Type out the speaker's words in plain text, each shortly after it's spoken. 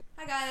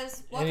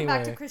guys. Welcome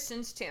back to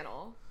Christian's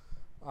channel.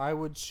 I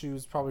would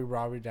choose probably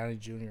Robert Downey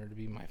Jr. to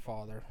be my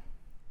father.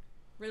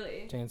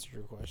 Really? To answer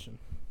your question.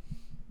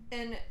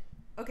 And,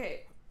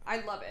 okay,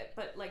 I love it,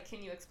 but, like,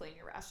 can you explain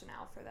your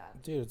rationale for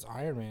that? Dude, it's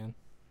Iron Man.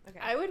 Okay.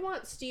 I would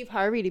want Steve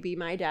Harvey to be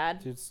my dad.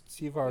 Dude,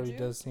 Steve Harvey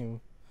does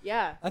seem...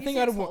 Yeah. I think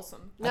I'd want...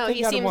 wholesome. No,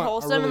 he seems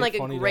wholesome and, like,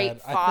 a great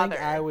dad. father. I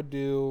think I would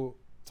do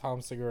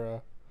Tom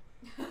Segura.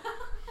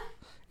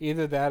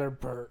 Either that or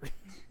Bert.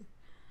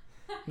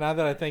 Now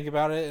that I think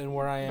about it and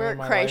where I am Bert in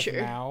my Kreischer.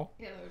 life now,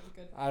 yeah, that would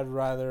be good. I'd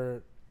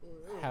rather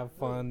have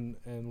fun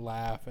and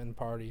laugh and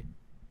party.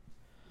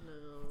 No.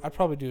 I'd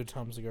probably do a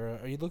Tom Segura.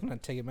 Are you looking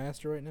at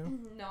Ticketmaster right now?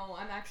 No,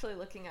 I'm actually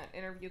looking at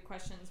interview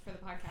questions for the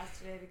podcast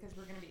today because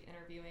we're going to be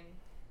interviewing.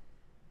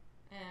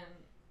 And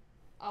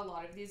a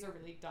lot of these are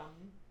really dumb.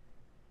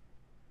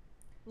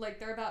 Like,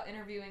 they're about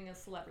interviewing a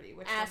celebrity.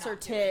 Which ass or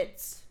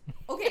tits.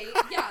 Okay,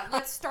 yeah,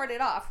 let's start it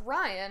off.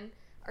 Ryan,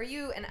 are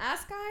you an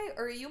ass guy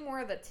or are you more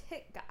of a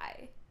tit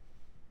guy?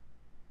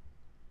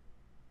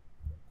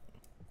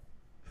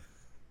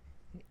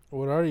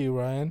 What are you,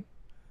 Ryan?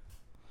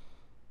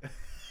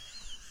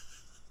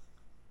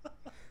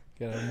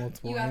 Got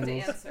multiple You have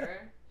angles. to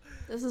answer.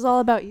 This is all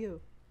about you.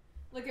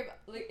 Like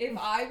if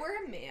I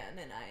were a man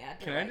and I had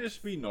to Can I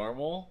just be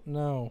normal?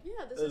 No.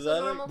 Yeah, this Is is that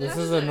a normal This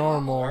question. is a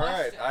normal.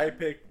 Alright, I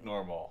pick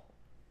normal.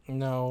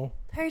 No.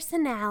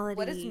 Personality.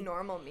 What does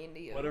normal mean to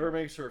you? Whatever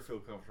makes her feel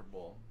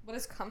comfortable. What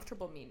does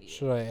comfortable mean to you?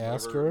 Should I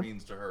ask Whatever her? it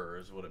means to her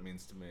is what it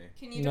means to me.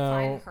 Can you No.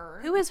 define her?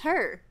 Who is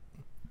her?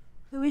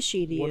 Who is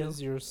she to you? What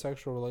is your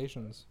sexual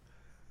relations?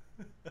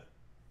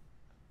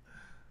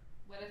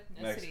 What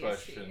ethnicity Next is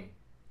question.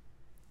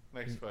 she?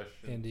 Next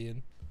question.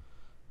 Indian.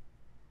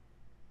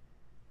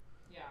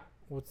 Yeah.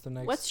 What's the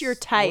next? What's your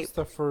type? Next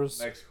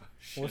question.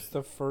 What's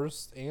the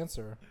first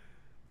answer?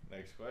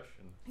 Next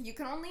question. You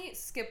can only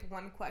skip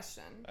one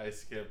question. I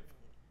skip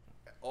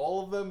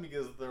all of them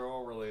because they're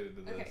all related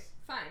to this. Okay,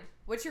 fine.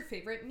 What's your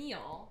favorite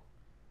meal?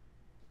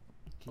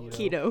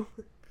 Keto.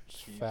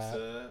 Fat.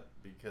 Pizza,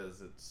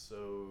 because it's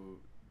so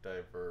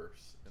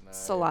diverse. And I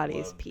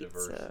Salati's love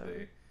pizza.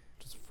 diversity.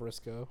 Just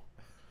Frisco.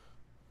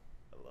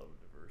 I love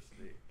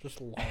diversity.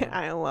 Just lard.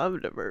 I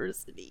love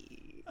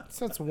diversity.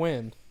 Since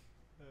when?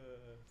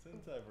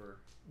 Since ever.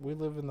 We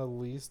live in the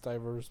least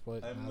diverse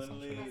place. I'm No, that's not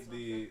literally true.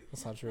 the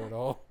That's not true at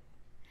all.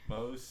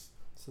 most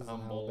This is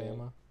humble, in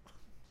Alabama.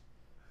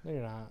 No,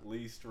 you're not.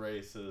 least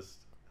racist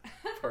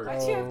Why'd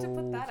person you have to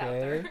put that out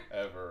there? Okay.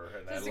 ever.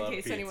 And Just I in love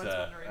case anyone's pizza.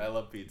 wondering. I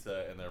love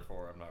pizza, and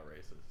therefore I'm not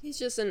racist. He's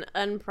just an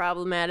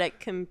unproblematic You're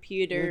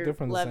computer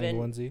different than loving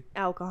Lindsey. We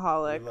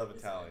alcoholic. love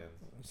Italians.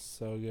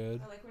 So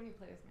good. I like when you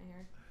play with my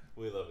hair.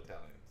 We love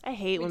Italians. I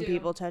hate We when do.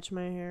 people touch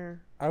my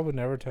hair. I would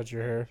never touch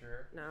your hair.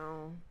 Sure.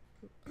 No.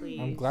 Please.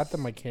 I'm glad that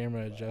my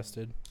camera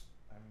adjusted.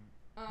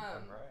 I'm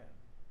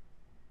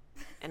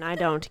Ryan. And I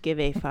don't give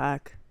a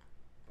fuck.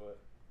 But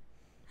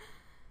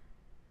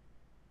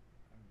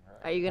I'm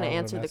Ryan. Are you gonna I would've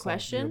answer the messed up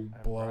question?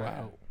 your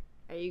blowout.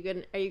 Are you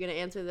gonna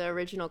answer the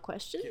original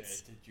questions?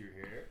 Can I touch your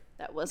hair?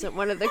 That wasn't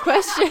one of the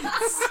questions.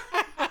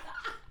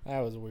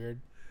 That was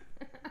weird.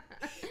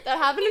 That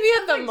happened to me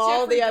at the like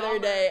mall Jeffrey the other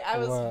Dahmer. day. I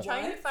was What?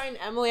 trying to What? find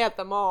Emily at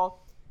the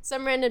mall.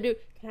 Some random dude,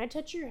 can I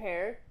touch your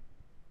hair?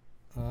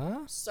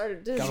 Huh?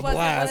 Started to Got a Wasn't one of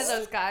blast.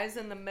 those guys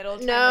in the middle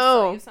trying to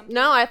sell No, you something?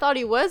 no, I thought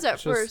he was at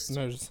Just, first.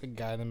 no, just a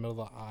guy in the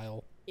middle of the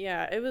aisle.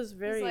 Yeah, it was He's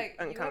very like,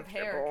 you have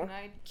uncomfortable.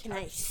 hair. Can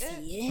I touch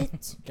see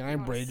it? Can I You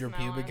wanna braid your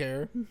smell pubic it?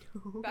 hair?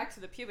 Back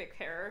to the pubic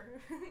hair.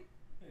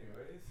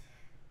 Anyways,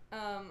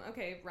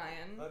 Okay,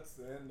 Ryan. that's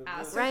the end of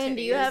Ask this. Ryan,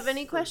 do you have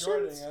any For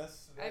joining questions?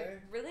 us I today.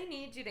 really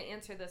need you to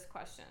answer this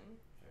question.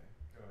 Okay,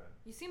 go ahead.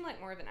 You seem like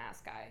more of an ass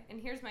guy, and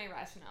here's my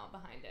rationale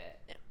behind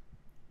it.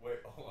 Wait,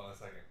 hold on a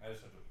second. I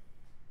just have to.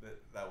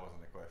 That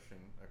wasn't a question,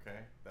 okay?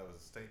 That was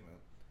a statement,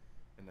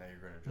 and now you're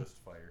going to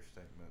justify your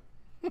statement.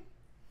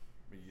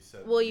 But you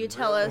said. Will you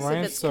tell us if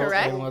Ryan's it's so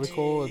correct?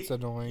 analytical, it's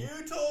annoying.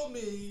 You told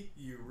me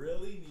you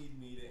really need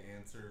me to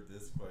answer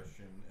this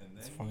question, and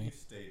It's then funny. you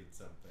stated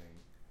something.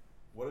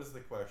 What is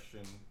the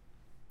question?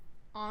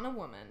 On a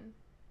woman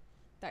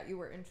that you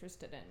were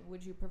interested in,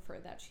 would you prefer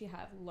that she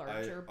have I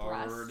larger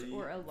breasts already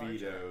or a larger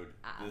vetoed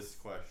ass? this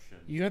question.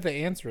 You have to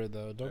answer it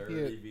though. I Don't be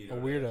already a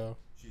vetoed weirdo. it.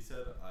 She said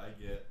I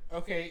get.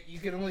 Okay, you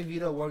can only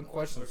veto one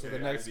question. So Okay,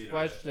 the I next vetoed it.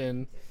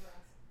 question,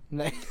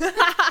 next,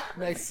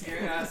 next, You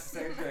asked the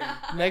same thing.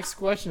 next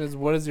question is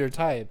what is your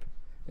type,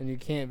 and you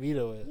can't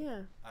veto it.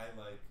 Yeah. I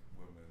like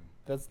women.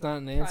 That's not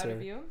an Proud answer.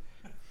 of you.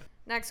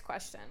 Next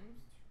question.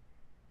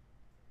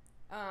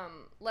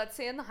 Let's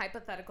say in the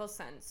hypothetical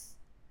sense,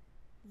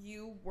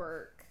 you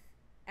work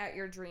at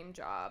your dream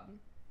job.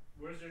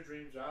 Where's your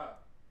dream job?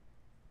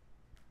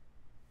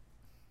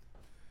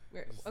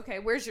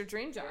 Where's your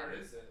dream job?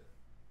 is it?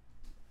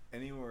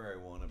 Anywhere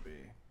I want to be.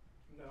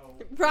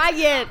 No.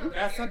 Ryan!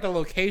 That's not the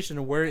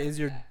location. Where is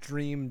your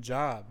dream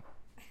job?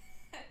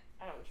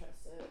 I don't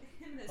trust it.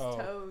 In his Oh.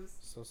 toes.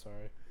 So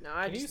sorry. No,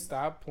 I Can you just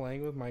stop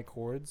playing with my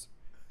cords?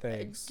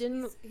 Thanks.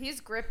 didn't.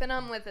 He's gripping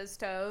them with his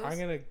toes. I'm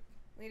gonna.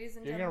 Ladies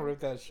and You're gentlemen. gonna rip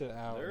that shit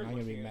out. They're and I'm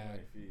gonna be looking at mad.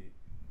 my feet.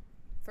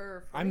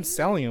 For free? I'm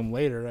selling them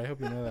later. I hope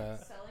you know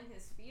that. Selling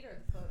his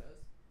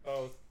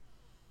Both.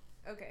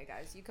 Okay,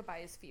 guys, you could buy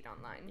his feet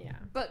online. Yeah.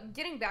 But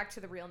getting back to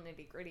the real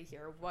nitty gritty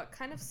here, what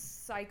kind of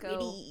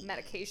psycho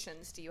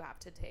medications do you have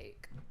to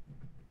take?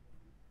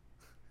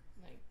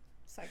 Like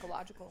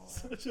psychological,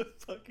 Such a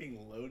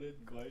fucking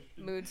loaded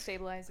question. mood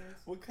stabilizers.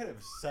 What kind of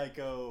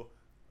psycho?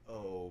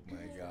 Oh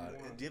my god.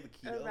 Do you have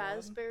a keto? A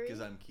raspberry?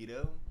 Because I'm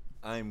keto.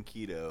 I'm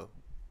keto.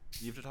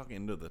 You have to talk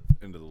into the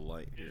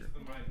light here.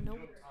 Nope.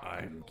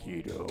 I'm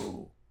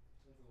keto.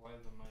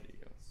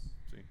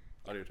 See,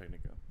 Audio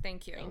Technica.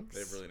 Thank you. They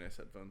have really nice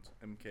headphones.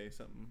 MK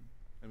something.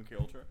 MK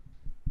Ultra.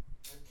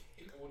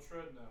 MK Ultra?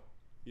 No.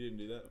 You didn't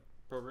do that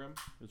program?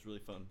 It was really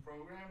fun.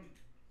 Program?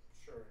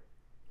 Sure.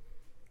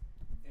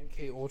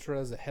 MK Ultra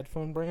as a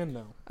headphone brand?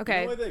 No.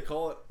 Okay. You know why they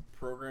call it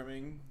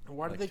programming?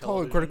 Why do Like they call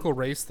it television? critical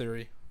race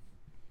theory?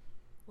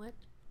 What?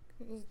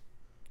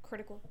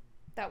 Critical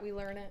that we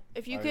learn it.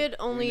 If you I- could we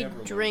only never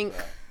learned drink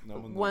that. No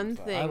one one learns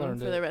that. thing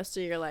learned for it. the rest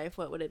of your life,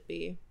 what would it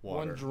be?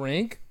 Water. One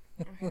drink?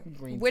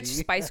 Green Which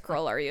tea? Spice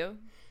Girl are you?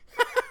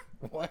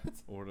 What?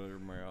 What are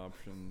my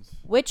options?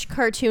 Which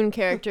cartoon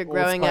character Old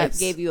growing up Spice.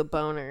 gave you a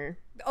boner?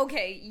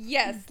 Okay,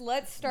 yes,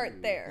 let's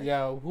start there.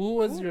 Yeah, who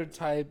was your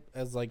type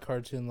as like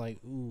cartoon? Like,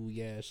 ooh,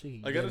 yeah, she.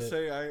 Can I get gotta it.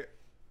 say,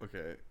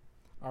 okay.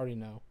 I already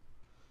know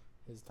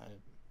his type.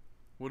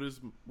 What was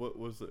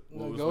it? What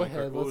No, was go my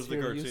ahead. what Let's was the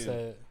hear cartoon? you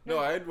say it. No,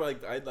 I'd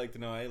like to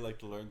know. I'd like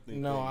to learn things.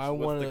 No, I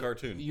What's want the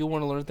cartoon? You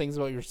want to learn things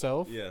about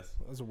yourself? Yes.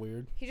 That's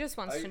weird. He just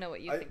wants to know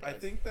what you think. I it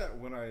is. think that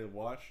when I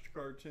watched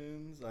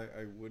cartoons, I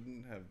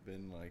wouldn't have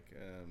been like,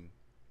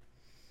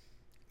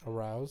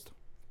 Aroused.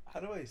 how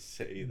do I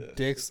say this?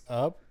 Dicks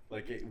up.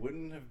 Like it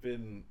wouldn't have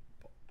been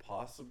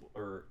possible,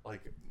 or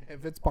like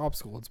If it's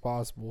popsicle, it's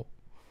possible.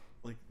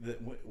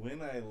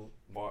 when I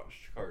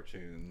watched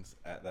cartoons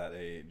at that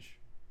age,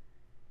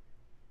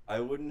 I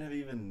wouldn't have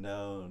even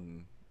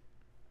known.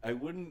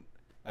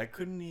 I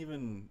couldn't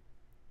even.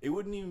 It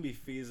wouldn't even be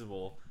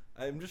feasible.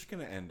 I'm just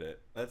gonna end it.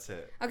 That's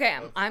it. Okay,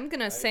 I'm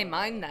gonna say know.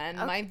 mine then.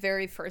 Okay. My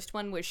very first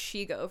one was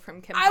Shigo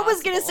from Kim I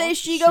was gonna Possible. say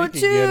She Shigo could get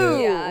too.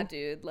 it. Yeah,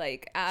 dude,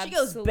 like She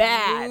absolutely. goes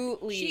bad.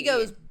 She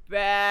goes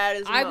bad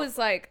as I well. was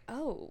like,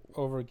 oh,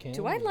 Over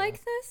Canada. do I like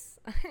this?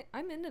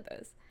 I'm into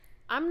this.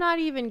 I'm not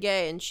even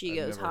gay, and she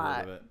I've goes never hot.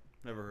 Heard of it.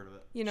 Never heard of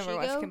it. You never Shigo,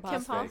 watched Kim Kim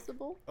Possible?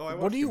 Possible? Oh, I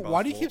What watched do you? Kim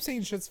Why do you Possible. keep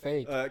saying shit's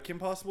fake? Kim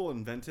Possible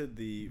invented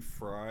the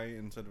fry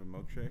instead of a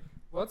milkshake.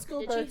 Let's go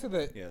Did back she? to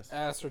the Yes.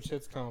 ass or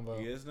tits combo.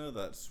 You guys know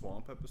that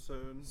swamp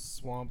episode?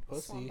 Swamp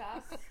pussy. Swamp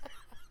ass?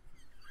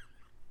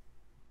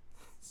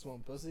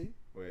 Swamp pussy.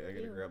 Wait, I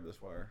gotta grab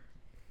this wire.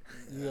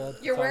 You have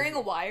to You're talk- wearing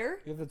a wire?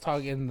 You have to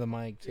talk into the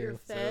mic You're too.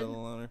 Say that a fed.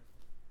 little louder.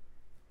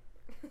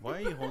 Why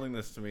are you holding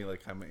this to me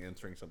like I'm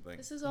answering something?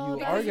 This is all You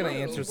about are you. gonna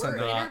answer We're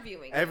something.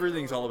 interviewing.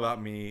 Everything's all about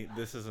me.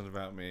 This isn't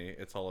about me.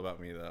 It's all about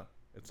me though.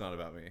 It's not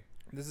about me.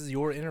 This is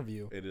your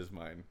interview. It is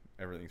mine.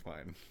 Everything's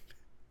mine.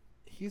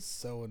 He's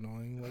so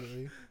annoying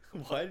lately.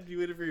 Why did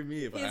you interview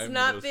me if He's I'm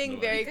not the most being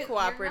annoying? very Because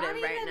cooperative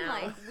you're not right even,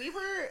 now.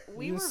 Like,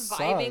 we You were suck.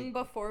 vibing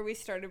before we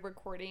started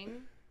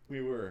recording.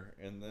 We were,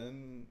 and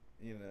then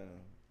you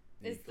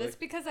Is this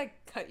because I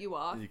cut you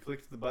off? you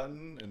clicked the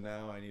button, and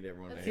now I need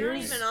everyone to That's hate not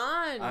me. even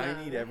on.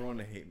 I need everyone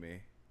to hate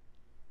me.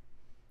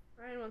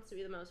 Ryan wants to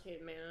be the most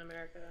hated man in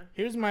America.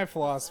 Here's my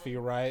philosophy,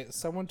 right?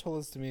 Someone told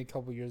this to me a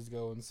couple years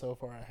ago, and so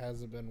far it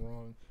hasn't been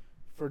wrong.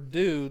 For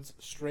dudes,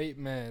 straight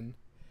men,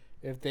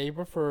 if they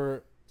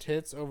prefer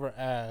tits over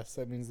ass,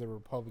 that means they're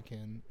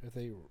Republican. If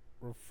they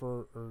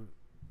refer or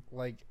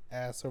like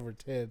ass over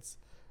tits,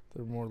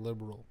 they're more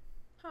liberal.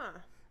 Huh.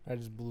 I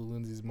just blew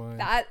Lindsay's mind.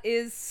 That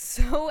is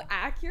so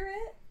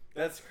accurate.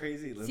 That's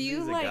crazy. Lindsay's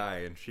you, a like- guy,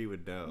 and she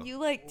would know. You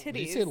like Did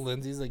titties. you say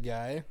Lindsay's a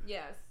guy?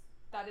 Yes,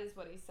 that is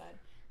what he said.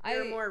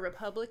 You're more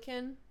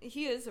Republican?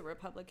 He is a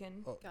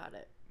Republican. Oh. Got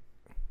it.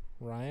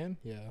 Ryan?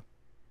 Yeah.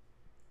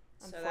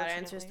 So that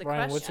answers the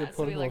Ryan, question. what's your Yeah,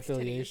 so he political likes titties.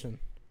 affiliation?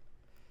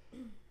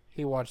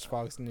 He watched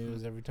Fox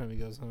News every time he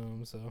goes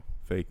home, so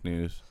Fake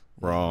news.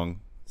 Wrong.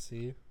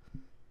 see,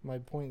 my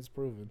point is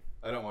proven.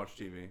 I don't watch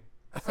TV.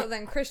 So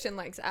then Christian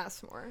likes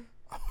ass more.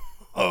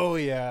 Oh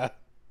yeah,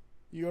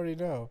 you already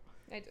know.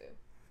 I do.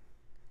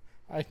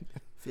 I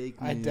Fake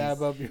I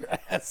dab up your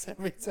ass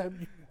every time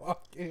you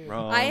walk in.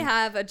 Wrong. I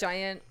have a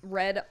giant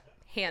red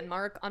hand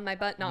mark on my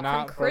butt, not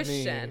Not from from me.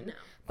 Christian, No.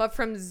 but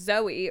from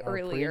Zoe Our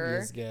earlier.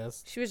 previous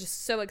guest. She was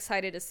just so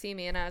excited to see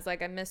me, and I was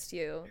like, I missed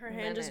you. Her And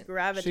hand then just it-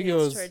 gravitates She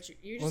goes. towards you.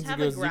 You just Lindsay have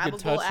goes, a you could grabbable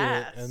touch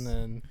ass. it, and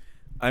then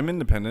I'm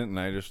independent, and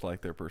I just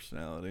like their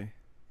personality.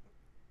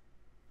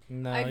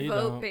 no, I you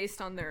vote don't.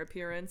 based on their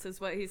appearance, is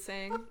what he's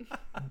saying.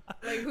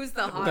 Like, who's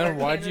the hotter Then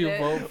why'd you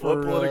candidate? vote for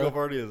What political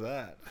party is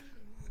that?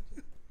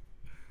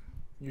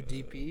 your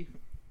DP?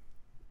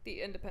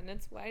 The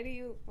Independents. Why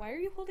are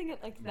you holding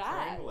it like I'm that?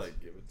 trying to, like,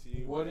 give it to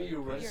you. What are you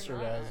registered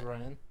not. as,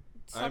 Ryan?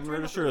 Stop I'm trying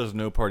to registered as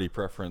no party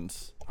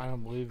preference. I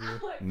don't believe you.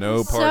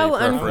 No So party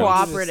preference.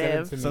 uncooperative. Send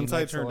it to me Since I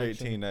next turned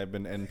election. 18, I've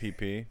been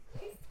NPP.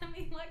 I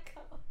mean, let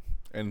go.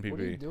 NPP. What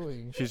are you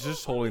doing? She's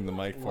just holding the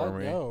mic for Let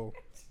me. go.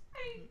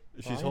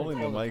 She's Ryan, holding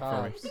the call the mic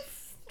for me.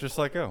 cops. Just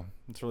let go.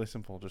 It's really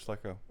simple. Just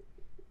let go.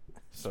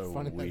 So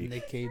Funny that weak.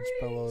 Nick Cage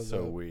pillows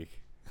So up. weak.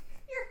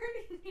 You're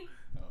hurting me.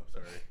 Oh,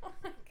 sorry.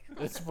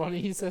 It's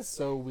funny he says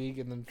so weak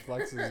and then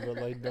flexes,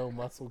 but like no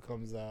muscle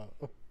comes out.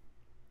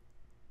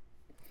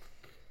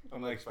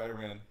 I'm like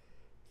Spider-Man.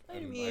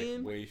 I'm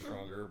like way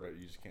stronger, but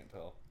you just can't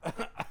tell.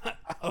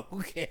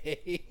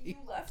 Okay. You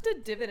left a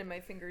divot in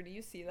my finger. Do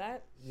you see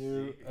that?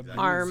 You're Exactly.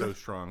 Arm. So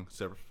strong,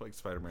 so like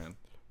Spider-Man.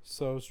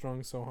 so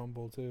strong, so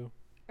humble too.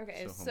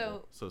 Okay, So so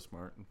humble, so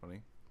smart and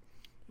funny.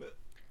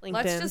 LinkedIn.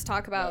 let's just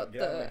talk about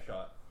Get out of the. my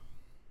shot.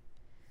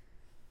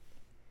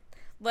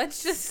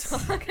 Let's just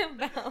talk I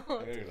about.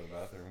 gotta go to the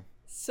bathroom.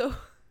 So.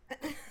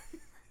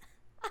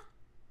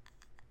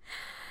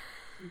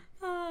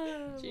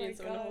 Oh Jeez, my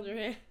someone hold your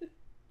god.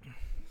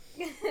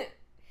 hand.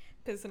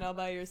 Pissing all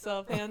by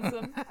yourself,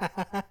 handsome.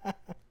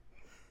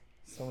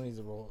 Someone needs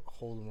to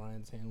hold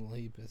Ryan's hand while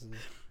he pisses.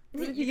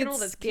 What if You he can gets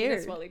hold his scared?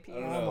 penis while he pees. I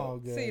don't I'm know. all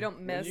good. So you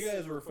don't miss. When you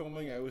guys were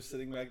filming, I was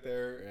sitting back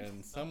there,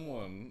 and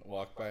someone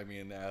walked by me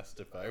and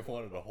asked if I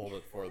wanted to hold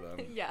it for them.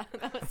 Yeah,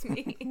 that was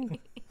me.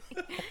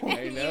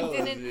 I know it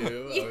was didn't-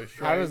 you. I was How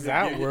trying does to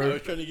that give you- work? I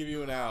was trying to give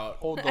you an out.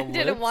 Hold the I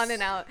didn't lips? want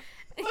an out.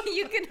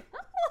 You can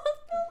hold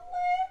the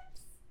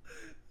lips.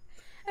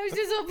 I was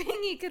just hoping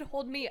he could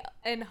hold me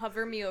and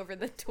hover me over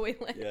the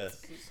toilet.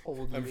 Yes.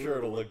 Hold I'm you sure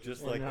it'll look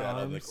just in like your that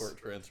on the arms. court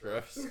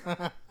transcripts.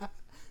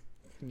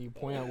 Can you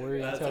point out where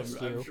he touched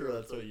you? I'm sure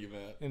that's what you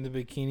meant. In the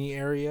bikini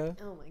area?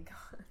 Oh my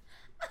god.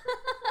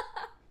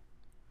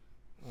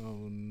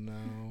 Oh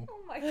no.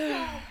 Oh my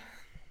god.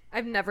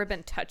 I've never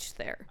been touched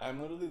there. I'm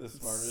literally the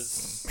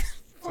smartest, Okay,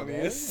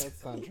 funniest.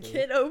 that's not true.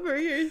 Get over I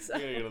yourself.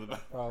 gotta go to the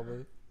bathroom.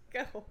 Probably.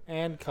 Go.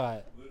 And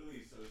cut.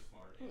 Literally so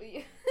smart. Will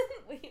you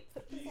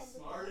put The this on the-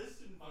 smartest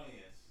and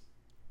funniest.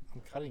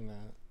 I'm cutting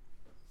that.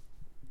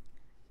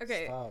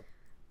 Okay, Stop.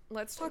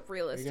 let's talk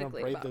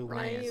realistically braid about the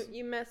Ryan. lines.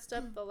 You messed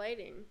up the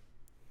lighting.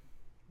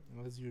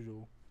 As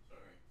usual.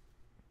 Sorry.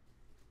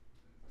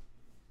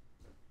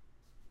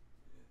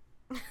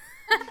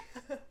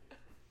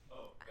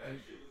 Oh, that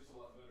actually looks a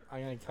lot better.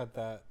 I'm gonna cut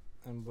that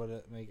and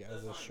make it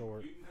as a That's fine.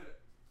 short. You can cut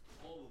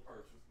all the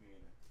parts with me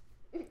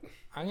in it.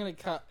 I'm gonna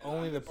cut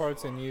only the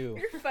parts in you.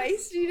 You're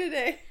feisty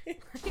today.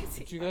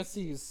 Did you guys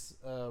see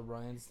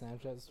Ryan's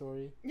Snapchat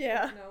story?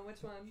 Yeah. No,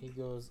 which one? He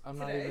goes, I'm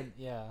not Today? even,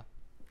 yeah.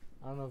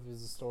 I don't know if it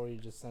was a story he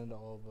just sent it to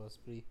all of us,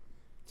 but he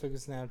took a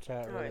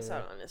Snapchat Oh, I saw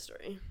earlier, it on his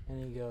story.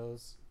 and he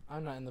goes,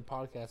 I'm not in the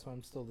podcast, but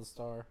I'm still the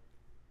star.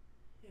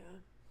 Yeah.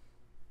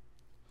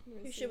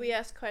 Who should we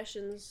ask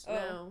questions Oh.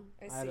 now?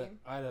 I I see.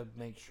 had to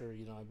make sure,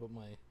 I put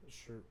my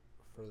shirt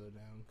further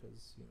down,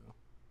 because,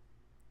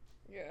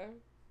 Yeah,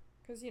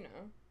 because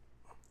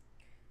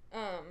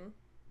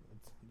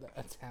the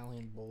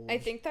Italian bulge. I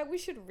think that we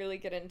should really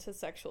get into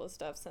sexual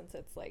stuff since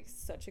it's like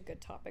such a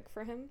good topic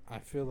for him. I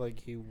feel like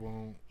he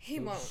won't. He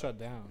he'll won't. shut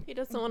down. He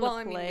doesn't want Well, to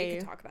I mean, play. we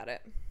can talk about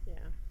it. Yeah.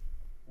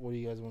 What do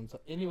you guys want to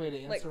talk? Anyway, to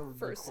Like answer the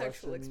first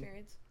sexual question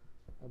experience.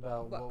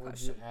 about What what would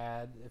question? you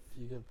add if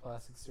you did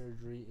plastic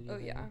surgery? Oh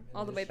anything yeah,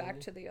 all the way back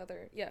initially? to the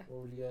other. Yeah.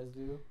 What would you guys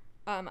do?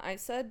 I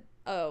said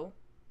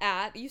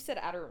add. You said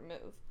add or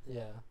remove.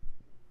 Yeah.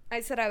 I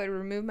said I would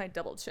remove my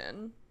double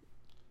chin.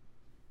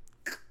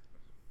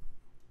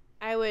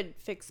 I would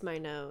fix my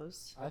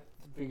nose. I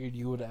figured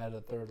you would add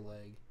a third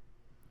leg.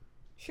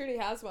 Shirley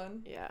has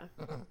one. Yeah.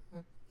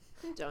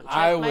 Don't check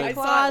I my would- I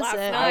saw it last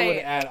closet. night. I would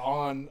add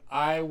on.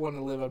 I want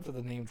to live up to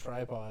the name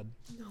tripod.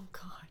 Oh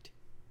God.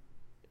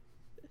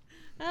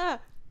 Ah,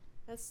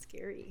 that's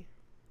scary.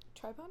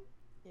 Tripod?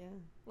 Yeah.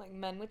 Like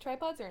men with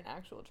tripods or an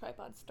actual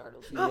tripod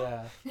startles you?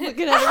 Yeah.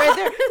 Looking at it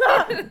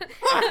right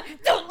there.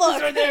 Don't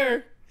look right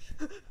there.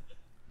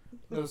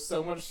 No,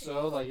 so much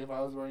so, like if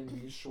I was wearing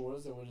these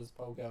shorts, it would just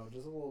poke out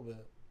just a little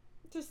bit.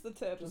 Just the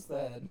tip. Just the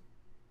head.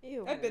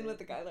 Ew. I've been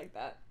with a guy like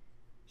that.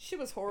 She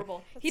was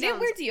horrible. That He didn't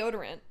wear sounds-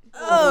 deodorant.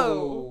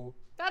 Oh,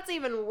 that's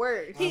even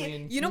worse. I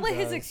mean, You know he what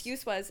his does.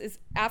 excuse was? Is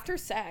after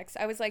sex,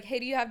 I was like, "Hey,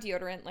 do you have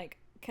deodorant? Like,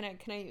 can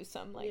I use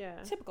some? Like,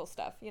 Yeah. typical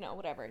stuff,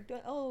 whatever.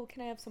 Oh,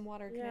 can I have some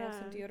water? Can I have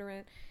some Yeah.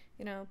 deodorant?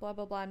 Blah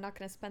blah blah. I'm not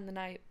gonna spend the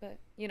night, but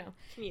Can you help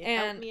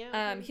And me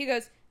out? he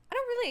goes,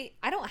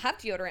 I don't have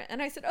deodorant.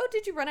 And I said, oh,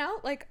 did you run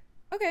out? Like,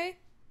 okay,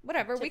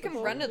 whatever. We can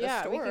Typical. run to the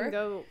yeah, store. we can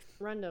go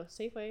run to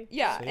Safeway.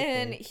 Yeah, Safeway.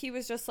 and he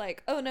was just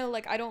like, "Oh no,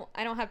 like I don't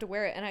have to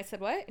wear it." And I said,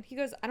 "What?" And he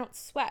goes, "I don't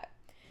sweat."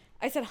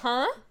 I said,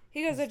 "Huh?"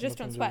 He goes, "I Has just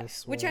don't nothing to do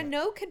sweat," with which I sweat.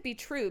 know could be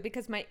true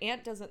because my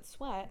aunt doesn't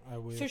sweat, I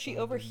wish so she I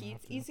didn't overheats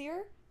have to.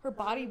 easier. Her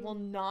body will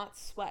not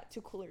sweat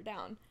to cool her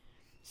down,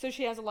 so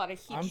she has a lot of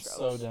heat I'm strokes.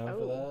 so down for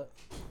Oh. that.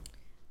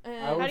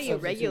 And I would How do you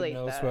substitute regulate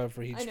no that? sweat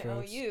for heat I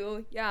know strokes.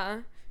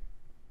 yeah.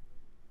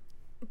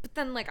 But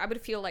then, like, I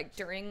would feel like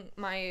during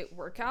my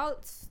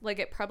workouts, like,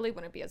 it probably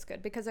wouldn't be as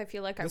good because I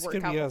feel like This I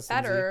could work be out us,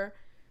 better.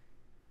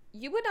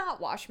 You would not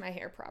wash my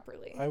hair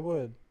properly. I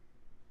would.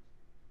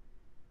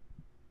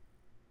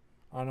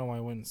 I don't know why I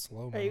went in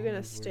slow. Are you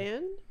gonna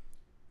stand?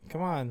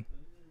 Come on.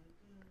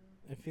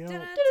 If you don't.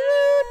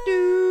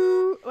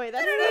 Do-do-do. Wait,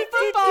 that's the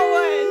football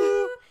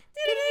one.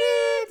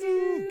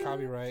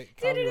 Copyright.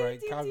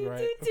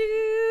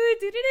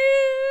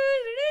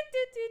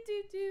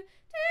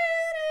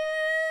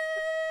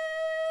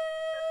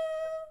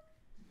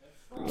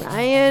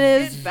 Ryan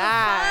is It's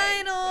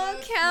back. final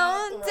If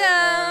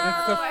countdown.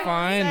 That's the I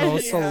final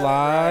said-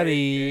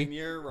 salati. And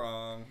you're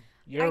wrong.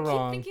 You're I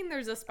wrong. keep thinking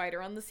there's a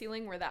spider on the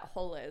ceiling where that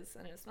hole is,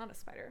 and it's not a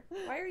spider.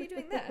 Why are you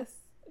doing this?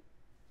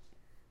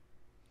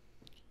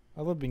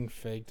 I love being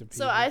fake to people.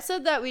 So I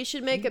said that we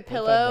should make Can a you put that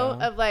pillow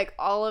down? of like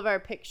all of our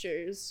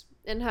pictures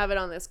and have it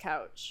on this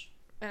couch.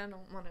 I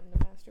don't want him to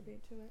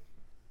masturbate to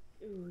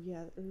it. Ooh,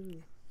 yeah.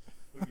 Ooh.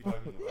 What are you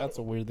talking about? That's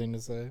a weird thing to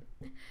say.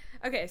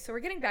 Okay, so we're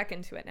getting back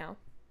into it now.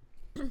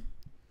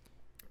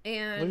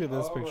 And Look at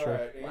this picture.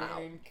 Alright, Wow.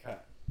 and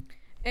cut.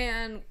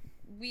 and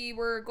we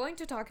were going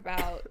to talk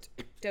about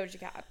Doja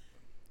Cat.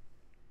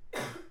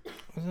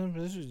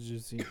 This is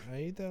juicy. I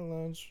ate that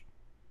lunch.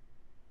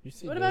 You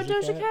see What about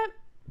Doja Cat?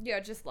 Yeah,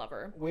 just love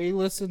her. We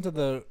listened to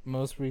the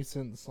most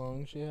recent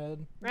song she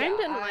had. Ryan Yeah,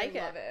 didn't I like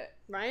love it.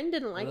 Ryan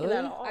didn't like it Really?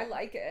 at all. I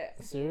like it.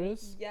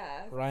 Serious?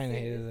 Yeah. Ryan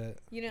hated it.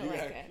 You didn't You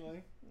like actually?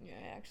 it. Yeah,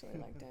 I actually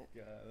liked it.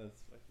 God,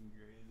 that's fucking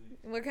crazy.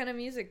 What kind of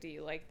music do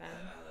you like then?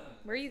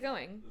 Where are you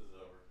going? This is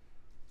over.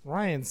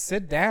 Ryan,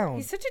 sit down.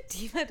 He's such a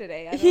diva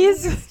today. I don't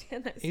He's-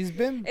 understand this. He's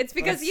been. It's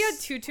because he had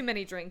that's- too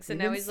many drinks, and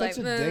You've now been he's such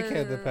like. a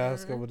dickhead the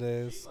past couple She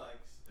days. likes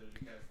Doja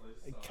Cat's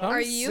latest song. Come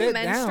Are you sit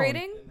down.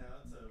 menstruating? And now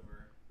it's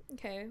over.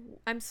 Okay,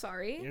 I'm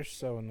sorry. You're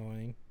so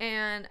annoying.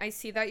 And I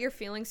see that you're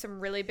feeling some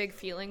really big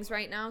feelings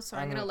right now, so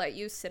I'm I'm gonna not- let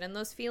you sit in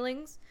those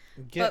feelings.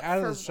 Get But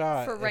out for, of the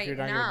shot for if right you're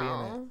not gonna be in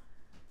now. it.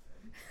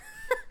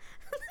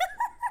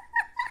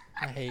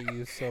 I hate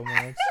you so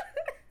much.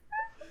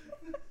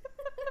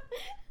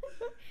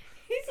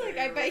 He's like,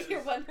 I bet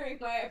you're wondering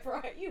why I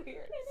brought you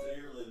here. So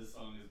your latest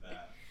song is bad.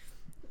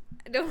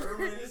 I don't. Her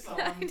latest song,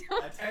 I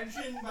don't.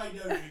 Attention by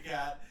Doja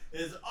Cat,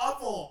 is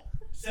awful.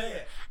 Say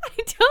it. I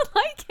don't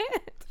like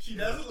it. She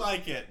doesn't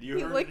like it. You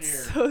He heard it looked here.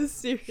 so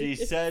serious. She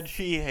said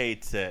she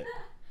hates it.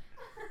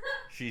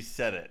 She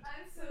said it.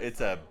 I'm so It's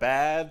sorry. a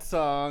bad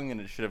song and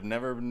it should have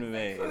never been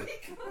made.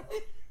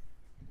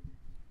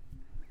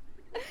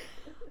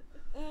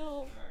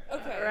 Oh,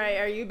 okay. All right,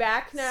 are you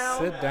back now?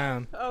 Sit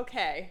down.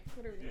 Okay.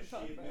 What are we gonna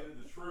talk about?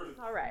 the truth.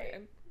 All right.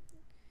 Okay.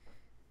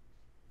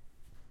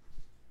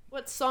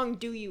 What song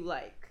do you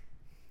like?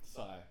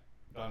 Sigh.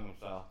 Gangnam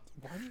Style.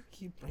 Why do you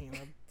keep bringing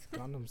up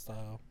Gundam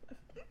Style?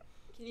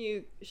 Can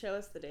you show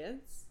us the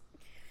dance?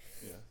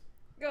 Yeah.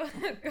 Go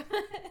ahead. Go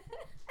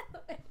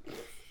ahead.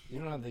 You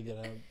don't have to get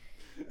up.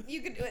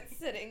 You can do it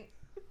sitting.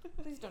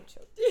 Please don't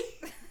choke.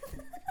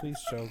 Please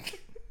choke.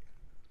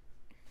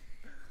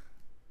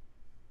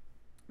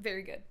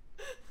 Very good.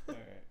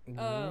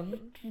 Alright.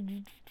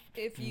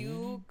 If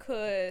you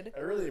could. I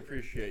really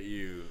appreciate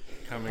you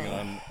coming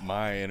on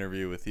my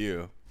interview with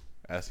you,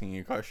 asking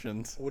you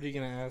questions. What are you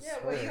gonna ask?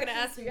 What, are you her? gonna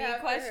ask me Yeah, for her.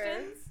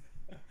 questions?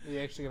 Are you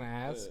actually gonna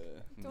ask?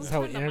 Don't This is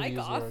how turn the mic interviews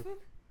off. work.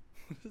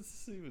 What does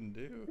this even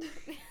do?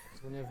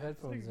 It's when you have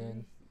headphones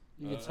in.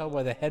 You can tell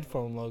by the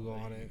headphone logo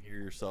on it. Hear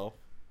yourself?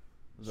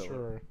 Is that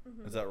Sure.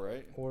 Is that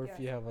right? Or if Yes.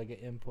 you have like an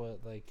input,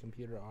 like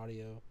computer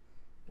audio,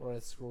 or I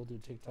scroll through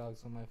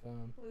TikToks on my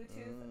phone.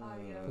 Bluetooth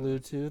audio.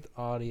 Bluetooth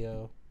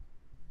audio.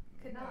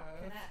 Could not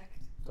connect.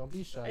 Don't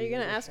be shy. Are you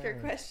gonna guys are ask her a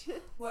parents.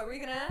 question? What were you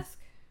gonna ask?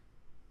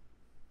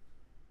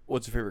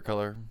 What's your favorite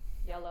color?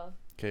 Yellow.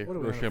 Okay, What are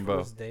we on a Rochambeau.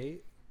 first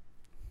date?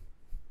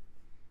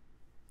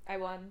 I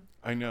won.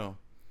 I know.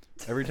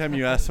 Every time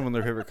you ask someone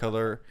their favorite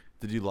color,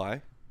 did you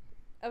lie?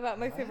 About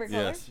my What? favorite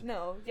color? Yes.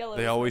 No, yellow.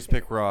 They is my always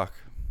favorite. pick rock.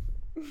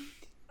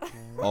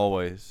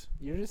 Always.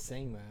 You're just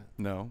saying that.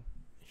 No.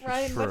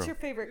 Ryan, what's True. your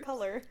favorite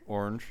color?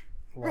 Orange.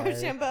 Liar.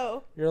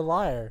 Rochambeau. You're a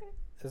liar.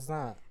 It's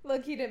not.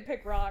 Look, you didn't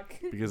pick rock.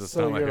 Because it's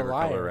So not my you're a favorite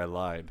color, liar. I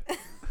lied.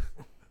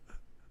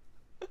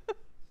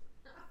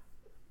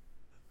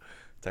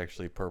 It's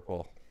actually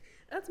purple.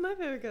 That's my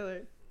favorite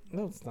color.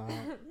 No, it's not.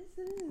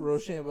 This is.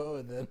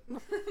 Rochambeau then.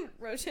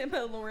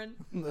 Rochambeau, Lauren.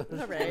 All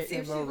right. See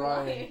if she's Rochambeau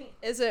Ryan. lying.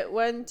 Is it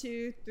 1,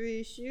 2,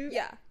 3, shoot?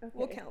 Yeah,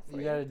 we'll Okay. count for You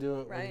you. gotta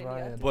do it Ryan, with you have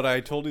Ryan. to- But I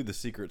told you the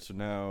secret, so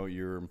now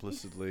you're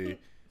implicitly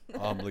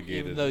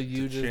obligated Even though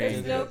you to just There's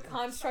change did no it.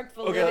 construct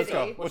Okay, validity. let's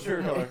go. What's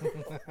your color?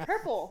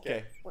 Purple.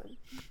 Okay. One.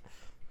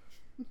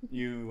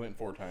 You went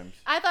 4 times.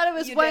 I thought it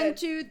was You 1, did.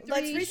 2, 3,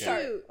 Let's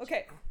restart. shoot.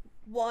 Okay.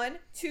 1,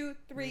 2,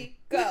 3,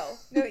 go.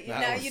 No, That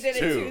now was you did it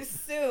 2. too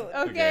soon.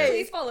 Okay.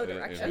 Please follow I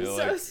directions. feel I'm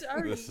so like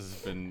sorry. This has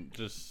been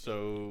just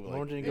so Lauren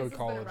like didn't This go has to been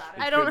college. erratic.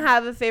 I don't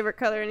have a favorite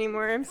color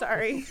anymore. I'm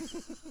sorry.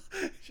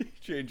 she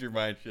changed your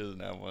mind. She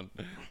doesn't have one.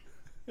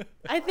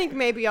 I think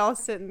maybe I'll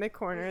sit in the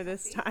corner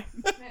this time.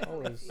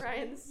 Always.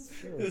 Ryan's.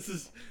 Sure. This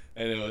is.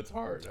 I know it's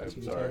hard. I'm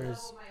Touching sorry.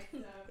 toes.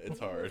 It's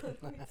hard.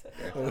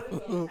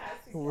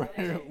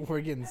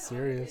 We're getting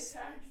serious.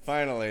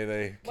 Finally,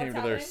 they came to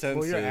their happening?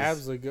 senses. Well, your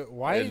abs look good.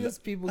 Why do And- these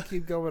people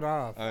keep going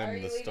off? Are I'm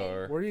you the leaving?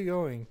 star. Where are you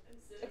going?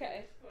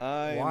 Okay.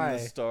 I'm Why? the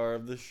star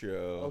of the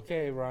show.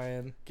 Okay,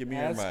 Ryan. Give me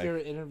your ask mic. your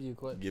interview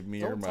question. Give me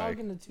Don't your talk mic.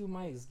 into 2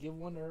 mics. Give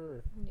one to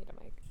her. I need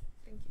a mic.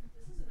 Thank you.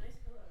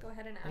 Go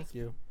ahead and ask. Thank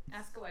you.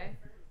 Ask away.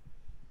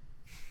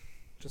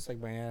 Just like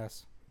my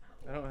ass.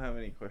 I don't have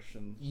any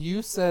questions.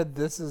 You said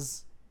this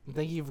is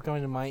Thank you for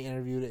coming to my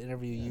interview to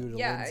interview you to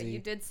Yeah, Lindsey. you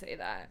did say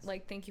that.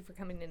 Like, thank you for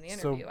coming to the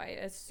So, interview. I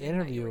assumed that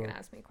you were interviewer. gonna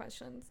ask me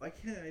questions. Why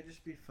can't I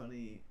just be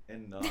funny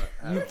and not? You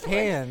have,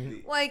 can.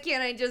 Like, Why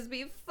can't I just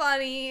be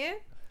funny?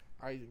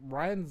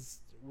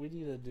 We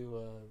need to do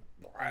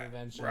a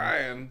intervention.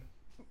 Ryan.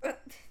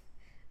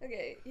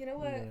 Okay, you know I'm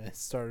what? gonna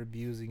start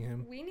abusing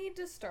him. We need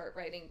to start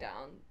writing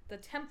down the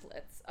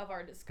templates of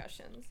our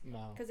discussions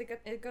No, because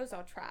it goes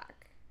off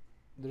track.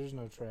 there's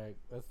no track.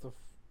 That's the.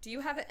 Do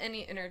you have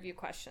any interview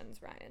questions,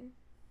 Ryan?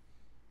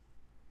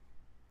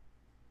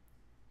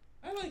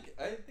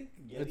 I think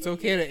Yeti, It's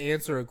okay to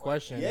answer a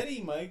question.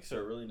 Yeti mics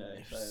are really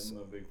nice. I'm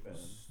a big fan.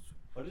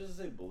 Why does it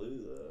say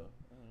blue though?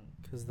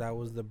 Because that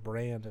was the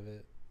brand of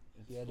it.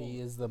 Yeti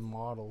is the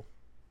model.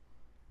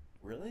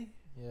 Really?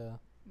 Yeah,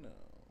 No.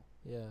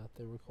 yeah.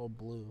 They were called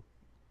Blue.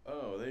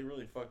 Oh, they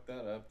really fucked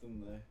that up,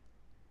 didn't they?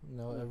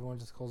 No, everyone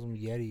just calls them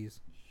Yetis.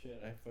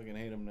 Shit, I fucking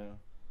hate them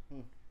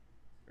now.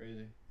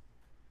 Crazy.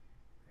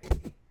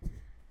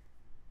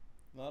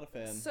 Not a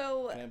fan.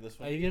 So Can I have this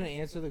one? Are you gonna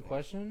answer the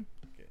question?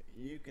 Okay,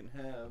 you can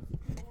have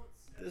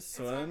this it's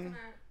not one gonna-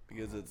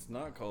 because it's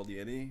not called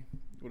Yeti.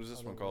 What is this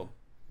one Audio- called?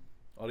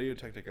 Audio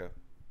Technica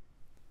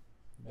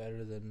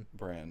Better than.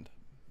 brand.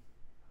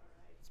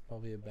 It's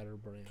probably a better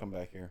brand. Come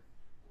back here.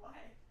 Why?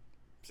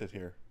 Sit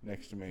here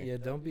next to me. Yeah,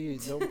 don't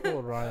pull a That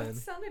Ryan.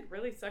 sounded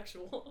really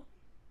sexual.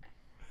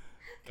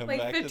 Come like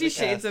back to 50 the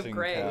Shades of casting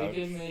Grey. couch.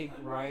 We can make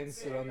Ryan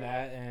sit on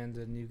that end,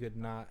 and you could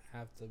not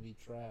have to be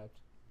trapped.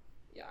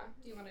 Yeah.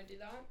 Do you want to do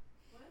that?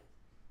 What?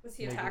 Was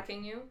he Make it-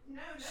 attacking you?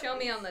 No, Show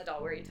me on the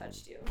doll where he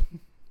touched you.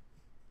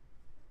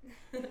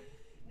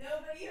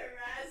 Nobody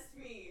harassed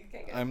me.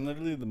 Okay, good. I'm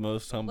literally the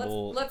most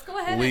humble, Let's go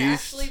ahead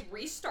least- and actually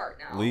restart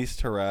now.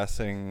 least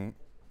harassing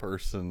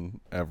person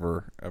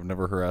ever. I've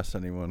never harassed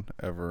anyone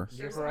ever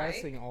You're Here's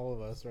harassing all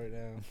of us right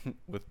now.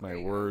 with my There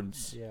you go.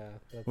 words, Yeah,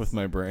 that's with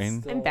my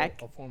brain. still I'm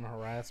back. a form of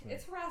harassment.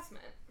 It's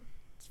harassment.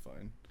 It's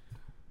fine.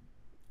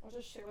 I'll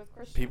just share with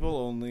Christian. People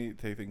only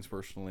take things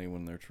personally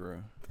when they're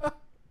true.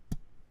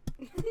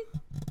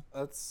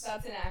 That's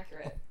That's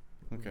inaccurate.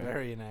 Okay.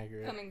 very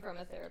inaccurate. Coming from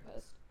a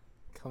therapist.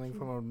 Coming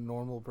from a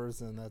normal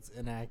person, that's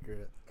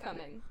inaccurate.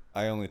 Coming.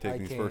 I only take I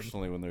things can.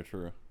 personally when they're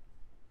true.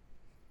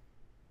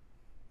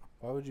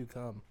 Why would you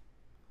come?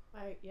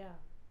 Yeah.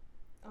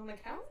 On the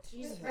couch?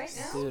 Jesus. Right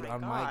now? Dude, my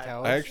on my God.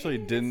 couch? I actually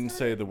didn't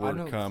say the I word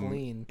don't come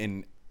clean.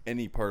 in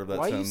any part of that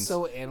Why are you sentence.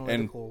 so And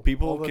analytical? all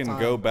people the can time?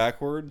 go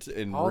backwards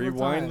and All the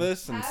rewind time.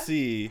 this and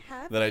see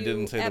that I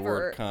didn't say the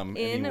word come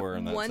anywhere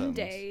in that one sentence.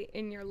 day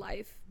in your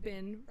life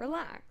been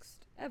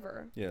relaxed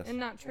ever? Yes. And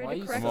not tried Why to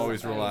you correct I'm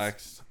always so yourself?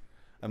 relaxed.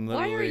 I'm Why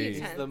are you literally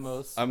tense? He's the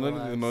most. I'm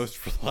literally the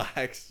relaxed, most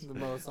relaxed, The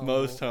most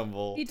most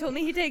humble, He told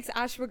me he takes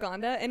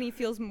ashwagandha and he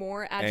feels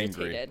more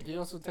Angry. agitated. He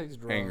also takes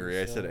drugs. angry.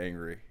 I said so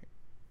angry.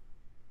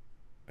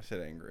 I said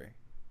angry.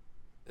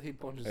 He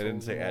punches. I didn't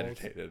holes say in walls.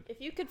 agitated.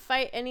 If you could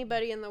fight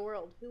anybody in the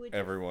world, who would you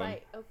Everyone.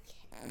 fight?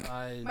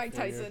 Okay. Mike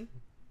figure- Tyson.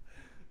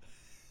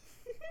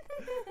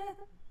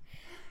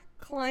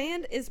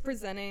 Client is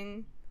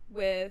presenting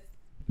with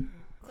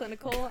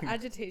clinical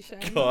agitation.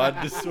 God,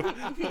 this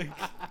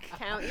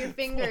Count your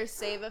fingers,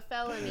 save a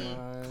felony.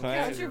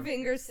 Count your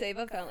fingers, save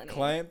a felony.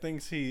 client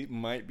thinks he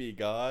might be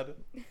God,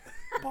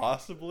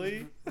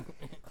 possibly.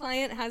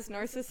 Client has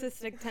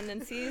narcissistic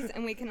tendencies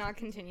and we cannot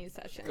continue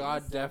sessions.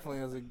 God definitely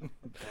has a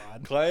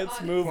God. Clients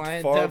God. moved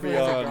Client far definitely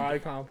has a beyond.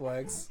 God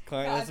complex.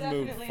 Client God has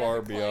moved definitely far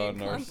has a client beyond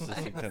complex.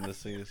 narcissistic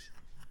tendencies.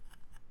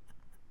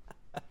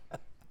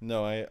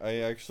 No, I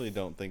actually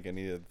don't think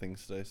any of the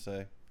things that I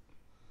say.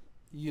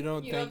 You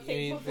don't You think don't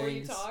think before you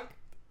anything's. talk?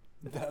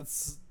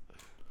 That's.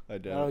 I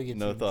That'll don't. get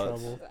No you in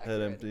thoughts. trouble.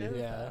 Head empty. No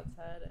Yeah. thoughts,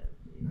 head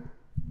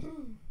empty.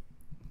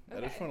 I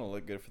just Okay. want to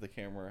look good for the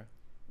camera.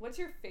 What's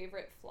your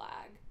favorite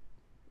flag?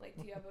 Like,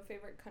 do you have a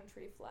favorite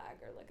country flag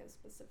or like a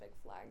specific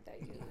flag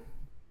that you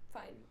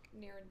find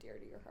near and dear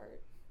to your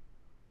heart?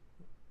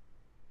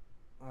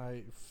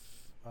 I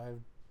have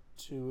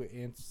two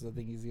answers. I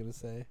think he's gonna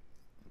say.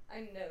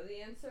 I know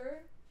the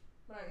answer,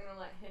 but I'm gonna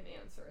let him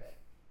answer it.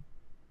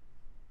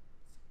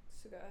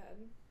 So go ahead.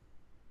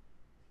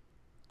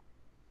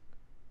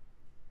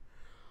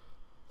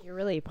 You're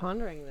really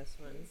pondering this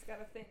one. He's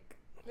gotta think.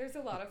 There's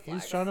a lot of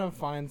flags. He's trying to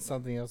find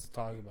something else to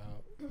talk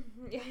about.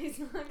 Yeah, he's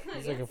not gonna.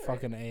 He's like a answer it.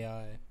 fucking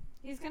AI.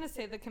 He's gonna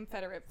say the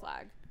Confederate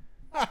flag.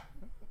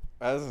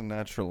 As a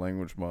natural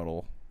language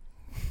model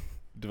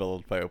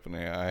developed by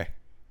OpenAI,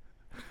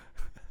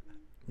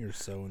 You're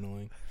so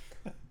annoying.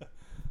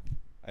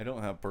 I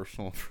don't have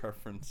personal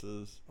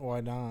preferences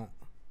Why not?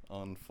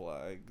 on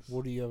flags.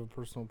 What do you have a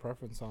personal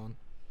preference on?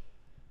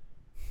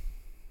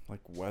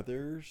 Like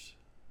weathers?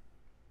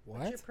 What's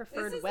What? your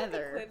preferred This is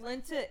weather? like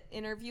equivalent to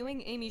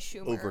interviewing Amy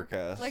Schumer.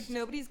 Overcast. Like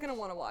nobody's gonna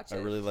want to watch it. I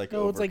really like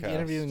No, it's overcast. like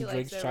interviewing He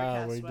likes Drake's child,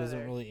 overcast where he doesn't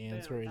weather. really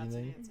answer Boom, that's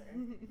an anything.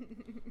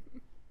 answer.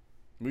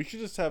 We should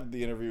just have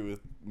the interview with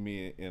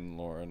me and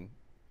Lauren.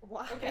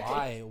 Why? Okay.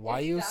 Why? Why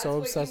are If you that's so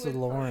what obsessed you with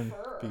would Lauren?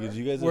 prefer. Because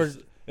you guys are...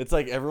 We're- It's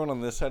like everyone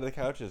on this side of the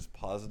couch is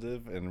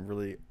positive and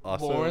really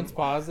awesome. Lauren's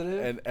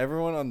positive. And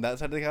everyone on that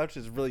side of the couch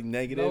is really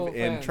negative No and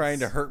offense. trying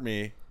to hurt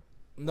me.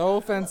 No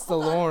offense to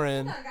Hold on,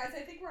 Lauren. Hold on, guys.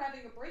 I think we're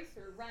having a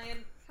breakthrough. Ryan,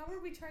 how are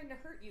we trying to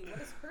hurt you? What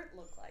does hurt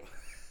look like?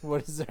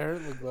 What does her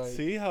look like?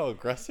 See how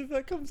aggressive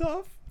that comes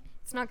off?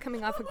 It's not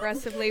coming off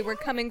aggressively. We're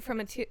coming from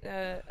This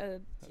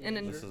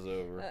is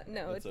over.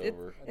 no, it's it's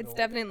over. it's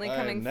definitely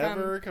coming I'm from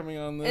never coming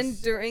on this.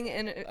 enduring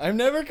and I'm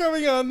never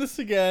coming on this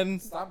again.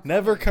 Stop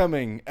Never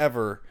coming. coming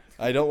ever.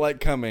 I don't like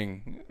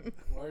coming.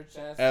 Wear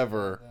chastity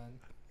Ever.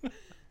 then.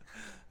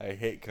 I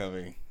hate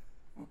coming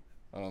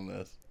on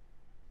this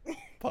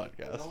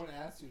podcast. No one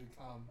asked you to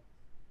come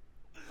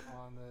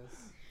on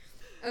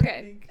this.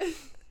 okay.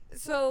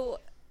 So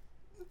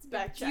Let's do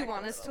backtrack. you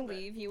want a us to little bit.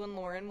 leave? You and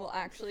Lauren will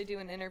actually do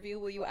an interview.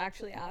 Will you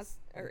actually ask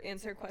or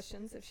answer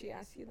questions if she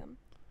asks you them?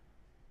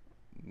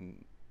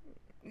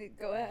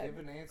 Go ahead.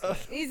 Give an answer.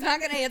 He's not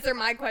going to answer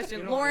my question.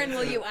 You don't Lauren, will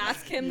answer. you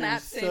ask him You're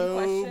that same so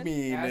question?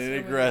 mean Ask him and in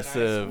a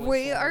aggressive. nice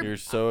We voice. are- You're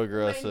so My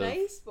aggressive.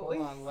 nice boy.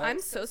 Hold on, I'm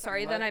so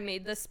sorry that let- I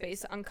made this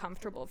space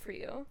uncomfortable for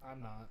you.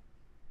 I'm not.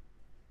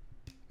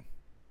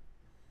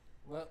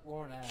 Let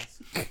Lauren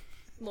ask.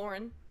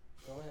 Lauren.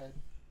 Go ahead.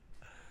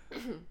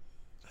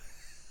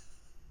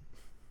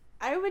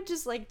 I would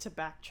just like to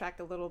backtrack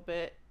a little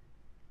bit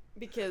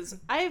because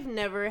I've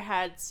never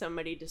had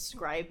somebody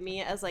describe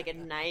me as like a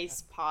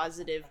nice,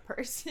 positive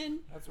person.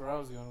 That's where I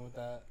was going with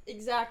that.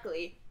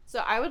 Exactly. So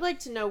I would like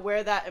to know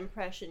where that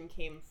impression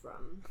came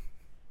from.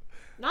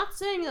 Not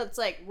saying that's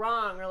like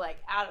wrong or like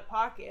out of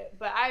pocket,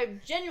 but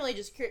I'm genuinely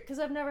just curious because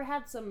I've never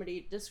had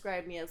somebody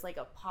describe me as like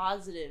a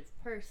positive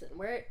person.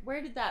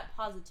 Where did that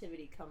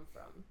positivity come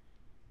from?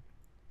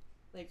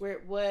 Like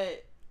what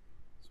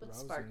That's what I was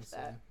sparked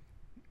gonna that?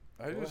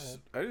 say.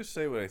 I just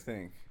say what I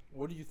think.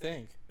 What do you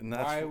think? And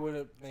that's Why what- would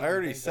it make I you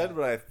already think said that?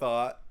 what I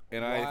thought,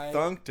 and I Why-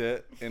 thunked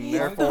it, and You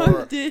therefore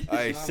thunked it.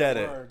 I It's not a said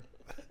it. word.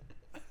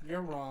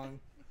 You're wrong.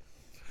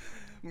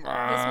 This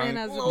man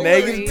has a Lord.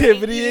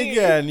 Negativity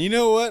again. You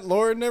know what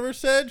Lauren never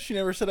said? She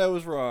never said I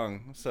was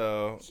wrong.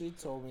 So She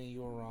told me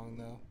you were wrong,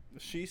 though.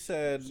 she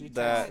said She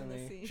that.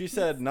 texted me. She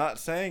said not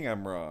saying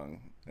I'm wrong.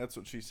 That's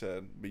what she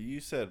said. But you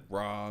said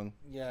wrong.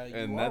 Yeah, you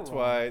And are that's wrong.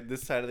 why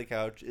this side of the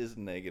couch is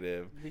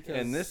negative. Because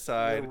And this you're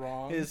side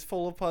wrong. is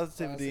full of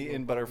positivity Classic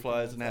and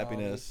butterflies and Republican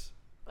happiness.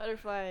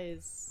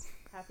 Butterflies,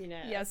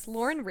 happiness. Yes,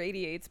 Lauren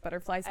radiates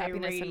butterflies, I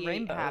happiness, and radiate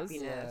rainbows.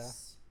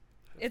 happiness.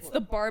 It's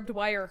the barbed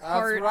wire That's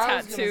heart what I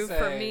was gonna tattoo for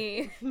say.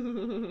 me.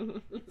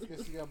 It's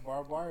because she got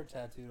barbed wire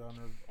tattooed on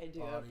her I do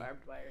body. have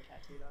barbed wire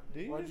tattooed on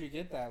me. Where'd you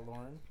get that,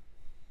 Lauren?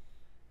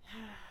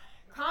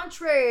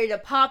 Contrary to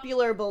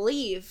popular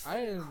belief, I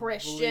didn't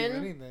Christian.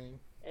 believe anything.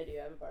 I do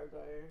have barbed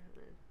wire.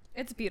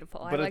 It's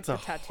beautiful. But I like it's the a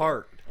tattoo.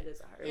 heart. It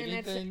is a heart. And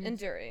it's Anything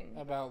enduring.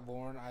 about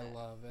Lauren I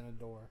love and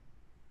adore.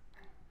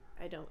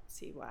 I don't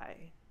see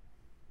why.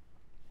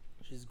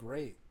 She's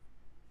great.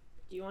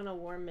 Do you want a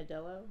warm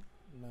Modelo?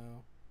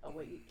 No. Oh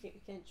wait, you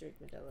can't drink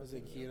Modelo. Is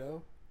it can you?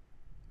 keto?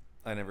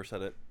 I never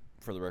said it,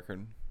 for the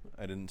record.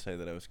 I didn't say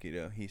that I was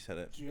keto. He said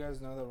it. Do you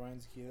guys know that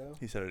Ryan's keto?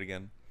 He said it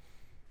again.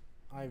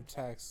 I have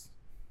text.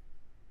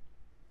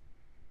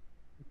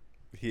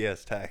 He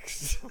has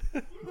text.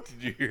 Did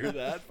you hear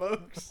that,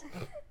 folks?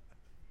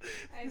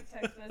 I have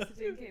text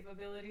messaging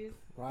capabilities.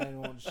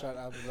 Ryan won't shut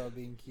up about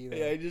being keto.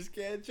 Yeah, I just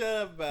can't shut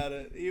up about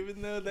it,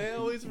 even though they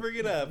always bring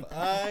it up.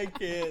 I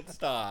can't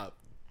stop,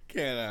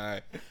 can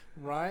I?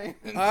 Ryan.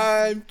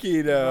 I'm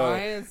keto.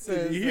 Ryan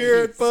says Did you that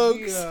hear it, he's folks?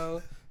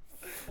 keto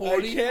I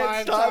 45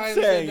 can't stop times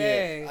saying a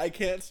day. it. I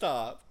can't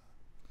stop.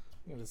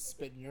 I'm gonna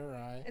spit in your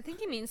eye. I think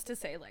he means to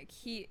say like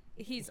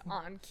he's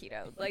on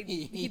keto. Like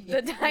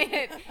the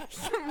diet.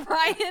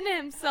 Ryan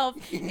himself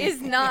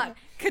is not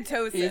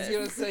ketosis. He's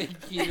gonna say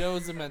keto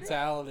is a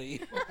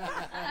mentality,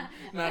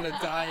 not a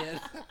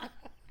diet.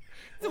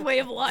 It's a way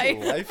of It's life.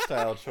 a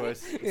lifestyle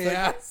choice. It's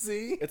Yeah, like,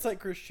 see? it's like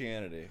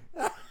Christianity.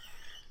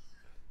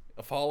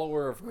 A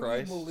follower of What do you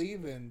Christ.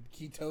 believe in?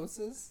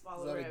 Ketosis?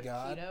 Follower Is that a of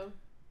god? keto.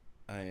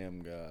 I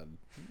am God.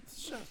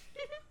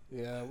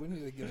 Yeah, we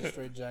need to get a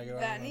straight jacket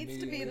on. That him needs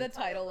to be immediately. the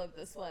title of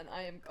this one.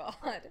 I am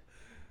God.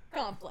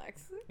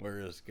 Complex. Where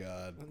is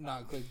God?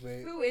 Not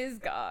clickbait. Who is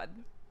God?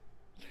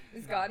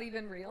 Is God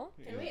even real?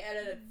 Can we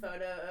edit a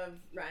photo of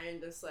Ryan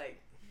just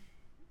like?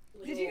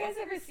 Did you guys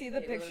ever see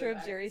the little picture of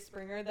back. Jerry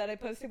Springer that I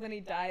posted when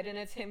he died, and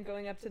it's him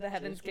going up to the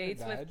Heaven's Springer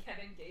Gates died? with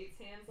Kevin Gates'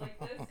 hands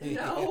like this?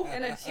 No.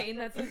 And a chain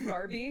that says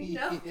Barbie?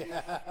 No.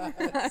 Yeah.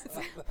 That's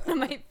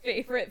one of my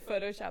favorite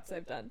photoshops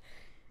I've done.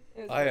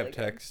 It was I really have good.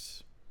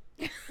 texts.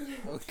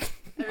 Okay.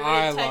 Everybody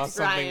I text lost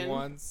something Ryan.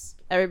 once.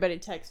 Everybody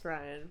text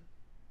Ryan.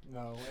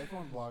 No,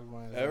 everyone blocked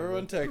Ryan.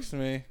 Everyone texts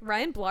me.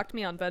 Ryan blocked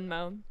me on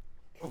Venmo.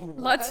 What?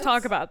 Let's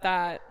talk about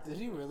that. Did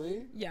he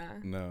really? Yeah.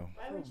 No,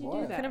 Why would For you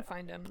what? do that? Couldn't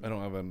find him. I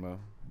don't have Venmo.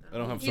 I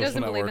don't have He social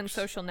doesn't believe in networks.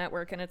 social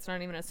network, and it's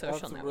not even a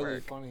social That's really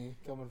network. funny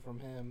coming from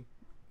him.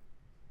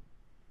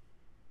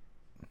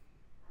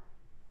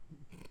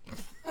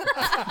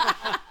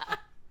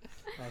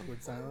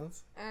 Awkward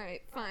silence. All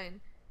right, fine.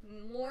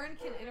 Lauren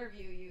can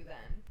interview you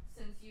then,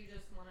 since you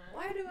just want to.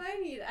 Why do I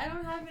need? I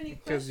don't have any questions.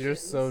 Because you're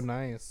so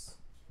nice.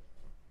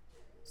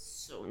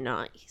 So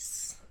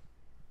nice.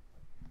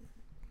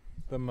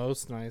 The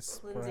most nice.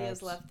 Lindsay has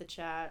perhaps. left the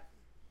chat.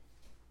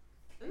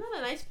 Isn't that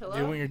a nice pillow? Do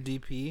you want your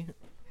DP?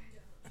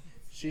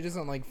 She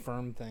doesn't like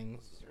firm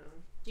things.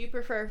 Do you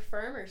prefer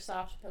firm or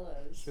soft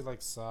pillows? She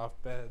likes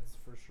soft beds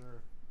for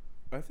sure.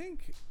 I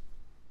think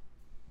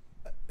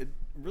it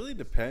really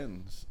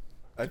depends.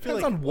 I feel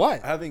Depends like on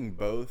what? having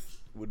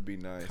both would be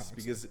nice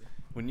Constantly. because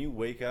when you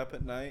wake up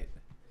at night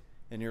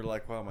and you're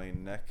like, wow, my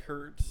neck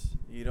hurts,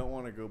 you don't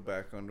want to go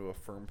back onto a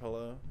firm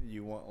pillow.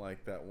 You want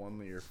like that one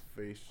that your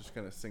face just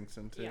kind of sinks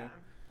into. Yeah.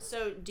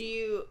 So,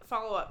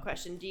 follow-up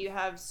question, do you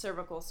have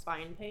cervical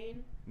spine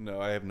pain? No,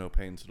 I have no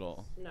pains at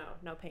all.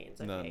 No pains,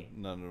 okay.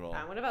 None at all.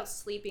 What about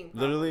sleeping problems?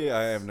 Literally,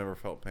 I have never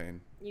felt pain.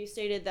 You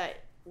stated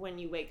that when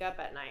you wake up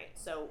at night.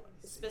 So,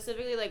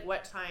 specifically, like,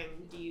 what time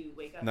do you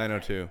wake up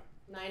 9:02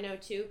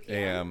 9:02 p.m.?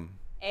 a.m.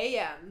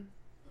 A.m.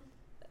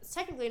 It's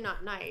technically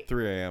not night.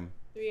 3 a.m.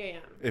 3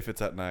 a.m. if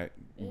it's at night.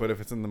 But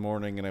if it's in the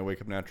morning and I wake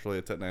up naturally,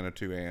 it's at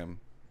 9:02 a.m.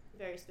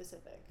 Very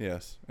specific.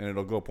 Yes, and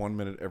it'll go up 1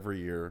 minute every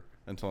year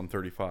until I'm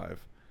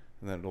 35,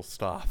 and then it'll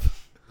stop.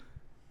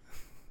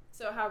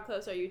 So how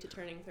close are you to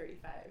turning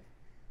 35?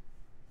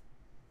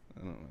 I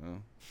don't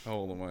know. How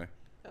old am I?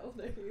 How old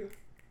are you?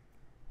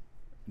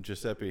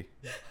 Giuseppe.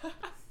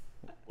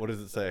 What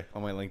does it say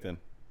on my LinkedIn?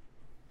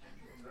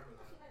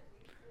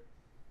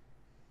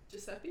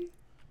 Giuseppe?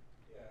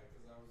 Yeah,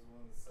 because I was the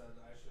one that said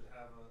I should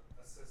have an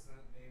assistant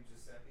named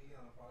Giuseppe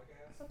on a I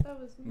podcast. thought that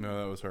was me.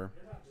 No, that was her.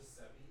 You're not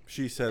Giuseppe.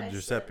 She said I said-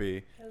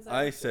 Giuseppe. 'cause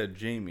I said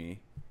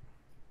Jamie.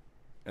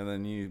 And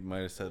then you might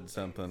have said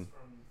something.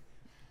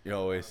 You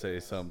always say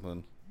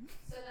something.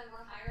 So then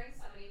we're hiring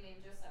somebody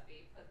named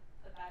Giuseppe.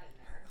 Put that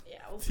in there.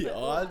 Yeah, we'll The we'll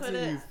odds put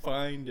that you it.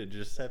 find a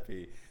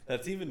Giuseppe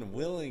that's even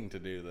willing to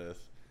do this.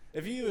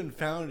 If you even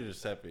found a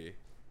Giuseppe,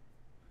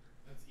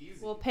 That's easy.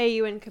 We'll pay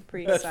you in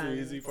Capri that's Suns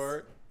the easy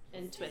part.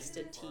 and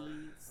Twisted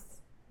Teas.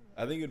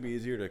 I think it'd be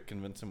easier to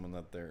convince someone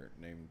that they're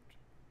named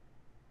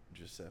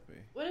Giuseppe.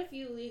 What if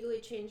you legally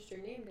changed your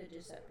name to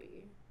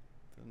Giuseppe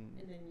Then,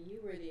 and then you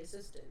were the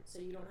assistant, so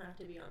you don't have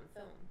to be on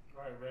film?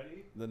 All right,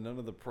 ready? then none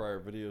of the prior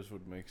videos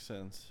would make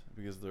sense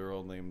because they're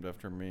all named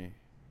after me.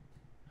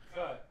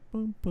 Cut.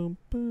 Bum, bum,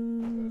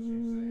 bum,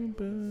 bum,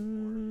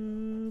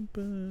 bum,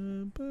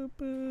 bum, It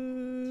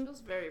bum. feels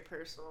very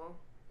personal.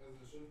 As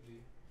it should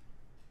be.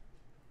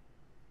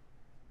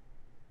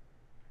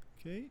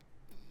 Okay,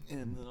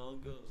 and then I'll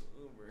go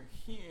over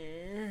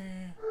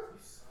here.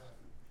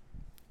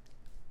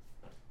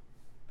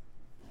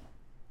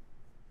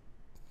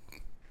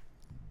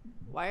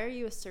 Why are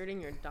you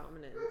asserting your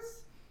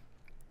dominance?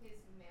 He's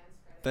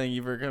manspreading. Thank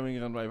you for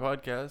coming on my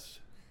podcast.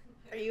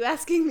 Are you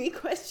asking me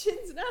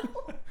questions now?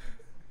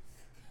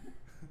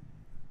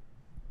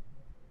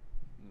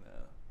 No,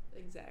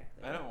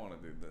 Exactly. I don't want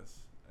to do this.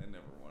 I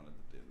never wanted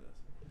to do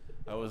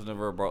this. I was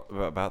never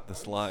about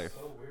this life.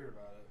 So weird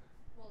about it.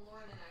 Well,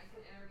 Lauren and I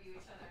can interview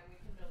each other and we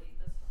can delete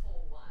this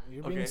whole one.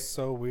 You're being Okay.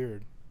 so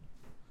weird.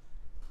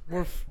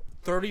 We're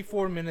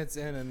 34 minutes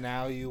in and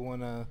now you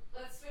want to...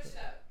 Let's switch it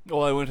up.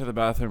 Well, I went to the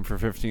bathroom for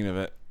 15 of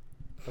it.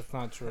 That's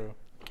not true.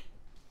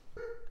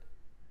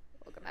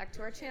 Welcome back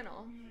to our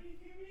channel.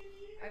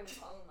 I will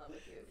fall in love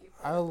with you if you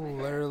fall I'll in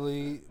my hair.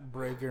 literally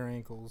break your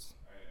ankles.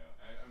 I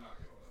know. I'm not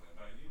going with it,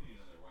 but I do need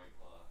another White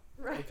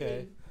Claw. Right.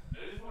 Okay.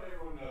 I just want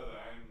everyone to know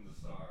that I'm the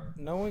star.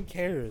 No one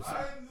cares.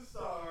 I'm the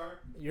star.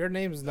 Your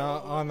name's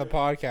not on the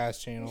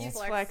podcast channel. He's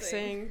Flexing.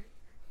 flexing.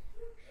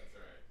 That's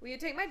right. Will you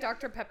take my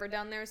Dr. Pepper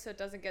down there so it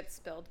doesn't get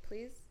spilled,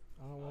 please?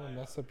 I don't want to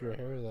mess up your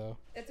hair though.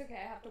 It's okay.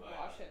 I have to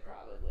wash it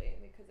probably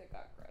because it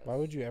got gross. Why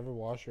would you ever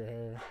wash your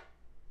hair?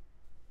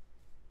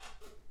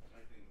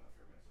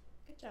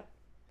 Good job.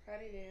 Proud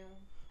of you.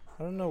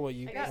 I don't know what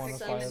you I got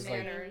quantify as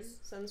like.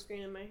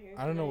 sunscreen in my hair.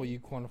 I don't know what you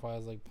quantify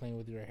as like playing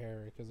with your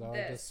hair because I'll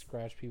This. just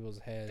scratch people's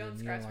head Don't and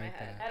you scratch don't my like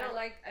head. that.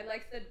 I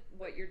like the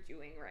what you're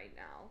doing right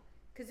now.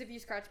 Because if you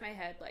scratch my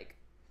head, like,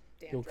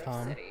 You'll dandruff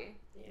come. city.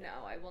 Yeah.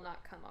 No, I will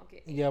not come. I'll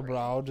get. Yeah, angry. but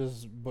I'll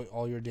just put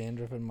all your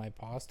dandruff in my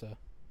pasta,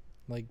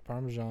 like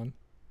Parmesan.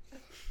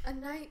 A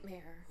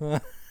nightmare. Tell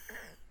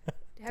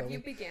Have you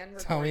me- began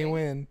recording? Tell me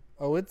when.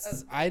 Oh,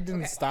 it's. Oh, I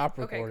didn't okay. stop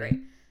Okay, recording.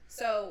 great.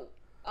 So,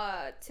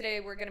 today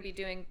we're gonna be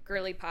doing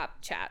girly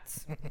pop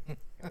chats,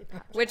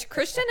 which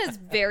Christian is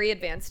very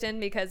advanced in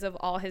because of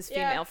all his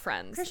Yeah, female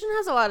friends. Christian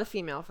has a lot of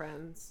female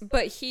friends.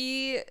 But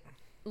he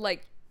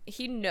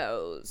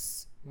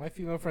knows. My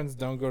female friends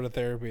don't go to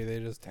therapy. They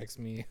just text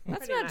me. That's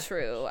Pretty not much.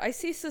 true. I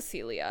see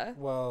Cecilia.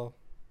 Well,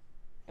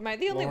 Am I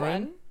the only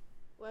Lauren? one?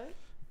 What?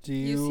 do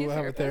You see you a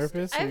have a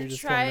therapist? therapist, or you I've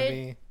just come to tried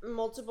me?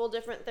 multiple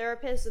different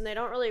therapists, and they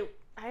don't really.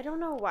 I don't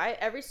know why.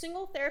 Every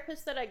single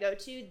therapist that I go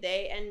to,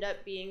 they end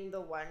up being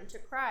the one to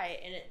cry,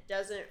 and it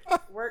doesn't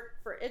work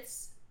for.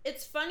 It's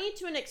funny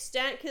to an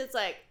extent because it's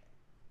like,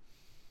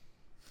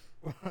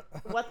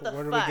 what the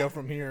Where do fuck? we go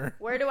from here?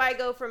 where do I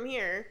go from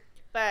here?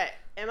 But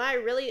am I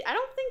really? I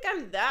don't think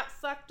I'm that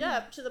fucked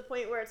up to the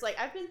point where it's like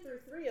I've been through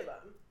 3 of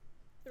them,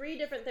 3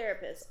 different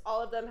therapists.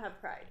 All of them have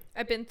cried.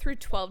 I've been through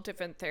 12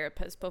 different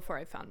therapists before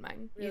I found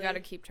mine. You Really? got to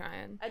keep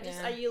trying.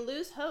 Yeah. You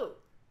lose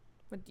hope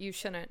But you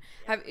shouldn't.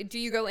 Do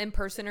you go in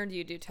person or do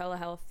you do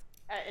telehealth?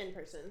 in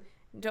person.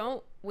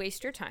 Don't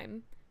waste your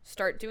time.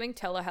 Start doing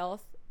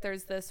telehealth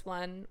there's this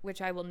one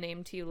which I will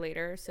name to you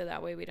later, so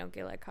that way we don't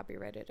get like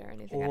copyrighted or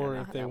anything. Or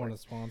if they want to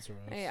sponsor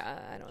us. Yeah,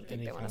 I don't think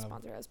Any they want to kind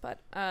of- sponsor us, but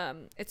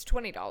it's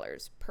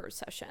 $20 per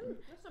session,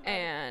 That's not bad.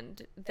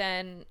 and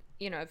then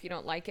if you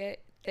don't like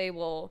it, they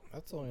will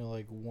That's only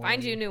like one.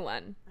 find you a new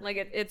one. Like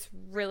it's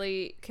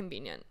really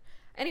convenient.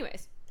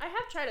 Anyways, I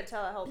have tried a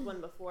telehealth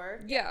one before,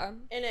 yeah,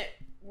 and it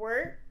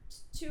worked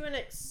to an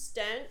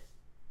extent,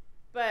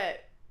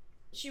 but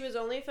she was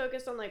only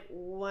focused on like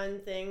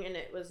one thing, and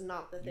it was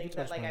not the You thing can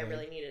that touch like my I leg.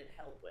 really needed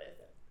help with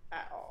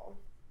at all.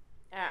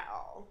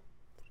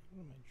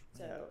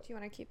 So do you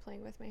want to keep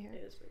playing with my hair?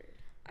 it is weird.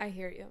 I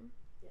hear you.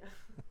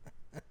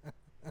 Yeah.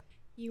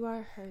 You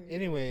are heard.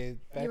 Anyway,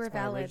 back You to were my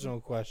valid.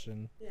 original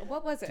question. Yeah.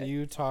 What was Do it?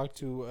 you talk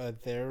to a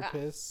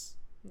therapist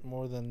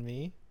more than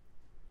me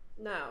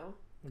No,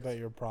 about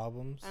your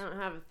problems? I don't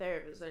have a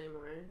therapist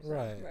anymore. So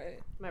Right. Right.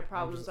 My I'm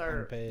problems just are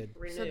unpaid.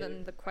 renewed. So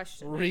then the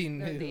question, or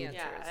Renewed. the answer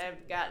yeah, is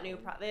I've got new.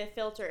 They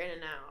filter in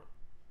and out.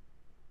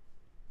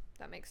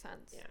 that makes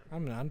sense. Yeah.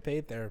 I'm an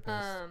unpaid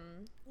therapist.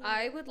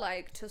 I would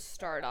like to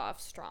start off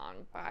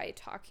strong by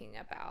talking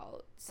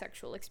about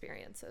sexual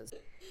experiences.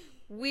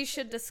 We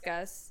should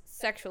discuss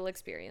sexual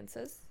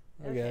experiences.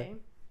 Okay.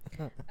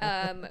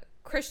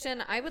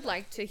 Christian, I would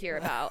like to hear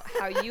about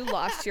how you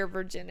lost your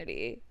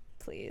virginity,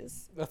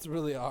 please. That's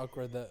really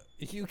awkward that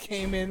you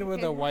came in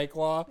with a White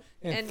Claw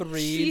and And 3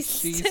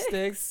 cheese cheese sticks.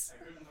 sticks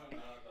I couldn't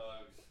find hot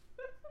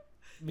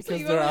dogs. because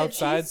you they're wanted a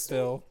outside cheese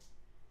still.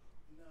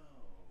 No.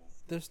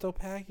 They're still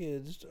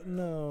packaged.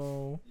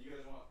 No. You guys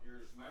want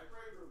yours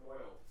microwave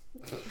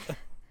or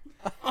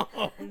boiled?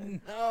 Oh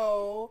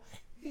no.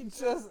 He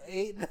just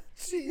ate the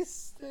cheese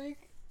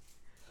stick.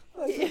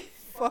 Like a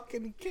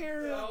fucking What the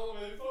carrot. hell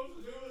am I supposed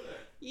to do with it?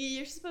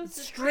 You're supposed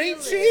to Straight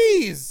feel it.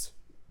 cheese.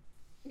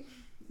 Eat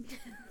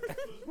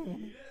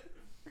it?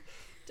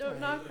 Don't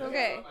knock the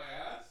Okay. Up my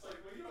ass? Like,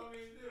 what do you want me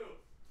to do?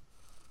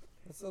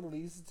 That's the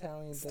least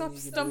Italian Stop thing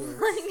you can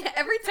stumbling.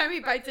 Every time he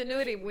bites into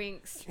it, he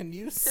winks. do. Can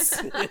you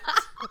sit?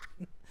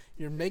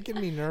 You're making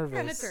me Kind of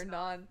nervous. turned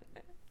on.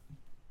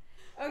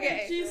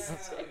 Okay. Cheese.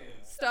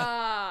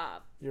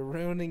 Stop. You're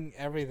ruining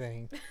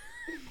everything.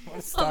 I'm gonna Oh,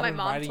 stop my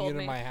mom inviting you told to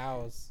me. my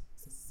house.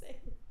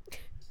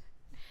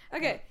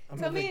 Okay. I'm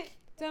Tell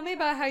gonna me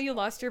about how you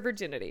lost your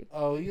virginity.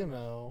 Oh, you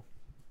know.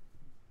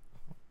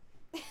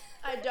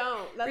 I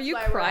don't. That's Are you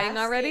why we're crying asking.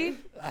 already?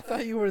 I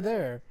thought you were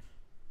there.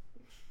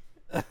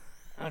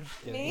 I'm just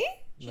kidding. Me?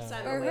 She No.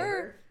 signed Or a her?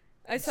 waiver.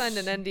 I signed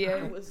an I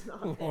NDA. was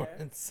not there.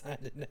 Lauren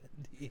signed an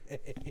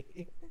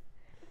NDA.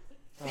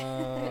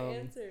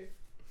 Answer.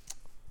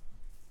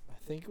 I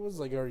think it was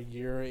like our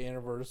year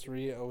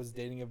anniversary. I was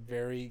dating a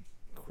very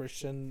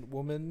Christian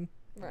woman,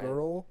 Right.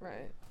 girl,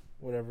 Right.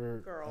 whatever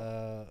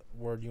Girl.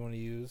 word you want to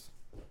use.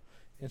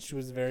 And she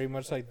was very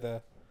much like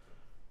the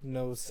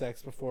no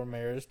sex before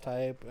marriage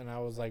type, and I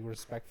was like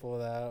respectful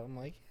of that. I'm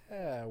like,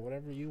 yeah,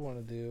 whatever you want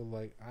to do,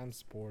 like I'm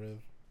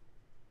supportive.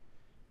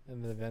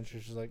 And then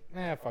eventually she's like,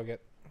 nah, fuck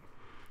it.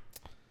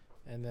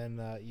 And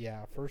then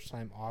yeah, first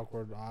time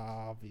awkward,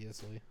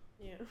 obviously.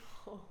 Yeah.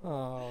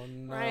 Oh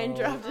no. Ryan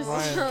dropped his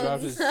Ryan cheese.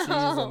 dropped his No. cheese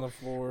on the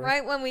floor.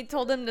 Right when we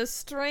told him to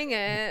string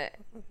it.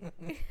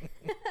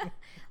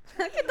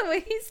 Look at the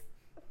way he's.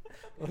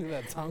 Look at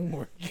that tongue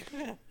work.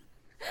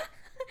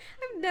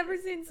 I've never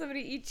seen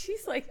somebody eat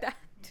cheese like that.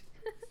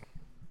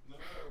 No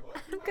matter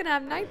what I'm gonna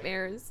have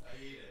nightmares.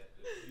 I eat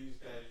it. You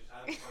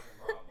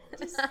guys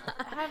just have a fucking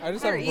problem with it. I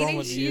just They're have a problem eating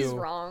with cheese you.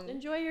 wrong.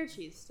 Enjoy your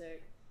cheese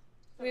stick.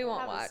 We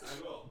won't Have a watch.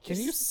 I will. Can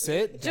you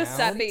sit down?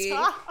 Giuseppe.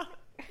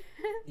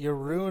 You're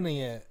ruining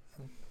it.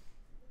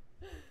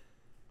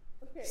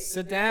 Okay.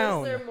 Sit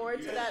down. Is there more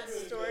to that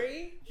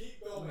story?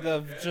 Keep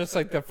going. Just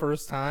like the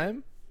first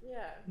time?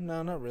 Yeah.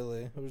 No, not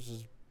really. It was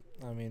just,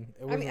 I mean,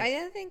 it I wasn't. mean,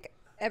 I think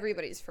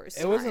everybody's first.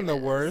 It wasn't the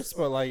time is- worst,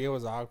 but like it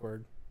was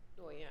awkward.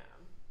 Well, yeah.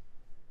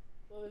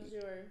 What was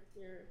your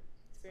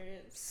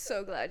experience?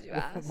 So glad you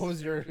asked. What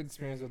was your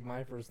experience with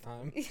my first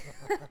time?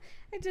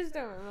 I just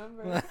don't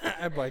remember.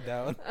 I blacked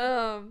out.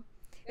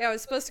 Yeah, I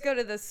was supposed to go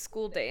to this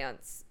school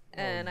dance,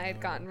 and I had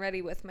no. gotten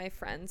ready with my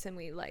friends, and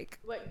we like.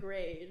 What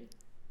grade?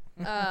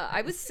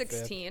 I was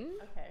 16,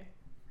 Okay.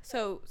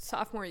 so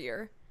sophomore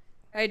year.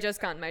 I had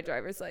just gotten my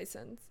driver's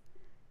license,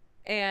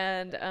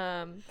 and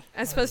I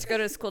was supposed to go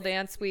to a school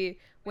dance. We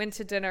went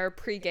to dinner,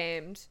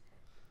 pre-gamed,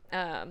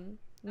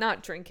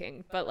 not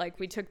drinking, but like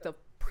we took the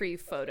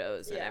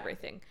pre-photos and Yeah.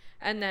 everything.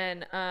 And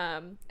then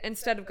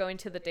instead of going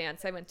to the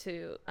dance, I went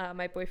to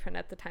my boyfriend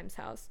at the time's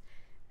house,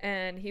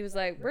 and he was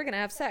like, "We're gonna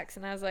have sex,"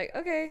 and I was like,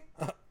 "Okay,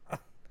 That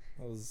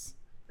was.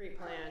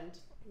 Pre-planned.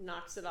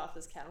 Knocks it off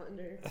his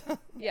calendar.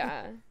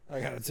 yeah, I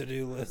got a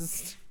to-do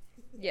list.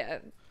 yeah."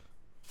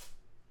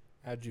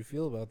 How'd you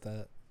feel about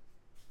that?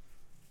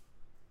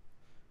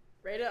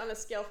 Rate it on a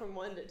scale from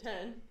 1 to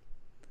 10.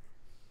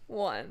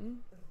 1.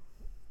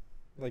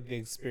 Like the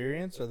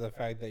experience or the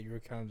fact that you were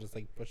kind of just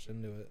like pushed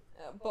into it?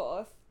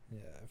 Both.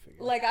 Yeah, I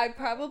figured. Like, I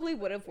probably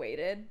would have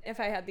waited if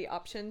I had the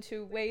option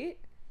to wait,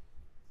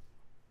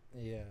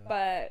 yeah.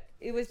 but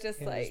it was just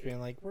And like, just being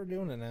like, we're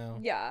doing it now.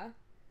 yeah.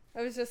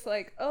 I was just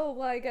like, oh,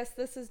 well, I guess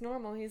this is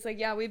normal. He's like,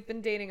 yeah, we've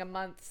been dating a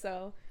month,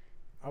 so.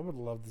 I would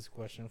love this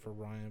question for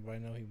Ryan, but I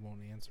know he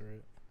won't answer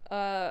it.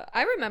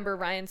 I remember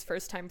Ryan's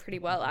first time pretty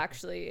well,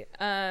 actually.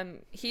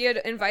 He had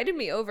invited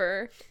me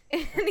over,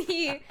 and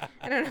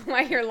I don't know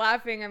why you're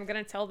laughing, I'm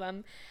gonna tell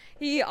them.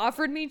 He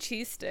offered me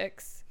cheese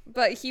sticks,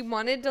 but he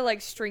wanted to, like,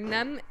 string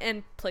them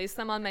and place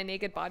them on my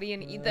naked body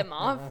and eat them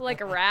off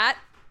like a rat.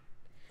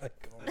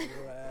 Like a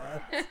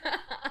rat.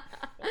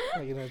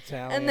 Like an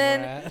Italian And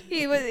then rat.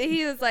 he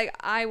was like,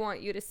 I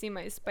want you to see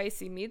my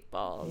spicy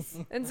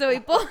meatballs. And so he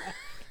pulled...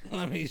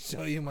 Let me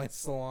show you my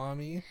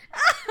salami.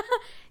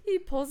 He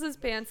pulls his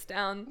pants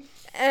down,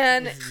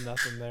 and There's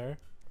nothing there.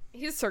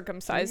 he's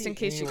circumcised, in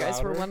case Any you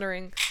guys were louder?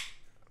 wondering.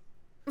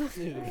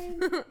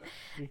 Dude,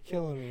 you're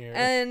killing me here.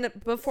 And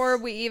before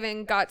we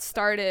even got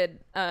started,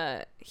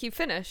 he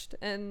finished,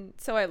 and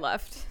so I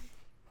left.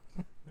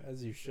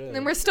 As you should.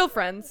 And we're still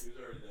friends. He was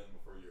already done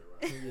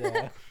before you arrived.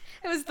 Yeah.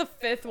 It was the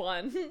 5th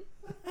one.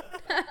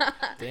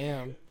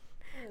 Damn.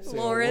 So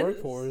Lauren.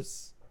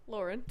 Workhorse.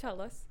 Lauren,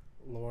 tell us.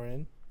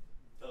 Lauren.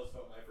 Tell us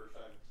about my first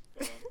time.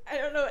 Come on. I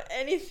don't know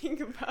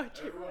anything about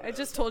you. Everyone I knows.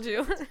 just told you.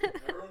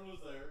 Everyone was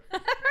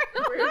there.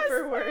 Word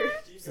for word.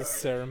 Keep It's a going.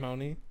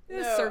 ceremony.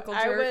 No, Circle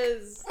I jerk.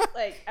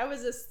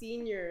 was a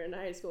senior in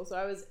high school, so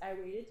I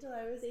waited till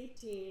I was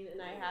 18,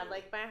 and I had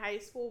like my high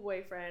school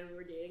boyfriend. We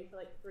were dating for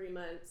like 3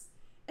 months,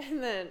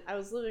 and then I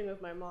was living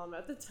with my mom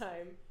at the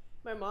time.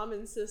 My mom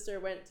and sister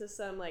went to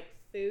some like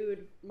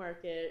food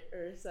market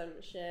or some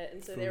shit,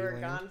 and so they were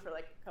Foodland. gone for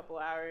like a couple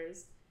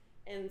hours,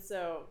 and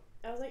so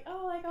I was like,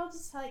 oh, like I'll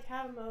just like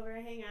have them over,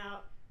 hang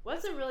out.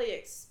 Wasn't really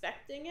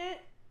expecting it,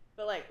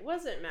 but like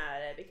wasn't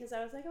mad at it because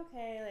I was like,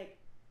 okay, like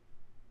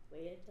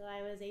waited till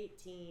I was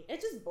 18.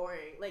 It's just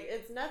boring. Like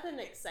it's nothing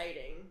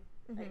exciting.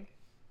 Like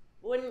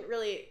wouldn't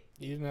really.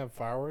 You didn't have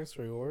fireworks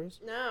for yours?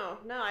 No,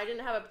 I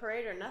didn't have a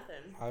parade or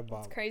nothing. I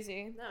bought. It's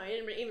crazy. No, I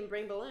didn't even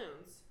bring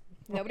balloons.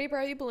 Nobody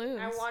brought you balloons.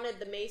 I wanted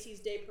the Macy's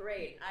Day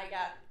Parade. I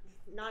got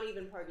not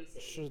even party city.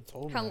 Should have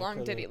told me. How I long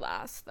did coulda- he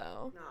last,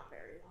 though? Not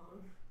very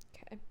long.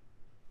 Okay.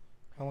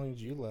 How long did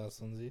you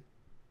last, Lindsay?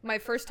 My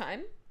first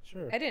time?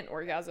 Sure. I didn't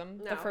orgasm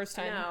the first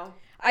time. No.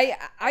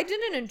 I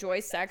didn't enjoy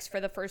sex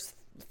for the first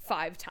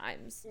 5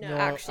 times. No.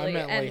 Actually, I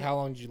meant and like how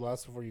long did you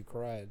last before you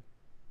cried?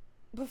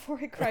 before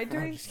I cried I'm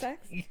during just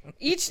sex? kidding.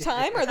 Each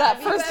time or that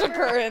Have you first ever-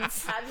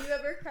 occurrence? Have you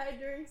ever cried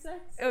during sex?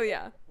 Oh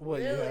yeah.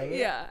 What, you Really? haven't?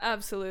 Yeah,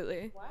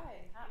 absolutely. Why?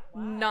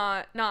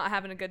 Why? Not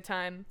having a good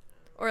time.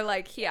 Or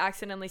like he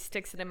accidentally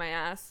sticks it in my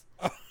ass.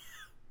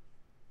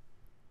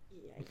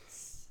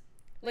 Yikes.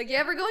 Like you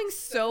ever going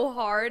so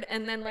hard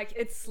and then like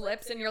it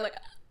slips and you're like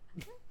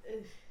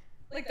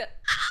like that.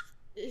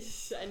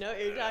 I know what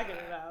you're talking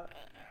about.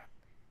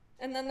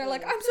 And then they're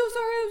like, I'm so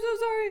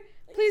sorry.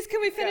 Please, can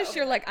we finish? Go.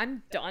 You're like,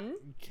 I'm done.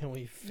 Can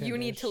we finish? You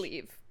need to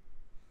leave.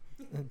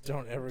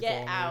 Don't ever Get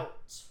call me. out.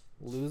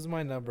 Lose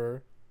my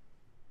number.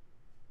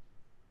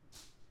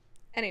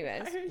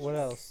 Anyways. What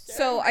else?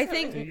 So I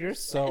think Dude, you're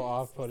so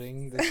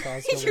off-putting this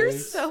past couple you're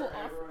weeks. so Everyone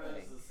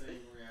off-putting. has the same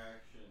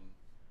reaction.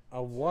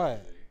 A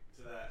what?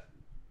 To that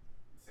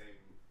same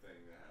thing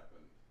that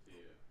happened to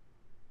you.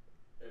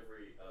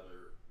 Every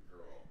other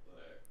girl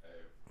that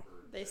I've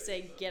heard. They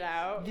say get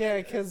out. Yeah,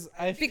 because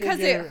I Because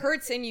figure- it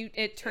hurts and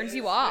it turns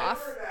you It's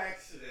off. never an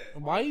accident.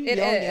 Why are you It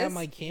yelling is. at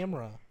my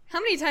camera? How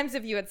many times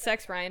have you had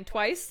sex, Ryan?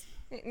 Twice?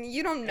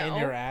 You don't know.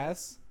 In your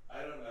ass?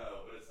 I don't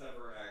know, but it's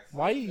never an accident.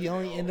 Why are you They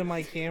yelling always into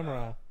my do that.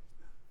 camera?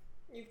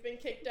 You've been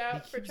kicked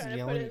out He for keeps trying to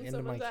yelling put it in into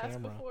my someone's ass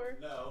camera. before.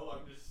 No,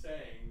 I'm just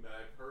saying that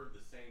I've heard the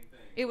same thing.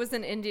 It was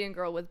an Indian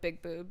girl with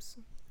big boobs.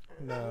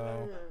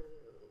 No.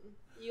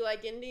 You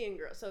like Indian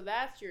girls, so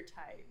that's your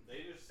type.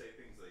 They just say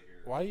things they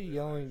hear. Why are you They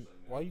don't yelling? actually know.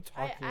 Why are you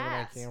I talking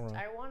asked. into my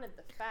camera? I wanted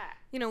the fact.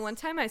 You know, one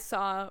time I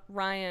saw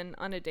Ryan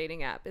on a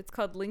dating app. It's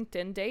called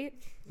LinkedIn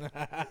Date.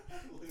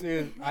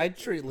 Dude, I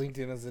treat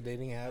LinkedIn as a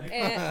dating app.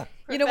 And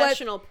you know what?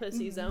 Professional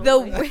pussies only.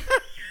 The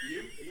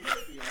You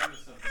might be onto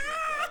something like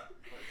that.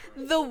 quite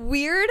frankly. the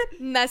weird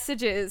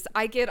messages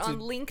I get on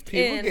Dude, LinkedIn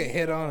People get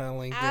hit on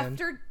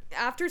LinkedIn.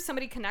 after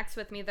somebody connects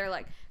with me, they're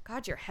like,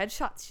 God, your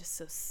headshot's just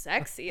so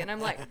sexy. And I'm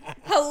like,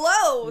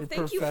 hello, Your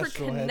thank you for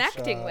professional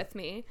connecting headshot. with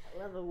me.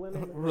 I love a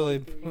woman. with Really,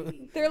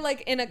 booty. They're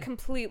like in a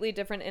completely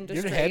different your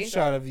industry.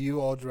 headshot of you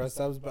all dressed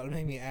up is about to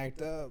make me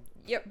act up.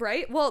 Yep,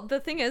 right? Well, the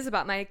thing is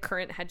about my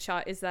current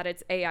headshot is that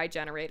it's AI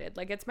generated.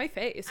 Like, it's my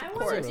face, I of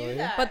want to course. Really? do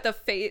that. But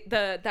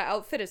the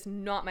outfit is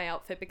not my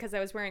outfit because I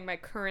was wearing my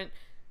current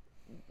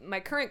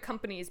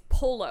company's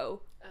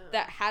polo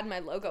that had my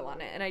logo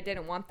on it, and I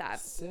didn't want that.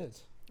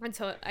 Sit. And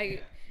so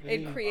I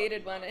Hey.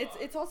 created one.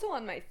 It's also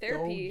on my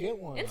therapy get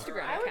one.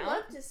 Instagram I would account.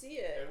 love to see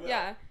it.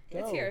 Yeah,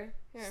 it's Go. here.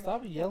 Here.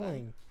 Stop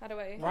yelling. How do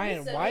I?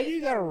 Ryan, Send why me do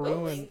you gotta a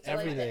ruin link to,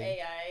 like, the everything?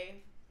 AI.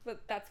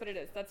 But that's what it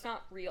is. That's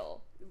not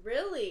real.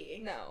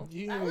 Really? No.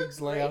 You That need looks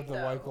to lay great, out the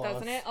though. white cloth.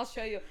 Doesn't it? I'll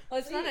show you. Well,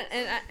 it's not.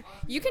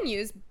 You can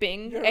use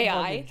Bing You're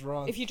AI fucking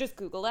drunk. if you just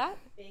Google that.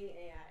 Bing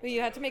AI. But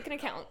you have to make an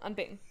account on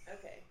Bing.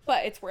 Okay.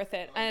 But it's worth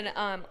it. And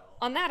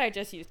on that, I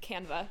just used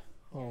Canva.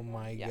 Oh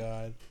my Yeah.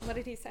 god. What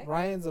did he say?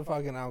 Ryan's a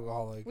fucking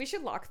alcoholic. We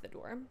should lock the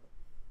door.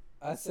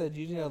 I said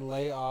you need to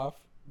lay off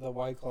the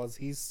White Claws.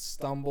 He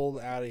stumbled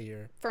out of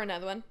here. For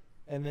another one.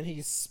 And then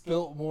he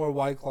spilt more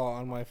White Claw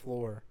on my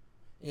floor.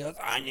 He goes,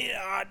 I need a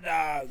hot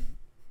dog.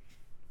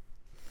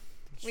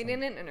 We need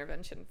an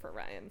intervention for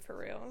Ryan, for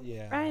real.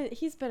 Yeah. Ryan,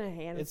 he's been a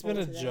handful. It's been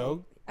a today.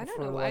 joke. I don't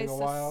for know why like he's a so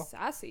while.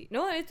 sassy.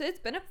 No, it's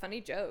been a funny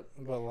joke.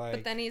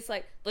 But then he's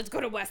like, let's go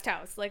to West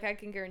House. Like, I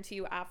can guarantee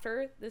you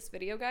after this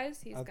video,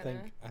 guys, he's I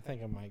gonna...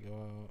 think I might go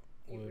out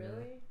You later.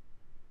 really?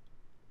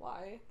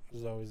 Why?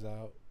 She's always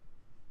out.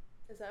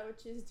 Is that what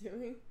she's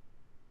doing?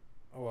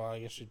 Well, I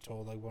guess she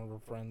told like one of her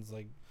friends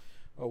like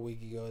a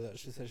week ago that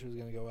she said she was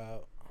gonna go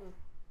out.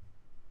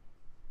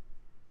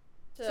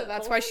 So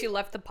that's why she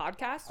left the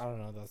podcast? I don't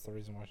know. That's the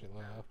reason why she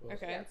left. But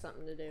Okay. She got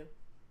something to do.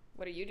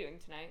 What are you doing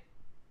tonight?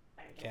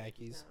 I don't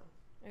Khakis.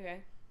 know.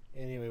 Okay.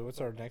 Anyway,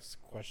 what's our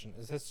next question?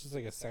 Is this just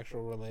like a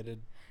sexual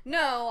related?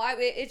 No,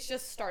 it's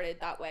just started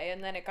that way,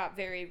 and then it got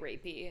very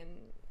rapey, and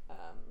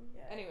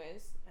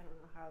anyways. I don't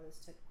know how this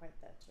took quite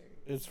that turn.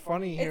 It's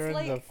funny It's hearing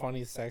the like-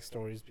 funny sex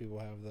stories people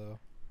have though.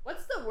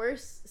 What's the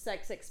worst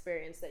sex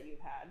experience that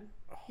you've had?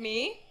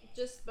 Me?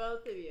 Just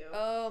both of you.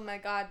 Oh my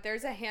god,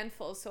 there's a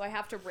handful, so I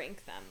have to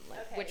rank them. Like,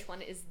 Okay. which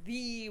one is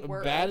the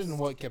worst? Bad in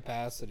what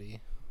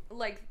capacity?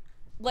 Like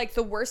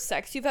the worst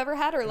sex you've ever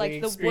had, or like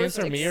the experience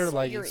worst for me, or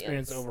like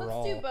experience? experience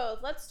overall? Let's do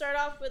both. Let's start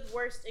off with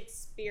worst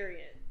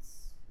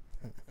experience.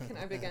 Can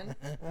I begin?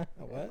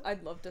 What?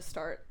 I'd love to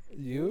start.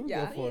 You?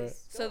 Yeah. Go for it.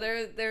 Please, So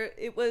go. there,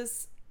 it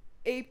was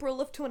April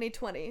of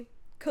 2020.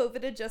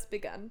 COVID had just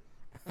begun.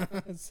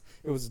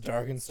 It was a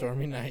dark and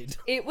stormy night.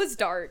 It was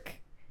dark,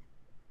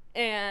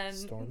 and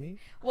Stormy?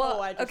 well,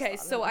 Oh, I just okay.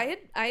 thought So of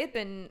I had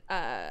been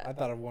I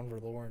thought of one for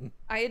Lauren.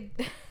 I had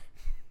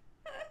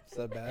Is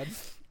that bad?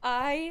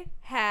 I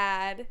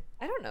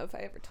don't know if I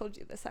ever told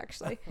you this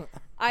actually.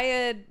 I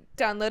had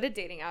downloaded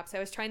dating apps. I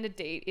was trying to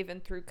date even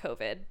through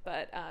COVID,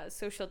 but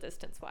social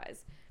distance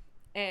wise.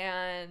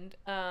 And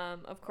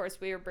of course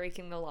we were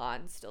breaking the law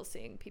and still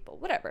seeing people.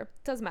 Whatever.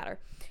 Doesn't matter.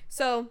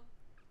 So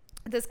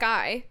this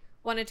guy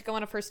wanted to go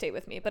on a first date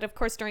with me, but of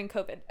course during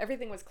COVID,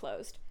 everything was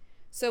closed.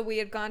 So we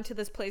had gone to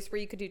this place where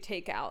you could do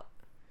takeout.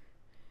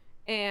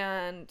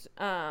 And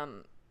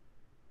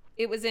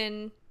it was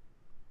in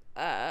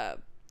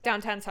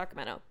downtown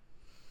Sacramento.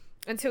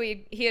 And so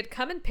he had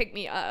come and picked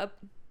me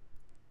up.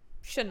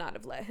 Should not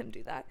have let him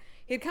do that.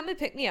 He had come and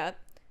picked me up.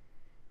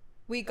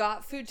 We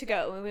got food to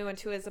go and we went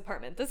to his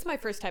apartment. This is my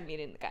first time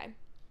meeting the guy.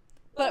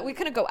 But we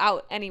couldn't go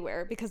out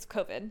anywhere because of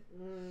COVID.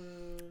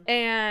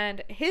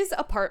 And his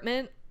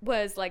apartment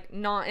was like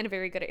not in a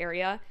very good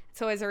area.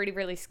 So I was already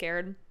really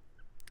scared.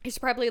 He's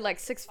probably like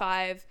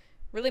 6'5",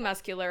 really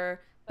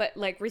muscular, but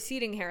like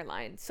receding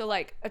hairline. So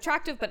like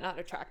attractive but not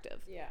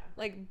attractive. Yeah.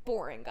 Like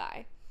boring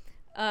guy.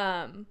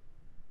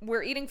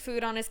 We're eating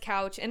food on his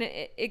couch, and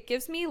it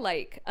gives me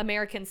like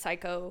American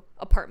Psycho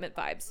apartment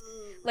vibes.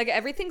 Like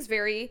everything's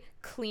very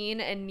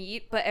clean and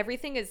neat, but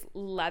everything is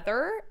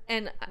leather,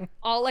 and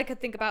all I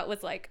could think about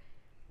was like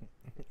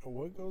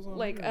What goes on?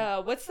 like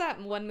here? what's that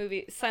one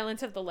movie,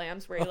 Silence of the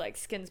Lambs, where he like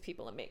skins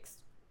people and makes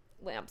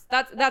lamps.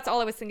 That's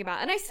all I was thinking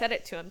about, and I said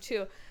it to him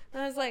too.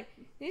 And I was like,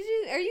 are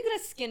you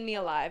gonna skin me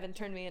alive and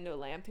turn me into a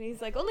lamp? And he's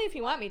like, only if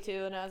you want me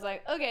to. And I was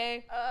like,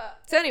 okay.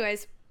 So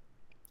anyways,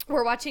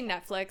 we're watching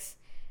Netflix,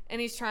 and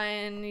he's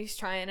trying,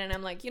 and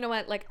I'm like, you know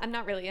what? Like, I'm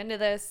not really into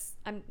this.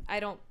 I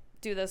don't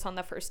do this on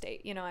the first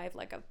date. You know, I have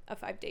like a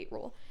 5-date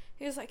rule.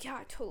 He was like, yeah,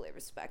 I totally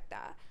respect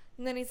that.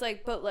 And then he's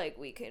like, but like,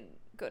 we can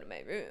go to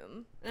my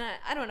room. And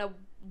I don't know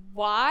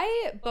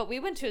why, but we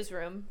went to his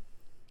room,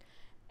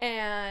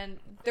 and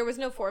there was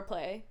no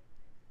foreplay,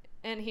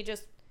 and he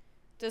just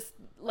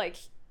like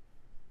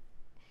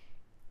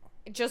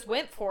just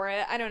went for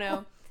it. I don't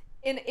know.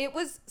 And it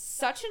was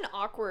such an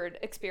awkward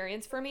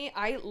experience for me.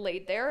 I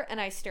laid there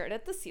and I stared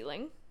at the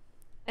ceiling,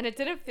 and it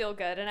didn't feel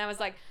good. And I was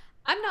like,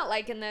 I'm not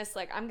liking this.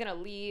 Like, I'm gonna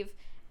leave.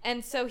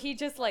 And so he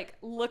just like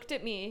looked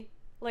at me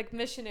like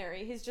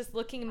missionary. He's just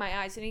looking in my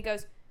eyes, and he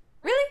goes,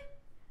 really?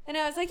 And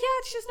I was like, yeah,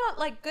 it's just not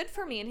like good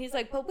for me. And he's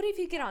like, but what if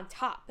you get on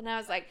top? And I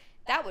was like,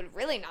 that would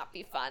really not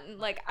be fun.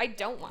 Like, I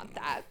don't want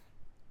that.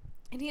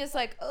 And he was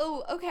like,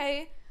 oh,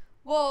 okay.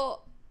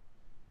 Well,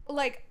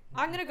 like,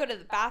 I'm gonna go to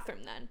the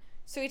bathroom then.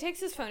 So he takes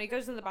his phone, he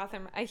goes in the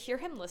bathroom. I hear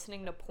him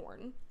listening to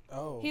porn.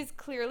 Oh. He's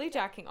clearly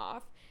jacking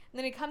off. And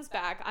then he comes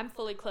back. I'm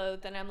fully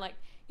clothed, and I'm like,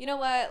 you know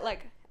what?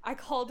 Like, I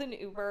called an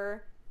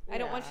Uber. I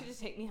don't want you to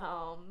take me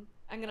home.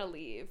 I'm gonna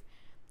leave.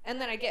 And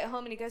then I get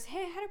home, and he goes, hey,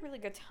 I had a really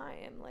good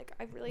time. Like,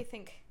 I really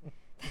think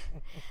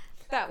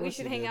that we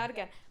should hang out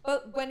again.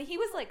 But when he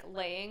was, like,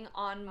 laying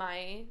on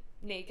my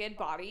naked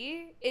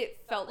body, it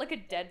felt like a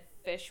dead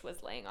fish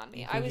was laying on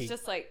me. I was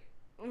just like,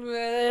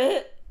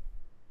 bleh.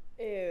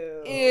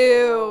 Ew.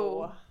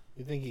 Ew.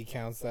 You think he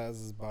counts that as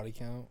his body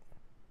count?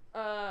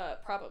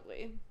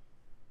 Probably.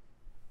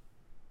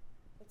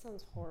 That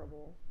sounds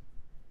horrible.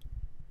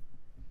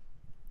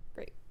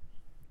 Great.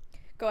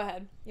 Go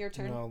ahead. Your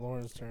turn. No,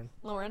 Lauren's turn.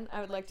 Lauren, I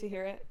would like to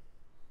hear it.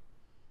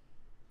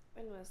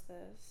 When was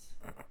this?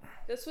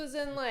 This was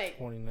in like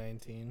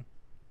 2019.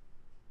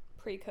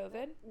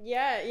 Pre-COVID.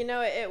 yeah, you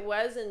know, it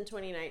was in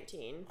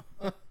 2019.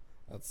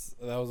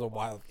 That was a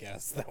wild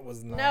guess. That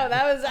was not. No,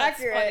 that was That's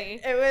accurate.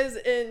 funny. It was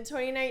in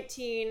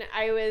 2019.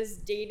 I was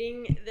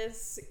dating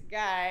this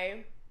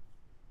guy,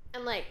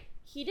 and like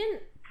he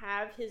didn't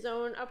have his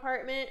own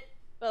apartment,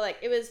 but like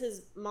it was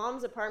his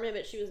mom's apartment,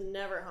 but she was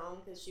never home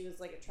because she was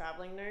like a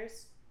traveling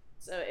nurse.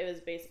 So it was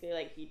basically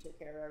like he took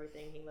care of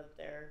everything. He lived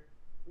there,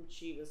 and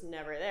she was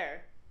never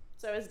there.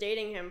 So I was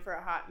dating him for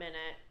a hot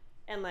minute,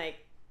 and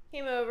like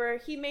came over.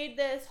 He made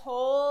this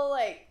whole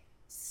like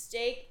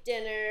steak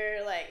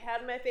dinner, like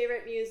had my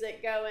favorite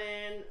music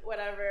going,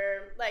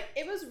 whatever. Like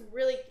it was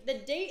really, the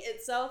date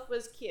itself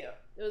was cute.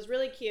 It was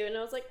really cute, and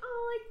I was like,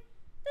 oh, like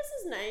this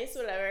is nice,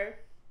 whatever.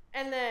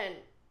 And then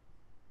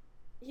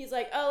he's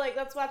like, oh, like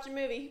let's watch a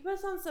movie. He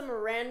puts on some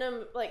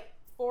random like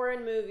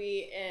foreign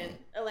movie in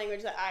a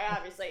language that I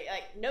obviously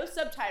like, no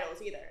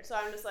subtitles either. So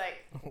I'm just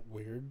like,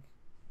 Weird.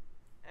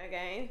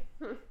 okay,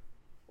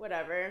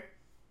 whatever.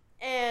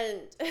 And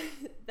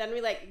then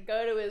we like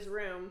go to his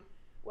room,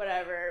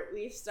 whatever.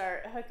 We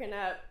start hooking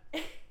up,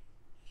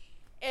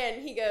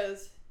 and he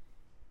goes,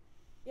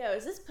 yo,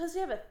 is this pussy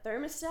have a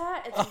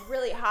thermostat? It's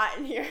really hot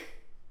in here.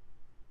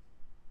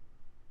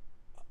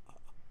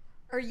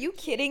 Are you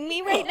kidding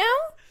me right now?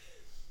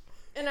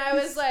 And I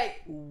was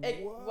like,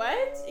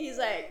 what? He's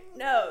like,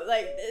 no,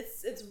 like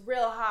it's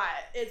real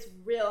hot. It's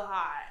real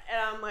hot.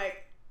 And I'm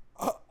like,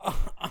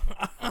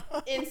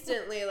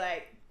 instantly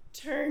like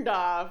turned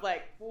off.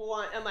 Like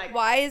I'm like,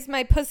 Why is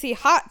my pussy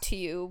hot to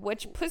you?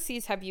 Which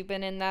pussies have you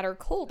been in that are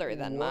colder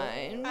than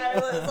mine? I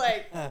was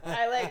like,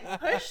 I like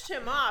pushed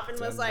him off and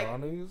was like,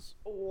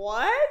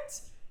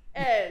 what?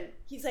 And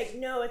he's like,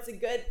 no, it's a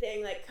good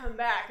thing. Like, come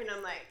back. And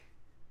I'm like,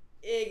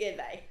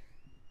 goodbye.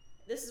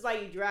 This is why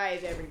you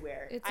drive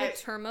everywhere. It's a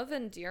term of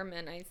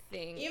endearment, I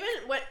think. Even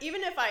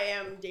if I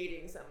am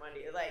dating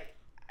somebody, like,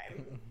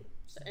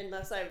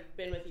 unless I've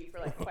been with you for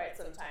like quite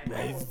some time.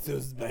 Why is so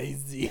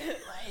spicy?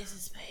 Why is it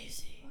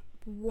spicy?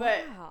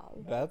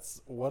 Wow.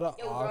 That's what a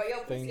odd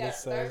thing to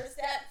say.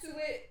 Thermostat to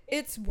it.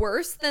 It's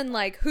worse than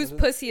like, whose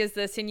pussy is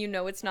this? And you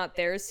know it's not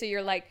theirs. So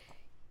you're like,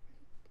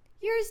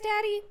 yours,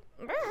 daddy.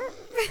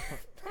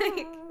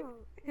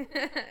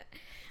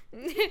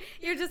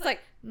 You're just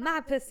like, my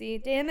pussy,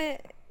 damn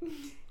it.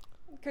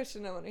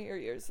 Christian, I want to hear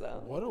yours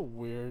though. What a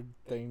weird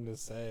thing to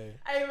say.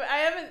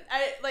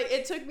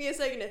 It took me a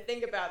second to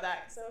think about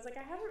that because I was like,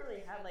 I haven't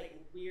really had like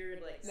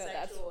weird like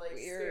sexual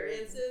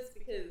experiences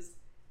because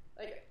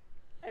like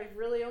I've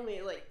really only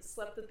like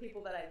slept with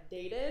people that I've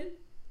dated,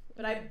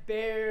 but I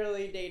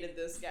barely dated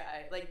this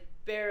guy, like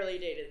barely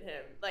dated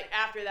him. Like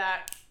after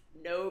that,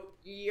 nope,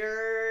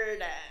 you're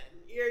done.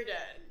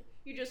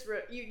 You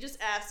just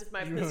asked if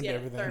my pussy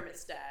had a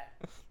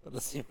thermostat. That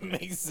doesn't even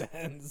make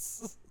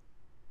sense.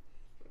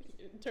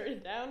 Turn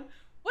it down.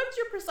 What's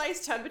your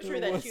precise temperature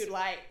that you'd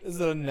like? Is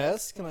it a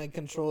Nest? Can I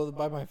control it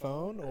by my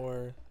phone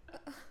or?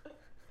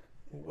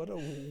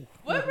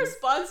 What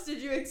response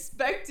did you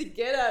expect to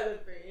get out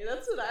of me?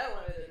 That's what I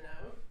wanted to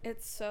know.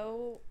 It's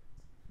so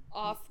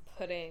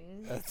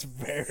off-putting. That's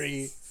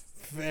very,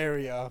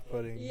 very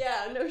off-putting.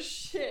 Yeah, no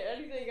shit.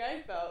 Anything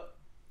I felt.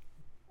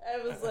 I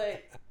was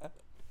like,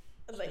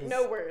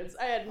 no words.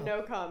 I had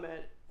no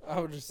comment. I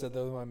would just sit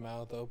there with my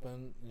mouth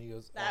open, and he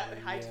goes,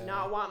 I do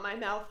not want my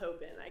mouth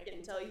open. I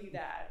can tell you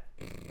that.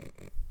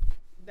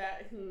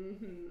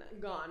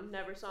 Gone.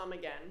 Never saw him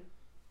again.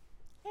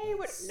 Hey,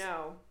 what?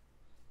 No.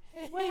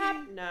 What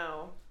happened?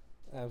 No.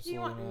 Absolutely Do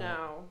you want? not.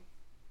 No.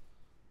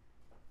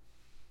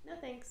 No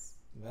thanks.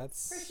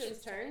 That's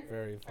Christian's turn.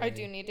 very funny. I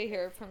do need to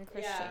hear it from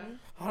Christian.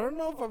 I don't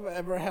know if I've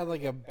ever had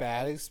like a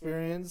bad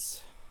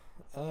experience.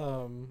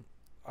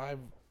 I've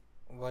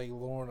like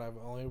Lauren. I've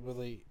only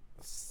really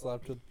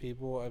slept with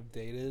people I've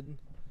dated,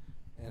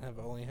 and have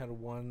only had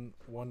one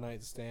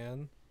night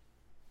stand.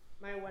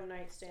 My one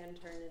night stand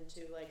turned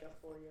into like a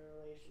 4-year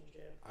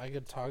relationship. I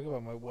could talk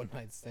about my one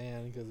night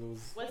stand because it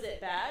was. Was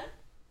it bad?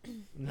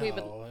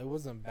 No, it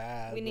wasn't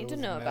bad. We need to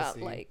was know about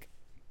messy. like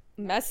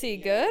messy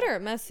good or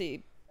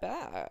messy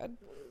bad.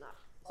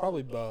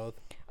 Probably both.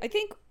 I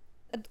think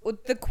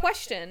the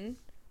question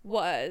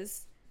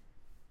was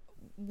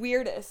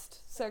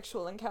weirdest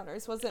sexual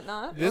encounters, was it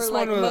not? This or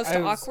like one most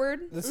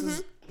awkward? This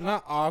is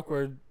not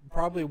awkward.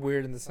 Probably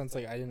weird in the sense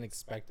like I didn't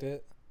expect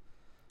it.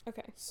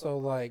 Okay. So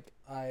like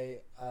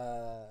There's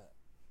an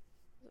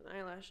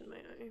eyelash in my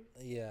eye.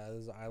 yeah,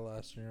 there's an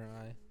eyelash in your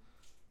eye.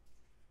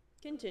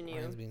 Continue.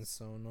 Mine's being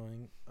so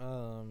annoying.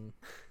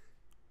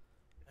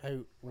 I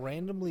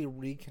randomly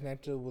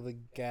reconnected with a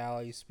gal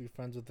I used to be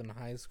friends with in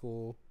high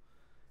school,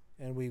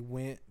 and we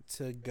went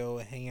to go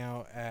hang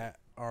out at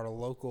our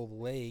local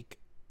lake.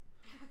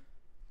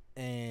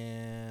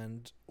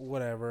 And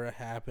whatever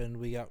happened,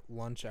 we got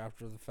lunch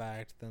after the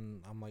fact.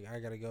 Then I'm like, I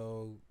gotta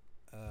go.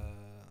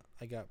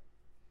 I got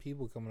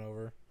people coming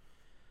over,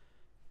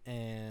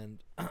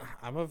 and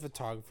I'm a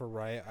photographer,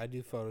 right? I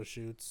do photo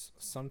shoots.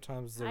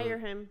 Sometimes they're Hire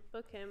him.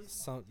 Book him.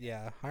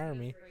 hire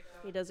me.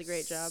 He does a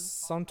great job.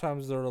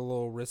 Sometimes they're a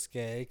little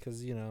risque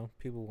because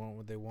people want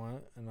what they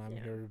want, and I'm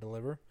here to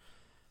deliver.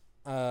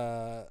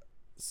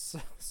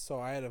 So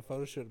I had a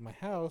photo shoot at my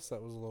house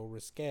that was a little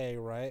risque,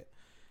 right?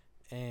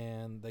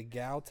 And the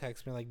gal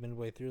texts me like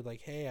midway through,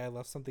 like, "Hey, I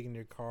left something in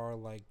your car.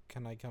 Like,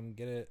 can I come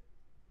get it?"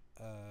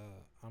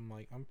 I'm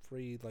like, "I'm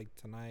free like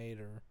tonight,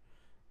 or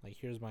like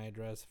here's my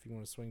address if you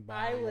want to swing by."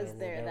 I or was whatever,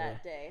 there whatever.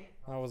 that day.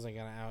 I wasn't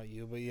gonna out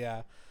you, but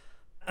yeah.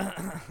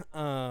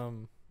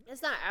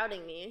 It's not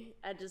outing me.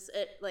 I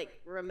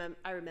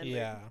remember.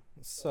 Yeah.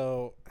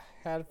 So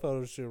had a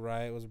photo shoot,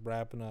 right? It was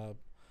wrapping up,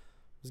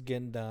 was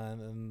getting done,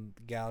 and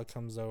the gal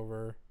comes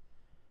over.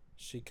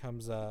 She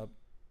comes up,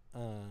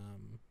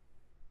 and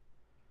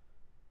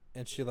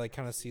she like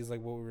kind of sees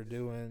like what we were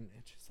doing,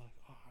 and she's like,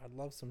 "Oh, I'd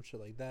love some shit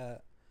like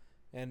that."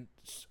 And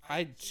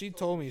she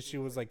told me she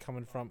was like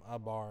coming from a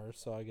bar,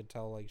 so I could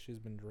tell like she's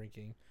been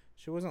drinking.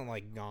 She wasn't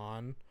like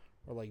gone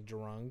or like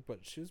drunk, but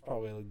she was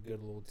probably a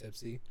good little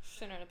tipsy.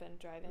 Shouldn't have been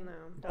driving. No,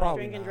 don't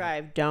Probably drink and not.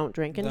 drive. Don't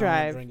drink and Don't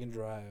drive. drink and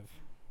drive.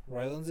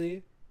 Right,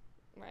 Lindsay?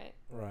 Right.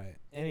 Right.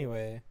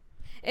 Anyway.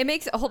 It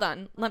makes. Hold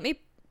on. Let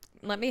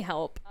me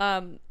help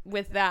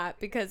with that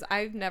because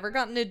I've never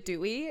gotten a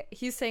Dewey.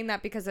 He's saying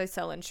that because I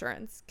sell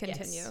insurance.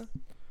 Continue. Yes.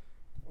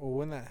 Well,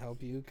 wouldn't that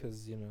help you?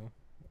 Because, you know,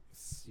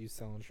 you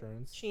sell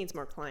insurance. She needs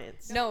more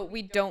clients. No,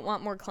 we don't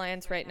want more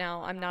clients right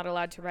now. I'm not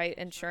allowed to write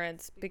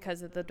insurance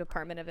because of the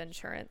Department of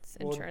Insurance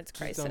Just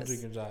crisis. don't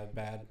drink and drive.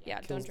 Bad. Yeah,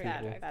 Kills don't drink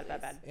and people.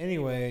 drive. Bad.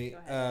 Anyway, Go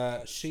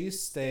ahead. she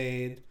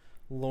stayed.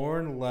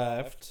 Lauren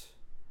left.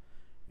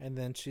 And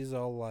then she's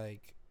all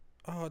like,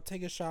 "Oh,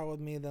 take a shot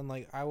with me." Then,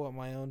 like, I want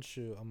my own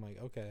shoe. I'm like,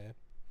 okay.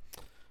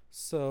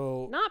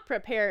 So. Not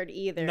prepared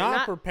either.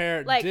 Not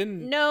prepared. Like,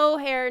 Didn't. no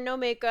hair, no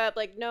makeup.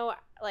 Like, no,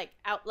 like,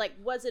 out, like,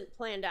 wasn't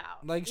planned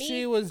out. Like, Me,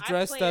 she was I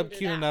dressed planned up it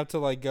cute out. enough to,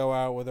 like, go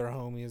out with her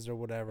homies or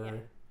whatever. Yeah.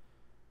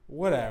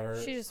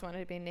 Whatever. She just wanted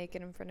to be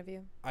naked in front of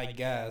you. I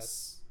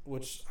guess,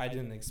 which I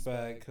didn't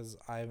expect because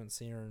I haven't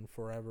seen her in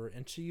forever.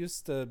 And she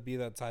used to be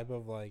that type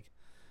of like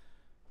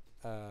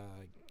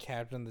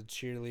captain the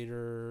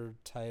cheerleader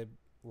type,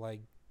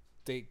 like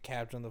date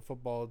captain the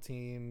football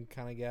team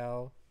kind of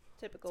gal.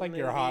 Typical. It's like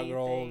your hot movie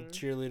girl thing.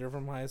 cheerleader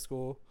from high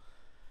school.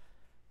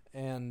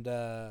 And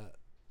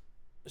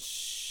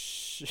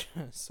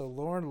so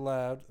Lauren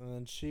left, and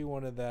then she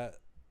wanted that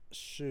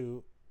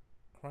shoot.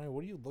 Ryan,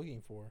 what are you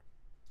looking for?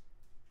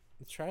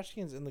 The trash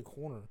can's in the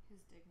corner. His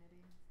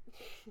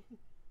dignity.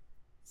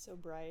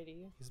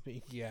 Sobriety.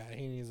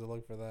 He needs to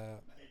look for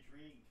that. My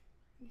drink.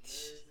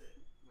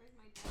 Where's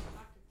my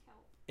Dr.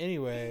 Kelp?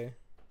 Anyway,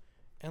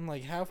 and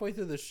like halfway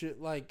through the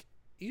shoot, like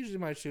usually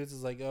my shoots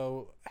is like,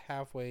 oh,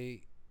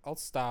 halfway I'll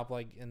stop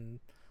like in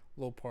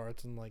little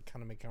parts and like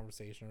kind of make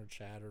conversation or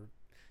chat or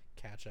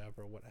catch up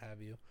or what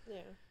have you.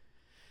 Yeah.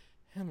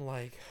 And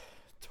like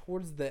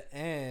towards the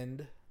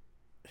end,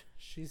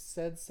 she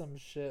said some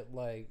shit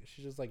like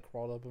she just like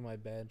crawled up in my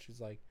bed. She's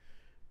like,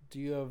 "Do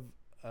you have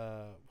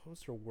what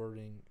was her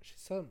wording?" She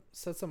said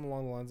something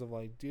along the lines of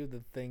like, "Do you have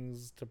the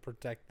things to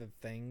protect the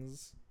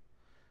things?"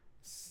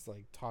 It's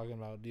like talking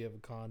about, do you have a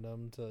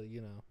condom to, you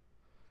know,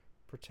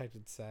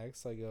 protected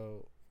sex? I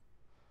go,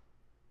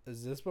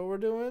 "Is this what we're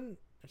doing?"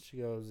 And she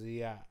goes,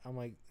 "Yeah." I'm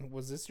like,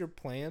 "Was this your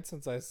plan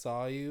since I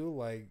saw you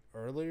like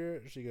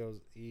earlier?" She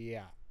goes,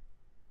 "Yeah."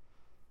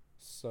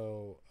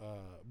 So,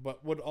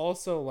 but would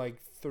also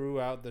like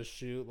throughout the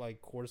shoot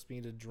like coerce me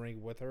to drink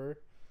with her,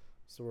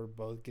 so we're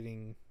both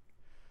getting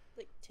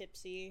Like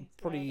tipsy.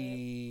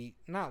 pretty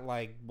not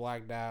like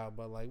blacked out,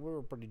 but like we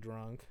were pretty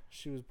drunk.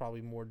 She was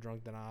probably more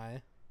drunk than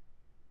I,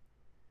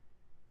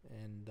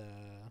 and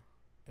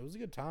it was a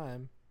good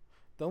time.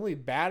 The only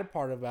bad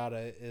part about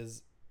it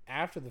is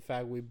after the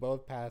fact we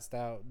both passed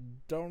out.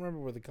 Don't remember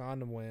where the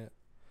condom went.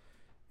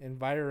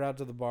 Invited her out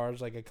to the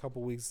bars like a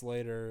couple weeks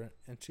later,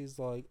 and she's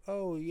like,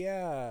 "Oh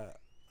yeah,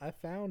 I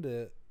found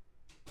it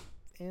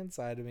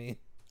inside of me."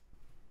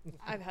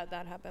 I've had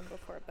that happen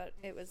before, but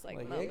it was like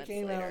Like moments it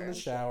came later. out in the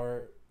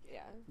shower.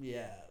 Yeah.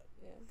 Yeah.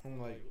 Yeah. I'm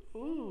like,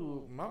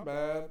 ooh, my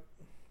bad.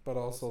 But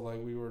also,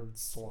 like, we were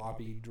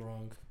sloppy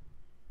drunk.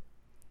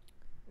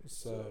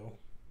 So,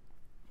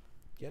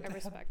 I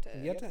respect it.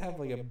 You have to have,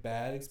 like, a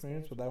bad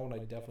experience, but that one I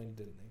definitely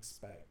didn't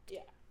expect.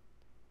 Yeah.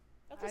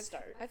 That's a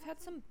start. I've had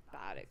some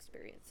bad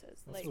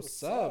experiences. That's Like,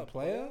 what's up,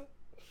 playa?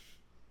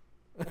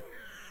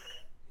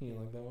 You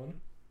like that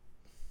one?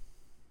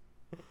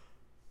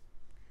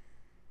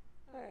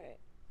 all right.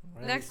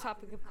 Right. Next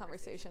topic of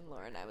conversation,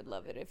 Lauren. I would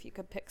love it if you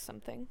could pick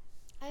something.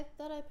 I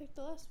thought I picked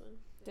the last one.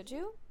 Did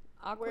you?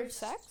 Awkward Worst-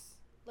 sex?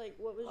 Like,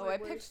 what was Oh, your I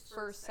picked worst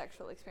first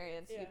sexual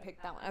experience. You Yeah.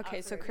 picked that one.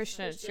 Okay, so Awkward.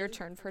 Christian, it's your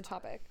Christian? turn for a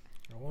topic.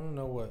 I want to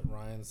know what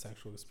Ryan's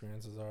sexual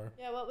experiences are.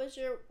 Yeah, what was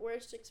your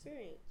worst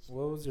experience?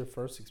 What was your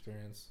first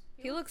experience?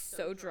 He looks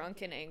so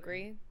drunk and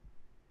angry.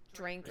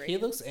 Drangry. He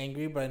looks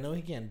angry, but I know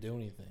he can't do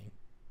anything.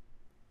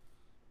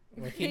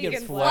 Like, he He gets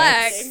can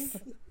flex. flex.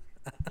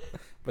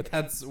 But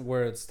that's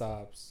where it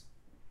stops.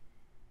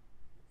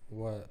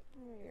 What?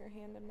 Oh, your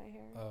hand in my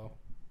hair. Oh.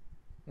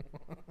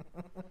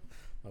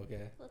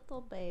 Okay.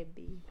 Little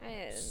baby.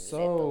 And So-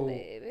 little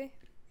baby.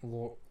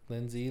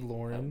 Lindsay,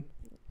 Lauren,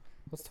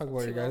 let's talk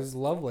about Two your guys'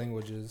 love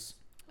languages.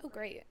 Oh,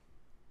 great.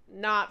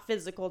 Not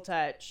physical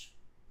touch.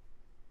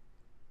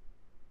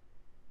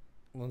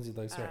 Lindsay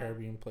likes her hair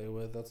being played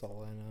with. That's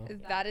all I know.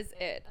 That is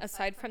it.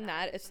 Aside from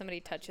that, if somebody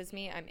touches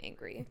me, I'm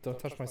angry. Don't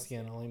touch my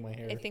skin, only my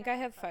hair. I think I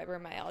have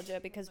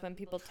fibromyalgia because when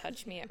people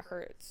touch me, it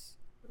hurts.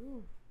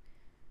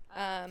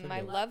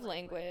 My love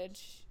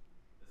language.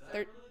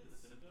 They're,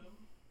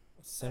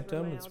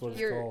 Symptom? It's what it's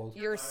you're, called.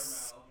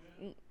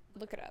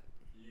 look it up.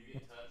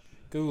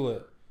 Google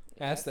it.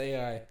 Ask the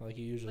AI like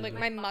you usually Like do.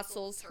 my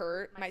muscles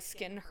hurt, my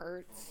skin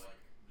hurts.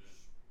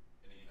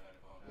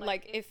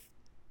 Like if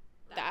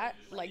that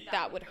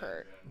would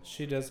hurt.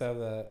 She does have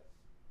that.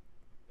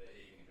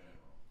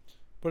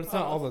 But it's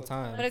not all the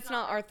time. But it's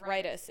not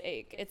arthritis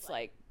ache. It's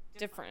like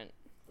different.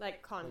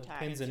 Like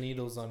contact. Pins and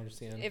needles on your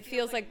skin. It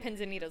feels like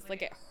pins and needles.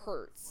 Like it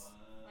hurts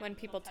when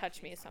people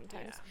touch me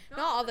sometimes. Not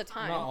all the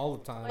time. Not all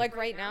the time. Like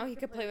right now, he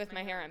could play with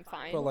my hair. I'm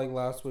fine. But like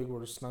last week we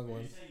were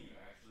snuggling.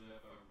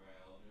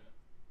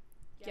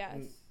 Yes.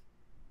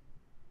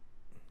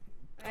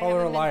 Call her a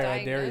haven't been liar,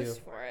 I dare you.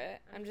 diagnosed for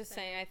it. I'm just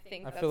saying I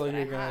think I that's feel like what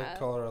you're I gonna have.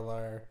 call her a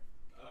liar.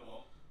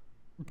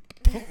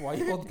 Why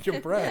you holding your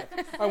breath?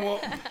 I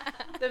won't.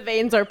 The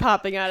veins are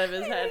popping out of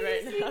his head You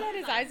right see now. that?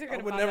 His eyes are I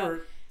gonna would pop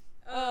never.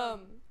 out.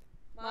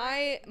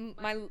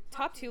 My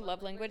top 2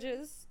 love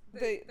languages,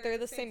 they're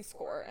the same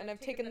score, and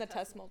I've taken the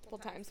test multiple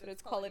times, but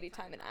it's quality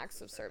time and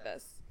acts of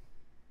service.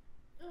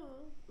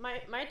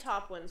 My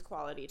top one's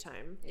quality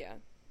time. Yeah.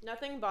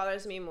 Nothing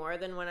bothers me more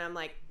than when I'm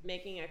like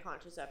making a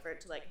conscious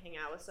effort to like hang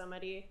out with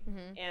somebody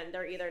and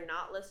they're either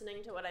not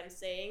listening to what I'm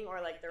saying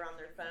or like they're on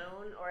their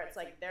phone or it's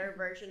like their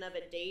version of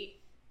a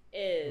date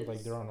is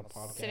Like they're on a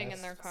podcast. Sitting in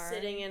their car.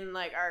 sitting in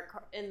like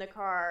in the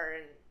car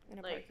and in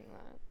a like parking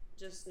lot.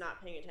 just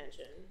not paying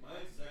attention.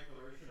 Mine's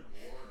Declaration of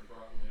War and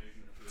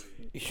Proclamation of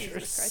Freedom. You're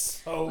Jesus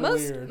Christ. so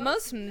Most weird.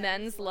 most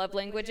men's love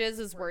languages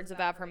is words of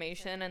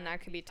affirmation, and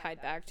that could be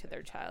tied back to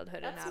their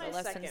childhood That's and my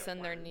adolescence second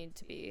and their one. need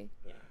to be.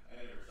 I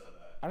never said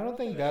that. I don't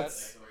think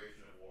that's.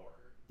 Declaration of War.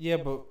 Yeah,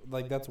 but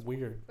like that's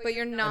weird. But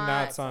you're not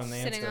that's not an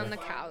sitting answer. on the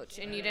couch,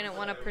 and you didn't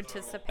want to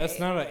participate. That's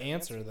not an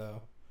answer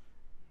though.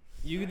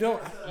 You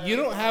don't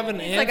have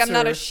an answer. Like I'm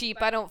not a sheep.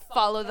 I don't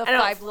follow the I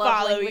don't 5 love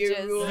follow your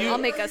languages. rules. I'll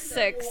make a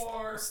 6.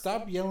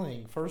 Stop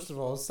yelling. First of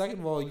all, second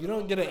of all, you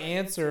don't get an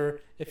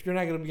answer if you're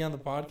not going to be on the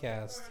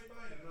podcast.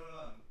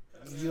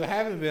 You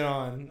haven't been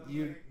on.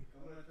 You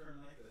I'm gonna turn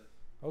like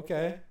this.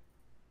 okay?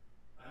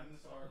 I'm the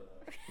star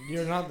though.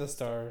 You're not the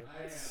star.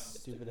 I am.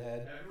 Stupid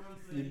head. Everyone's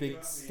You thinking big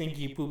about me.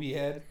 stinky poopy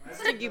head.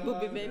 Stinky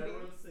poopy baby.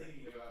 Everyone's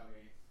thinking about me.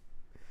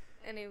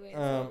 Anyways,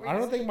 I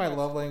don't think my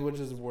love language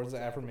is words of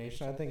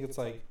affirmation. I think it's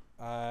like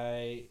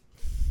I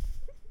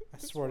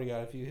swear to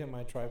God, if you hit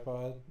my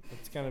tripod,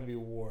 it's gonna be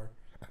war.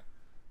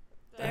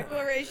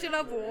 Declaration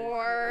of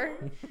War.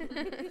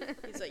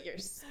 He's like, you're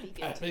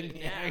speaking I to me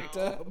didn't act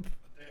now. up.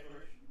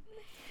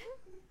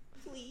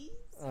 Please.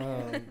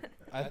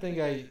 I think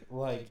I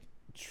like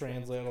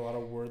translate a lot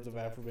of words of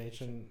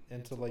affirmation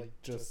into like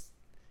just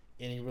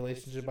any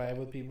relationship I have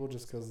with people,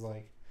 just because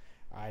like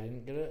I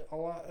didn't get it a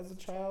lot as a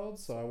child,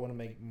 so I want to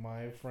make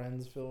my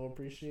friends feel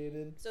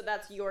appreciated. So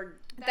that's your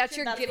That's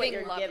your That's what giving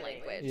you're love giving.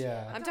 language.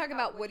 Yeah, I'm talking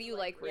about what do you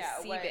like Yeah,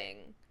 what-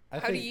 receiving? I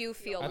How think, do you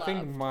feel I loved?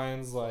 think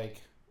mine's like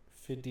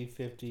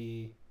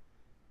 50-50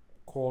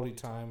 quality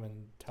time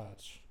and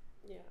touch.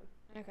 yeah.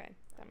 Okay,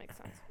 that makes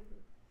sense.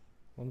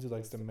 Lindsay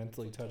likes to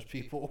mentally touch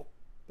people.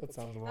 That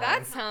sounds wrong.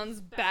 That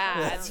sounds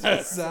bad. That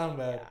does sound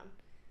bad. Yeah.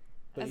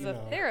 But As you a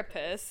know.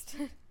 therapist.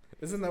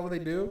 Isn't that what they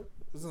do?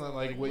 Isn't that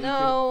like what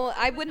No,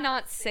 I would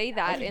not say you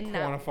that could in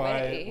that quantify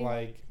way.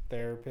 like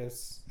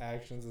therapists'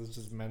 actions as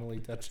just mentally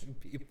touching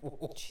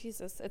people?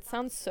 Jesus, it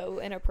sounds so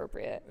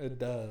inappropriate. It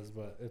does,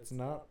 but it's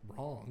not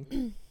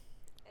wrong.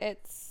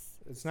 It's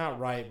It's not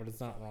right, but it's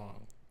not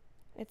wrong.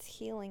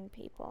 healing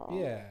people.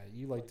 Yeah,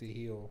 you like to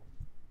heal.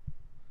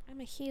 I'm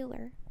a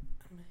healer.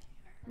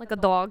 Like a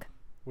dog.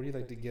 What do you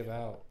like to give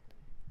out?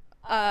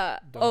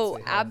 Oh,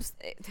 say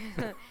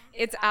how.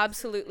 It's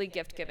absolutely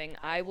gift giving.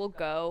 I will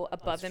go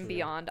above That's and true.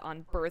 beyond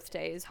on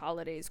birthdays,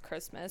 holidays, Me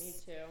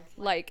Christmas, too.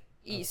 like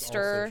That's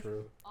Easter. also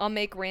true. I'll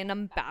make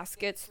random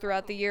baskets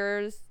throughout the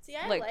years. See,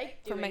 I Like,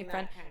 like for doing my that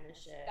friend- kind of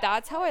shit.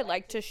 That's how I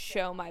like to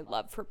show my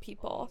love for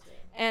people.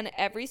 And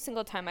every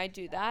single time I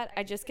do that,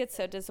 I just get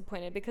so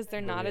disappointed because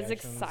they're The not as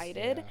reactions,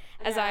 excited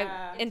yeah. as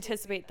Yeah. I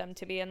anticipate them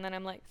to be. And then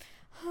I'm like,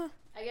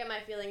 I get my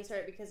feelings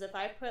hurt because if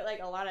I put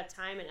like a lot of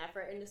time and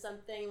effort into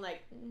something,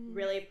 like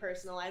really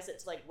personalize it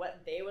to like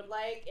what they would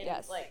like and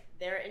Yes. like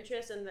their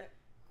interests and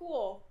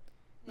cool.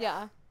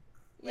 yeah.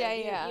 Like, Yeah,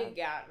 you, yeah. You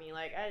got me.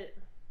 Like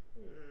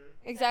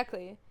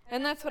Exactly.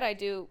 And that's what I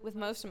do with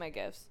most of my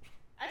gifts.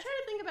 I try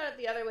to think about it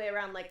the other way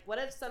around. Like, what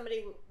if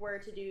somebody were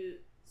to do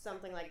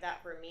something like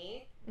that for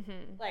me?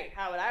 Hmm. Like,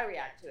 how would I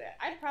react to it?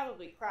 I'd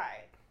probably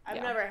cry. I've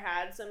Yeah. never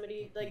had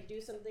somebody like do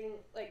something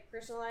like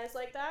personalized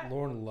like that.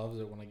 Lauren loves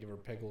it when I give her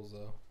pickles,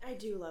 though. I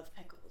do love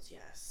pickles.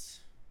 Yes.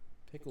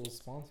 Pickles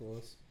sponsor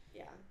us.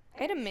 Yeah.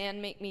 I had a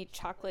man make me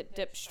chocolate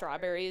dipped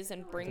strawberries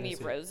and bring me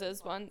Fancy.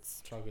 roses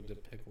once. Chocolate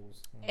dip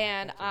pickles. Oh,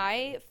 And that's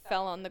I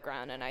fell on the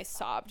ground and I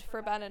sobbed for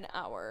about an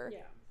hour.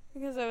 Yeah.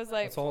 Because I was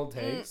like, That's all it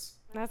takes.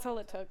 that's all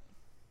it took.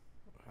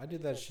 I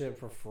did that shit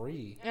for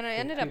free. And I For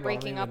ended up people I don't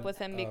breaking up even- with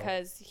him oh.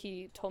 because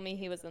he told me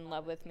he was in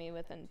love with me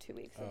within 2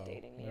 weeks of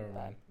dating me. Never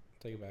But mind.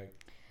 Take it back.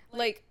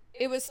 like,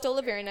 it was still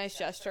a very nice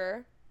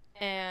gesture.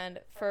 And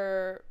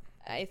for,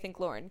 I think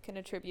Lauren can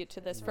attribute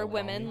to this, for Love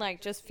women, bombing?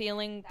 like, just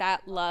feeling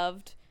that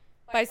loved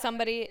by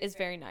somebody is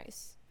very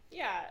nice.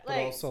 Yeah, But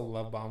like also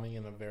love bombing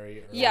in a very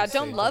early Yeah, stage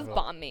don't of love a-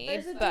 bomb me,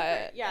 there's a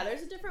but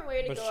there's a different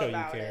way to But go show you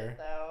about care. it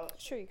though.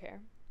 sure you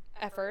care.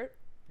 Effort.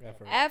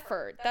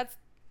 Effort.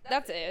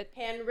 That's it.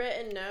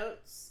 Handwritten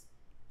notes.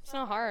 It's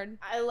not hard.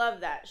 I love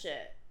that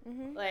shit.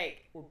 Mm-hmm.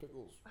 Like Or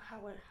pickles. how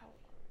long ago?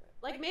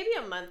 Like maybe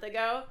a month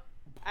ago,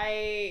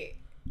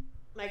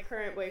 my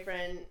current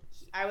boyfriend,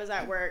 I was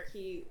at work.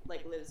 He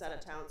like lives out of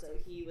town, so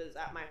he was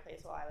at my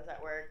place while I was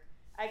at work.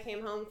 I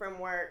came home from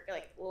work,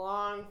 like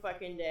long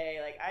fucking day.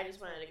 Like I just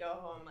wanted to go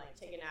home, like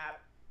take a nap.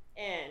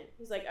 And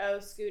he's like, "Oh,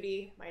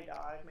 Scooty, my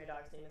dog's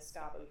name is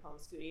Scott, but we call him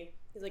Scooty."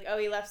 He's like, "Oh,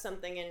 he left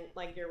something in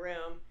like your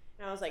room."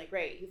 And I was like,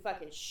 "Great, you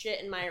fucking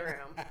shit in my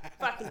room.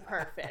 Fucking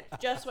perfect.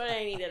 Just what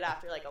I needed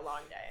after like a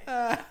long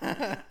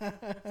day."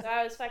 So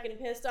I was fucking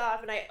pissed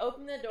off, and I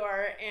opened the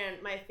door,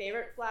 and my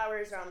favorite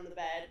flowers are on the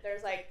bed.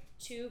 There's like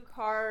 2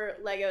 car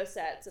Lego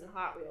sets and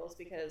Hot Wheels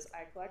because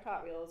I collect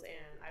Hot Wheels,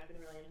 and I've been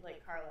really into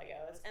like car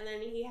Legos. And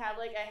then he had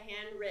like a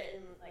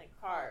handwritten like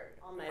card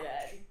on my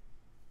bed.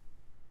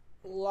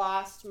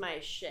 Lost my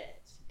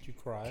shit. Did you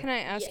cry? Can I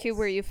ask you Yes.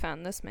 where you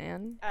found this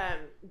man?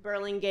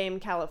 Burlingame,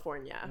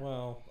 California.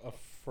 Well, a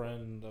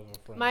friend of a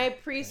friend. My thing.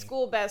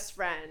 preschool best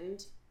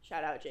friend,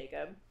 shout out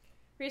Jacob,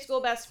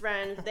 preschool best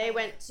friend, they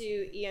went to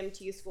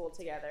EMT school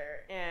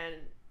together, and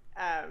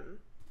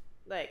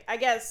like I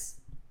guess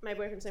my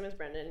boyfriend's name is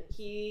Brendan.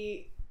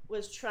 He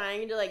was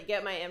trying to like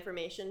get my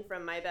information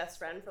from my best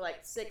friend for like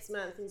 6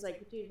 months. And he's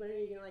like, "Dude, when are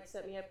you gonna like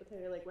set me up with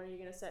her? Like when are you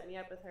gonna set me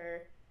up with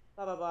her?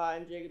 Blah blah blah."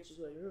 And Jacob's just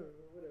like, "Oh,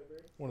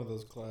 whatever." One of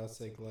those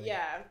classic, like,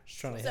 Yeah. just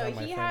trying to So have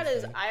my he had friends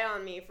his thing. eye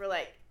on me for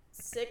like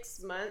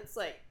 6 months,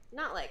 like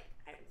not like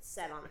I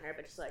set on her,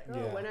 but just like, "Oh,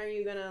 Yeah. when are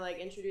you gonna like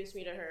introduce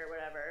me to her or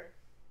whatever?"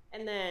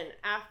 And then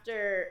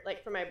after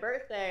like for my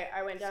birthday,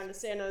 I went down to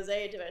San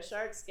Jose to a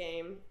Sharks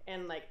game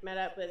and like met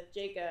up with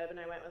Jacob, and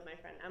I went with my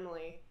friend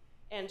Emily.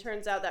 And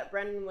turns out that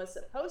Brendan was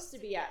supposed to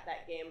be at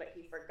that game, but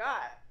he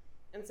forgot.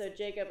 And so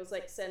Jacob was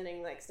like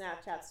sending like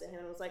Snapchats to him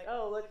and was like,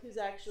 "Oh, look who's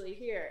actually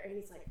here." And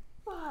he's like,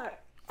 "Fuck."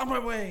 On my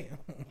way.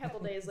 A couple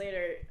days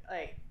later,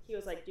 like he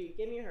was like, "Dude,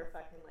 give me her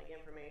fucking like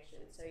information."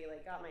 So he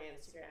like got my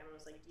Instagram and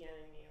was like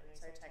DMing me, and we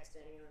started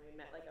texting, and then we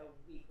met like a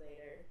week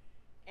later,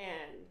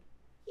 and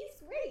he's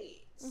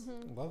great.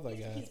 Mm-hmm. Love that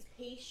guy. He's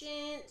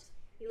patient.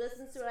 He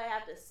listens to what I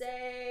have to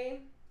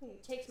say. He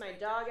takes my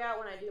dog out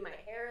when I do my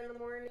hair in the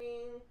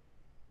morning.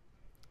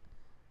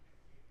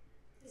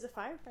 He's a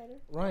firefighter.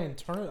 Ryan,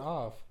 turn it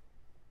off.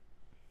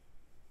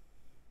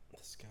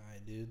 This guy,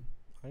 dude.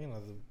 I'm gonna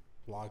have to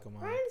block him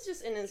out. Ryan's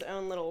just in his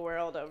own little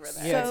world over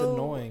there. Yeah, it's So-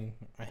 annoying.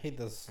 I hate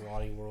this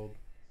slotty world.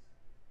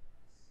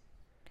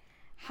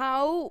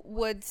 How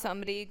would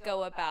somebody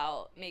go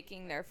about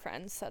making their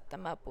friends set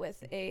them up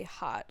with a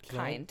hot, Can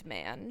I- kind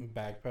man?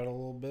 Backpedal a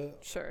little bit.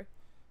 Sure.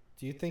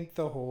 Do you think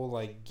the whole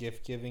like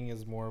gift giving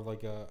is more of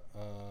like a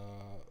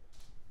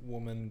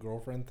woman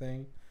girlfriend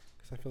thing?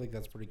 Because I feel like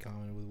that's pretty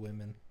common with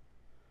women.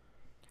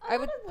 I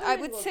would lot of I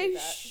women would will say do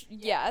that.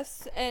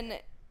 yes, and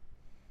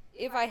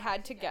if I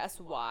had to guess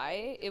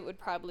why, it would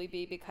probably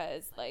be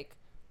because like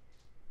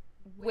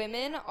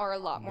women are a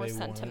lot more They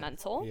want it.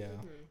 sentimental. Yeah.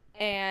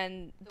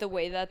 And the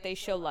way that they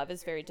show love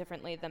is very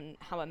differently than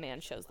how a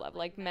man shows love.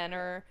 Like men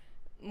are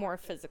more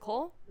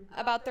physical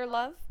about their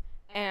love,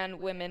 and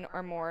women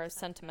are more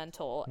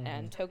sentimental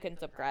and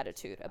tokens of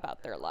gratitude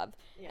about their love.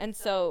 Yeah. And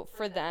so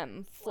for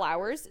them,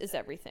 flowers is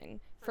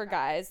everything. For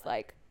guys,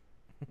 like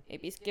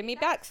maybe give me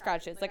back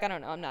scratches. Like I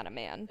don't know, I'm not a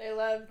man. They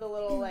love the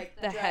little like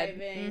The head.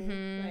 driving,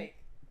 Mhm. like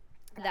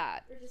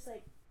That, or just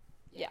like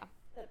yeah.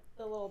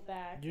 the little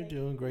back. You're like,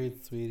 doing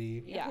great,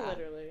 sweetie. Yeah.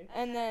 literally.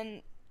 And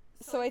then,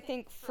 so I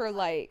think for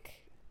like,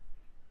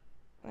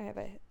 I have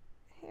a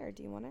hair.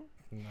 Do you want it?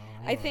 No.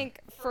 I think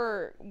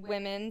for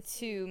women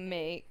to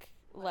make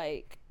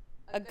like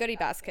a goodie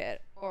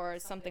basket or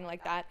something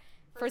like that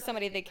for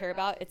somebody they care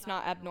about, it's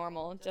not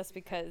abnormal just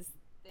because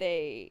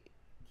they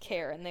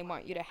care and they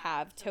want you to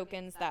have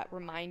tokens that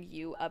remind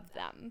you of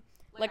them.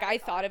 Like I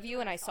thought of you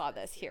and I saw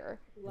this here.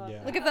 Love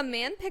Yeah. Like if a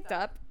man picked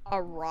up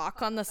a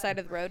rock on the side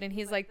of the road and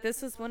he's like,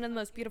 "This is one of the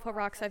most beautiful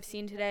rocks I've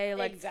seen today,"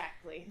 like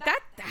exactly.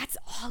 that's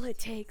all it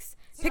takes.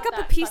 It's Pick not up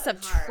a that piece of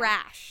fucking hard.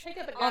 trash Pick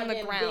up a on the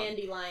goddamn ground.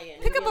 dandelion.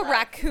 Pick and up be a like,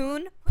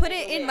 raccoon, put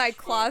Make it a in my wish, bitch.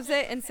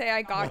 closet, and say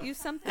I got you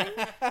something.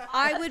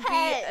 I would be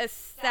Pet.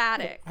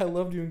 ecstatic. I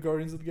loved you in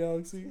Guardians of the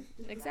Galaxy.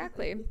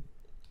 Exactly.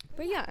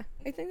 But yeah,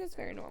 I think that's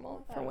very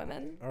normal for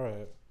women. All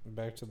right,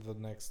 back to the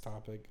next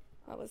topic.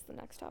 What was the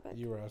next topic?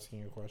 You were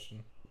asking a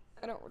question.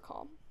 I don't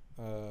recall.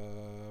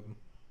 Um,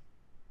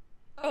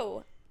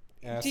 Oh,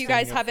 do you asking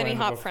guys a have any friend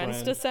of hot a friends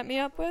friend- to set me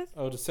up with?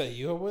 Oh, to set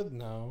you up with?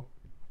 No.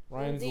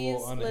 Ryan's a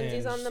little unhinged.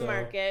 Lindsey's on the so-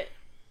 market.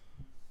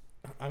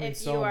 I mean, If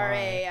so you am are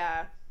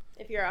I.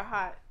 if you're a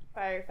hot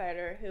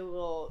firefighter who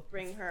will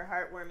bring her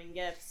heartwarming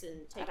gifts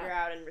and take her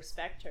out and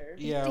respect her.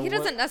 Yeah, He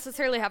doesn't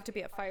necessarily have to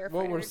be a firefighter.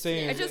 What we're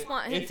saying I is just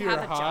want him if to you're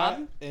have a hot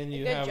job. and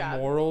you good have job.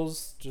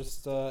 morals,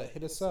 just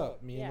hit us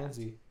up, me and Yeah.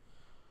 Lindsay.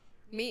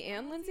 Me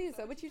and Lindsay? Is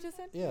that what you just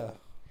said? Yeah.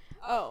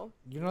 Oh.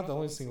 You're not the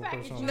only single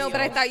person on No, this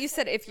but I call. thought you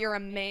said if you're a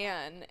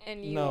man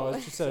and you... No,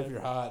 it's just said if you're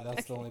hot,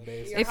 that's the only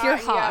basis. If you're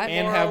hot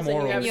and have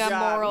morals. and you have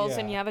morals Yeah.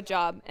 and you have a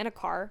job and a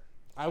car.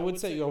 I would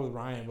set you up with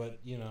Ryan, but,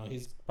 you know,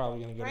 he's probably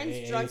going to go to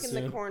Ryan's AA drunk soon.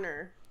 in the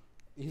corner.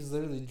 He's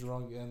literally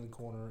drunk in the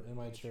corner in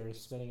my chair,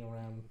 spinning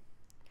around.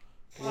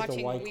 with a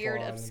Watching White weird,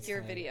 Claw in his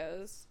obscure hand.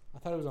 videos. I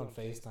thought it was on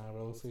FaceTime, but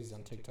it looks like he's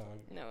on TikTok.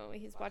 No,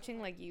 he's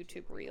watching like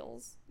YouTube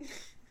Reels.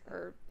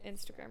 Or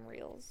Instagram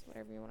Reels,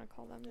 whatever you want to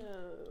call them.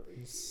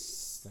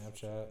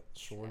 Snapchat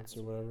Shorts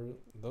or whatever.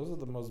 Those are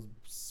the most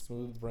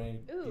smooth brain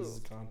pieces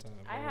of content.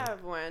 I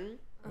have one.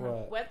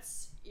 What?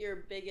 What's your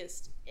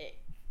biggest ick?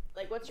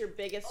 Like, what's your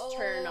biggest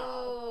turn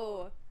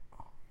off?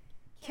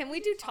 Can we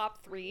do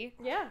top 3?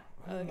 Yeah.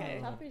 Okay.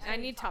 Top I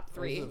need top Is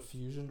 3. it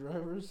Fusion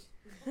drivers?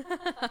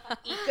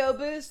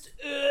 EcoBoost.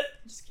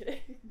 Just kidding.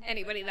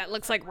 Anybody that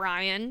looks like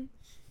Ryan.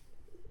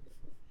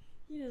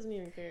 He doesn't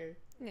even care.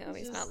 No,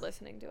 he's not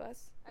listening to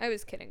us. I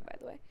was kidding, by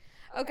the way.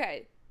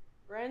 Okay.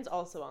 Ryan's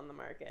also on the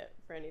market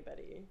for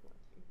anybody.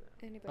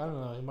 I Anybody? don't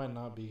know. He might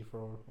not be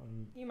for.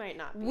 He might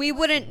not be. We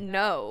wouldn't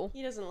know.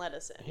 He doesn't let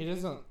us in. He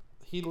doesn't.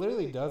 He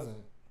literally doesn't.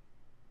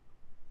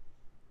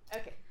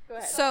 Okay, go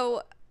ahead.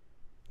 So,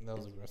 That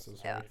was aggressive.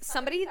 Sorry.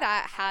 somebody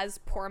that has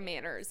poor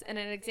manners, and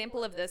an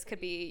example of this could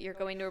be you're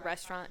going to a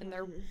restaurant and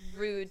they're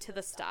rude to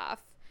the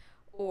staff,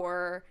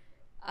 or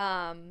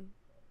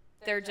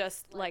they're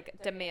just like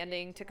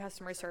demanding to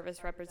customer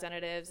service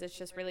representatives. It's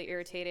just really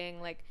irritating.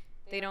 Like,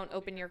 they don't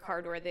open your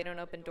car door, they don't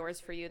open doors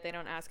for you, they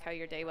don't ask how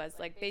your day was.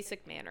 Like,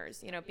 basic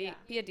manners. You know, be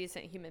a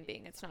decent human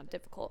being. It's not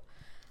difficult.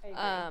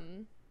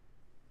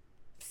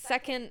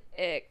 Second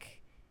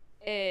ick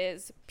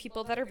is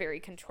people that are very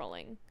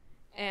controlling.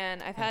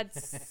 And I've had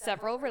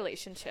several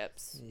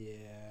relationships. Yeah.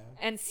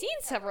 And seen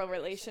several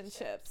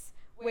relationships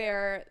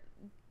where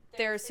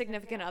their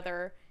significant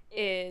other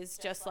is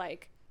just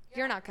like,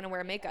 you're not going to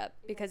wear makeup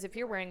because if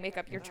you're wearing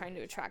makeup, you're trying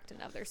to attract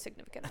another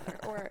significant other.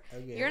 Or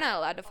Okay. you're not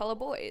allowed to follow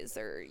boys,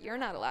 or you're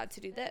not allowed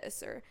to do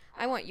this, or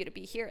I want you to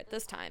be here at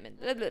this time, and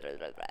blah, blah, blah,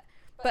 blah, blah.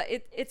 But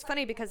it's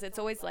funny because it's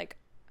always like,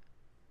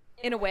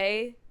 in a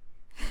way,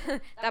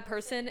 that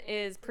person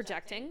is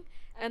projecting,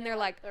 and they're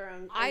like, their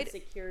own I'd-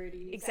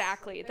 insecurities.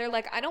 Exactly. They're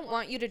like, I don't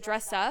want you to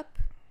dress up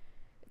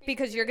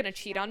because you're going to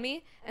cheat on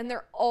me. And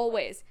they're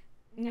always,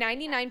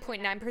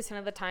 99.9%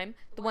 of the time,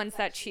 the ones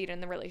that cheat in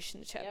the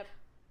relationship. Yep.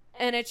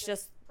 And it's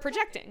just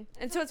projecting.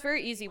 And so it's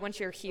very easy once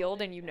you're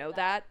healed and you know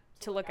that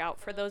to look out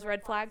for those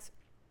red flags.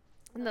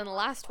 And then the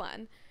last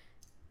one,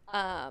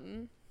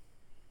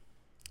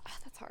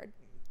 that's hard.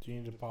 Do you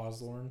need to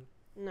pause, Lauren?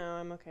 No,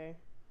 I'm okay.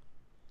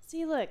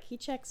 See, look, he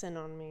checks in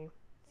on me.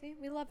 See,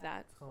 we love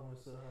that. Oh,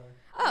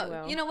 Oh,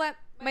 well. you know what?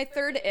 My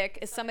third ick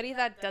is somebody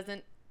that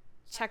doesn't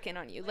check in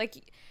on you.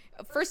 Like,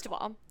 first of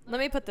all, let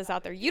me put this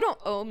out there. You don't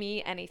owe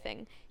me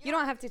anything. You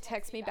don't have to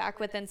text me back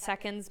within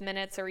seconds,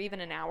 minutes, or even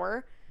an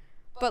hour.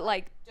 But,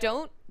 like,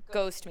 don't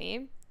ghost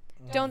me.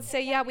 Don't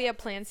say, yeah, we have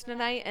plans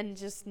tonight, and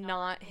just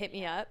not hit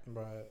me up.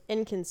 Right.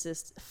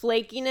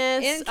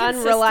 Flakiness, Inconsistency.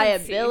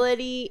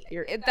 unreliability.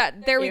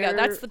 There we go.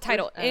 That's the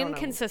title. I don't know.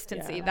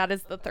 Inconsistency. Yeah. That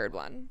is the third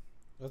one.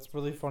 That's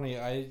really funny.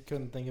 I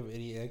couldn't think of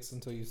any icks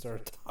until you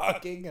started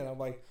talking, and I'm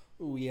like,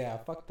 ooh, yeah,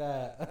 fuck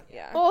that.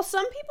 Yeah. Well,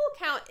 some people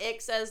count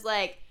icks as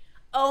like,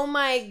 oh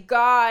my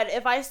god,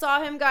 if I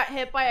saw him got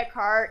hit by a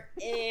car,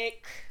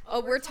 ick. Oh,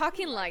 we're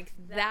talking like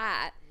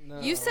that. No.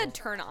 You said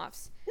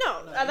turnoffs.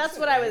 No, No, that's it's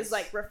what I nice. was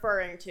like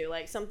referring to,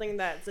 like something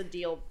that's a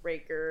deal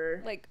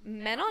breaker. Like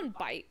men on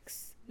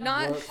bikes,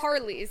 not What?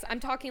 Harleys. I'm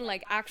talking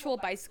like actual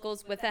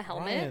bicycles with a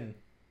helmet. Ryan.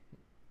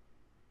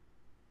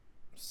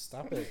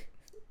 Stop it.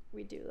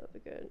 We do love a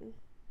good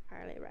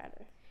Harley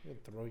rider. I'm gonna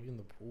throw you in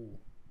the pool.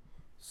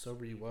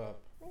 Sober you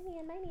up.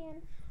 My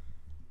man.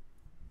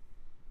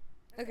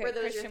 Okay, Were those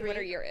your Christian, what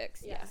three? are your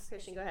icks? Yes,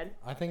 Christian, go ahead.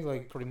 I think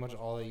like pretty much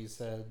all that you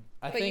said.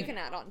 But you can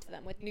add on to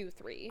them with new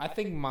 3. I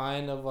think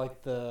mine of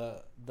like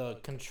the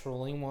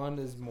controlling one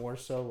is more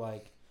so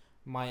like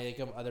my ick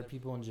of other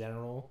people in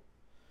general.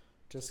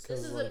 Just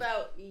because This is like,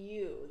 about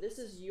you. This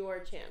is your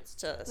chance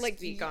to Like,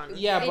 speak you- on.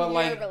 yeah, in but your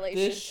like this.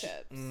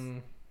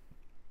 relationships.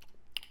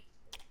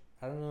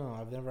 I don't know.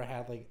 I've never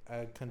had like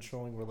a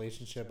controlling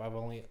relationship. I've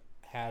only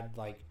had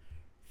like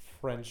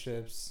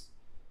friendships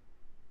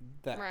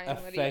that Ryan, what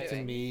are you affect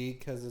doing? me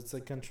because it's a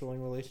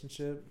contrling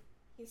relationship.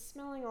 He's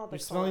smelling all the You're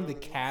smelling the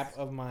colognes. cap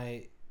of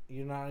my.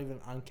 You're not even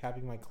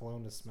uncapping my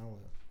cologne to smell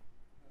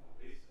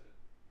it.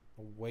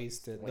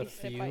 Waste it. The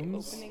Waste it by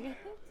fumes. opening it.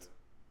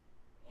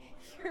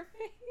 Your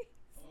face.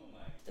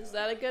 Is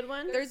that a good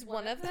one? There's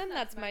one of them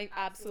that's my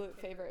absolute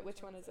favorite.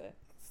 Which one is it?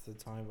 It's the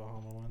Tommy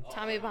Bahama one.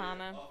 Tommy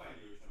Bahama. I'll find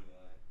you which one you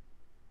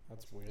like.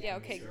 That's weird. Yeah, to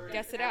me. okay, You already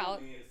guess it told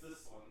out. me it's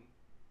this one.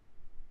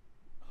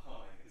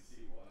 Oh, I can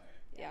see why.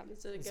 Yeah.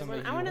 Is it a Does good that one?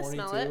 make I you want to horny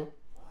smell too? it.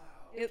 Wow.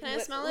 It Can I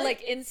li- smell it?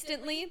 Like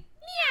instantly.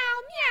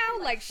 Meow,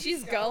 meow, like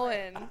she's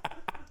going.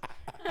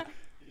 Can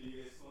you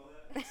guys smell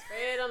that?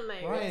 Spray it on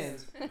my Ryan,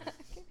 wrist. Can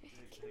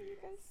you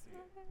guys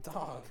smell that?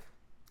 dog.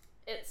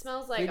 It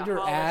smells like Get a your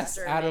ass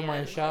Hollister out of my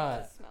man.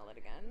 shot. Smell it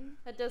again.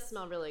 That does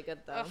smell really good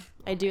though. Oh,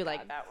 I do my like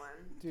God. that one.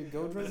 Dude,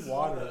 go This drink is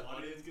water. what the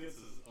audience gets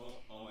is,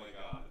 oh my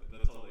god,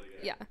 that's all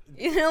they get.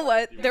 Yeah. You know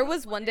what? There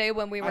was one day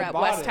when we were I at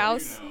bought West it.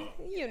 House.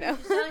 You You know.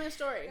 She's telling a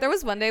story. There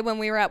was one day when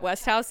we were at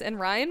West House and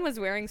Ryan was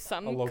wearing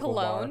some A local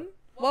cologne. bar.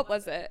 What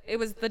was it? It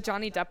was the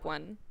Johnny Depp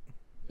one.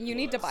 You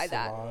need to buy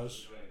that.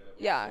 Sauvage.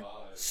 Yeah.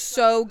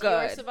 So Dior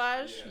good.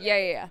 Sauvage.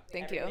 Yeah.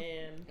 Thank you.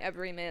 Man.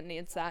 Every man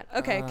needs that.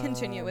 Okay,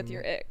 continue with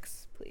your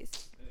icks, please.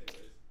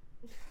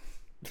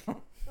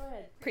 Go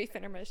ahead. Brief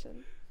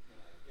intermission.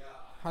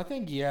 I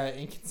think, yeah,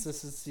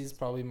 inconsistency is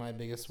probably my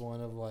biggest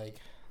one of, like,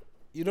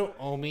 you don't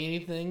owe me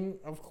anything,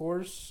 of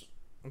course,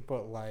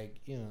 but, like,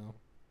 you know,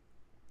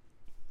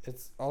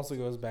 it's also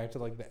goes back to,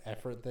 like, the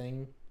effort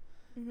thing.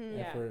 Mm-hmm.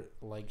 Yeah. Effort,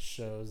 like,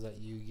 shows that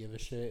you give a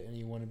shit and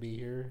you want to be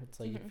here. It's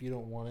like, if you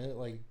don't want it,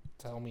 like,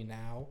 tell me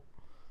now.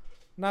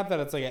 Not that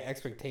it's, like, an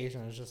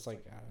expectation. It's just,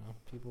 like, I don't know,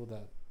 people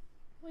that...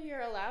 Well,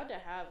 you're allowed to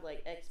have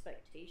like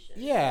expectations.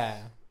 Yeah,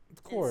 of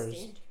and course.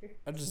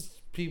 standards.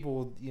 Just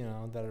people, you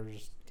know, that are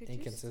just Did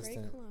inconsistent.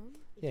 you spray cologne?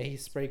 Yeah, he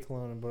sprayed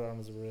cologne and put it on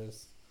his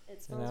wrist. It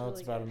And smells now really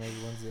it's about good. to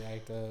make Lindsay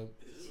act up.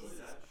 Is it really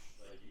that,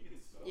 like, you can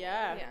smell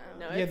Yeah. Yeah.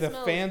 No, Yeah, it the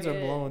smells fans are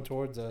good. blowing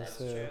towards us, That's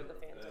too. true. The it.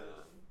 fans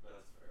are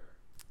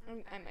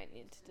That's fair. I might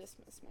need to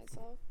dismiss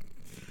myself.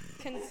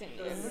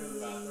 Continue.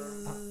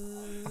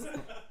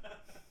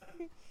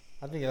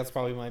 I think that's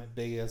probably my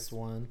biggest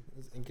one,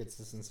 is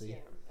inconsistency. Yeah.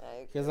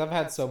 Because I've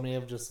had so many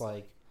of just,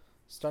 like,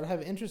 start to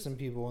have interest in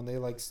people, and they,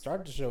 like,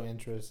 start to show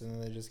interest, and then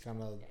they just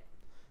kind of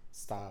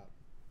stop.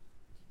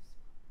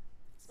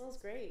 It smells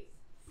great.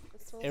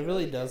 Smells It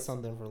really good. does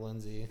something for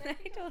Lindsay. I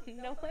don't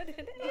know what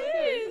it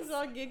It's is.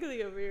 all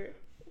giggly over here.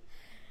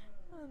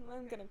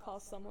 I'm gonna call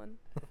someone.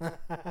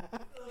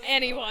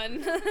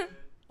 Anyone.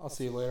 I'll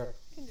see you later.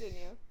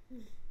 Continue.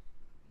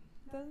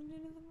 Doesn't do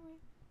nothing more.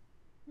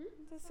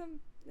 It does some.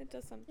 It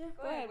does some. Yeah,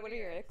 Go ahead. What are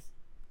your icks?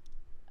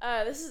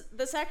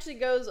 This actually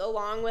goes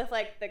along with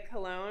like the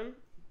cologne.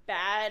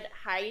 Bad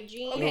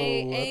hygiene.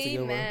 Okay. Oh, that's a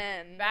good one.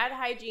 Amen. Bad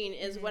hygiene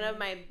is one of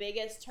my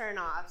biggest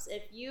turnoffs.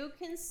 If you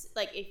can,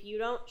 if you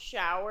don't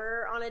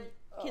shower on a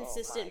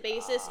consistent my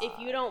basis, if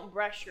you don't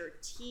brush your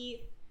teeth,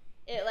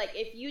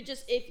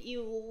 if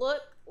you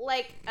look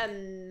like a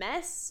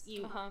mess,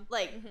 you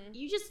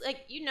you just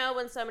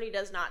when somebody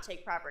does not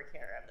take proper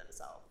care of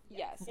themselves.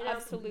 Yes, You know,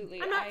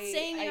 absolutely. I'm not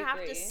saying you have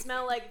to agree.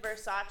 smell like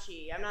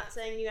Versace. I'm not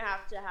saying you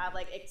have to have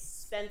like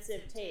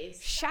expensive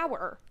taste.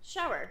 Shower.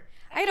 Shower.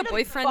 I had a Get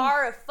boyfriend.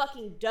 bar of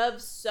fucking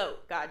Dove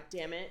soap. God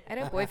damn it. I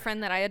had a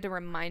boyfriend that I had to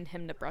remind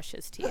him to brush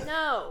his teeth.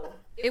 No.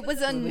 It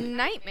was a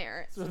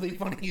nightmare. It's really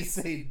funny you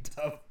say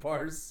Dove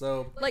bar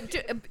soap. Like,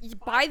 you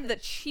buy the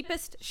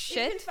cheapest You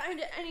shit. can find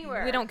it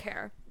anywhere. We don't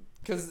care.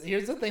 Because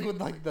here's the thing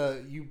with, like,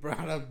 you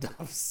brought up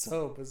Dove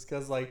soap is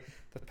because, like,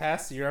 the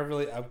past year I've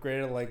really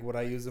upgraded, like, what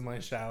I use in my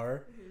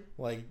shower.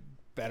 Like,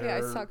 better. Yeah,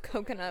 I saw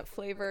coconut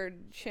flavored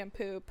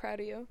shampoo.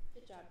 Proud of you.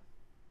 Good job.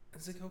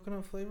 Is it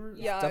coconut flavored?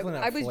 It's Yeah, definitely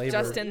not I was flavored.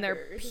 just in there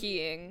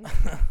peeing.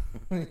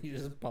 You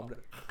just pumped it.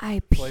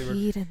 I Flavored.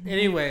 peed in there.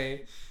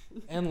 Anyway,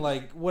 and,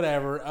 like,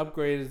 whatever,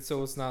 upgraded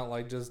so it's not,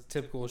 like, just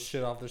typical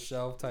shit off the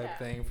shelf type Yeah.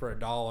 thing for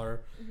 $1.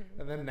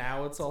 And then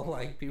now it's all,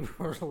 like, people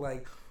are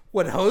like,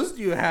 what hose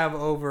do you have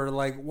over?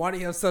 Like, why do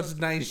you have such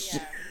nice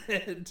Yeah.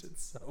 shit?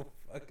 It's so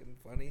fucking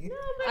funny.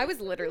 I was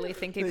literally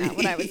thinking that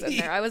when I was in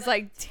there. I was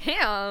like,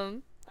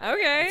 damn.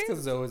 Okay. It's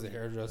because Zoe's a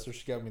hairdresser.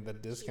 She got me the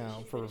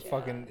discount for a good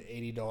fucking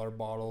 $80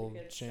 bottle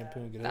Good of shampoo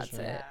and That's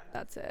conditioner. it.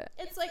 That's it.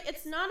 It's like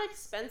it's not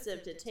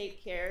expensive to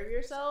take care of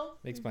yourself,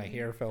 Makes my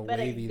hair feel but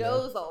wavy it though.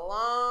 goes a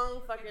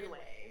long fucking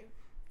way.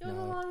 Goes a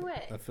No, long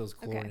way. That feels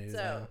coordinated So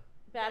now.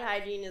 bad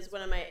hygiene is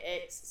one of my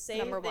icks. Same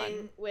Number thing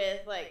one.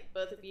 with like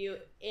both of you.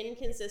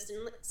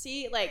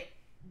 Inconsistency, like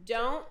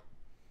don't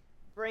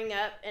bring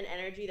up an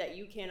energy that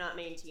you cannot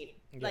maintain.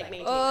 Like Yeah.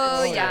 maintain.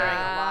 Oh, I'm stuttering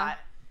yeah. a lot.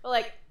 But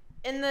like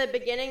in the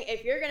beginning,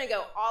 if you're gonna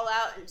go all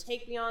out and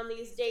take me on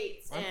these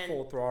dates I'm and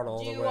full throttle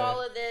all the do way. all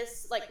of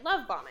this like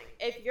love bombing,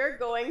 if you're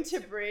going to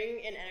bring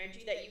an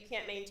energy that you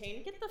can't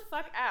maintain, get the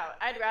fuck out.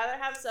 I'd rather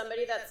have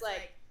somebody that's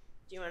like,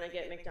 do you want to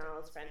get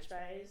McDonald's French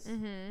fries?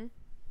 Mm-hmm.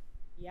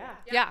 Yeah,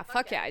 Yeah,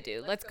 fuck yeah, I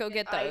do. Let's go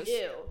get I those.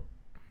 do.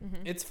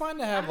 It's fine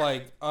to have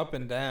like up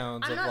and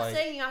downs I'm of not like.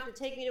 saying you have to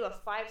take me to a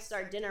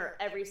 5-star dinner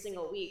every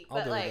single week, I'll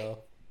but do like it though.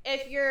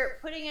 if you're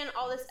putting in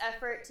all this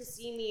effort to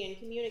see me and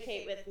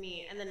communicate with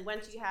me, and then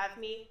once you have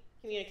me,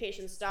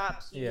 communication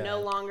stops. You Yeah.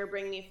 no longer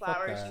bring me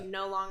flowers. that. You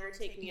no longer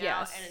take me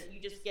Yes. out, and you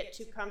just get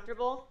too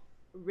comfortable.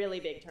 Really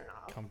big turn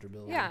off.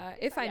 Comfortability. Yeah,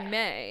 if I Yeah.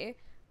 may,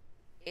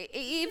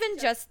 even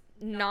just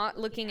not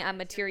looking at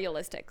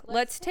materialistic.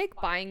 Let's take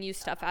buying you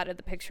stuff out of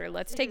the picture.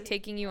 Let's take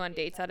taking you on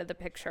dates out of the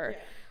picture.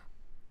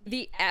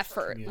 The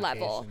effort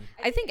level.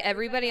 Communication. I think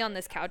everybody on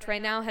this couch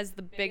right now has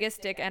the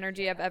biggest dick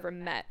energy I've ever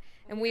met.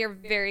 And we are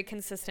very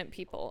consistent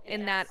people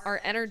in that our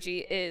energy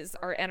is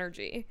our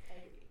energy.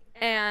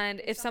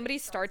 And if somebody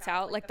starts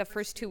out like the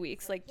first 2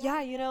 weeks, like,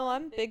 yeah, you know,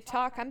 I'm big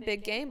talk, I'm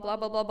big game, blah,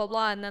 blah, blah, blah,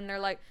 blah. And then they're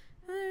like,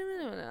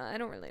 I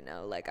don't really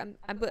know. Like,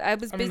 I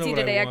was busy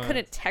today. I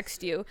couldn't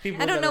text you.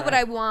 I don't know what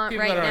I want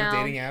right now. People that are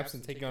on dating apps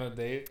and take you on a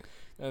date,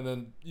 and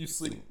then you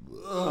sleep.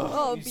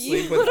 Oh, you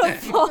beautiful. Sleep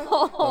with them.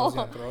 I was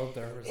gonna throw up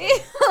there for a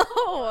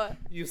second.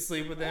 Ew. You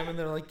sleep with them, and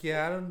they're like,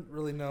 yeah, I don't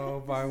really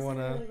know if I want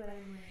to.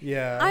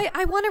 Yeah.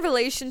 I want a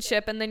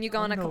relationship, and then you go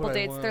on a couple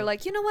dates. They're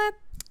like, you know what?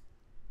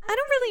 I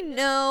don't really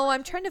know.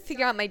 I'm trying to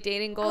figure out my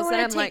dating goals. And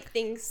I'm like,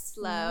 things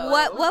slow.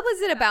 What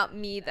was it about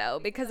me, though?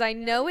 Because I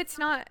know it's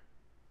not.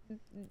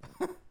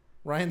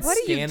 Ryan's What are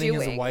you scanning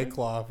his doing? White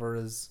Claw for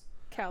his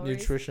Calories.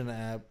 nutrition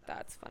app.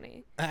 That's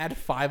funny. Add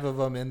 5 of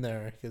them in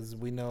there because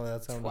we know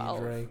that's how many 12.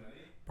 you drink.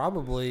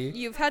 Probably.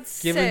 You've had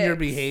 6. Given your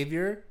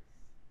behavior.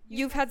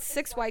 You've had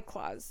 6 White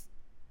Claws.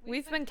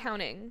 We've been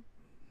counting.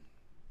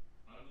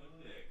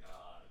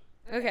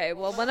 Okay,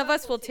 well, one of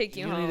us will take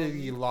you You home. need to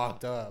be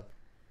locked up.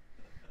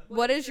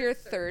 What is your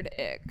third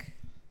ick?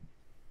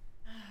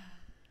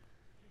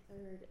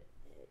 Third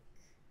ick.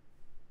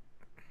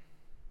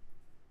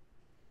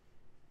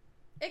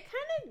 It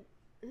kind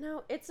of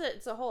no, it's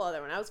a whole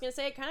other one. I was gonna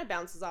say it kind of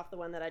bounces off the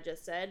one that I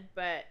just said,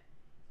 but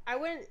I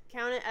wouldn't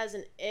count it as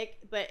an ick.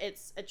 But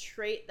it's a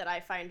trait that I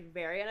find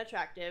very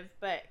unattractive.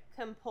 But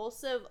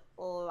compulsive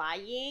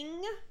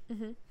lying.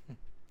 Mm-hmm.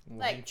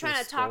 Like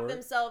trying to talk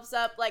themselves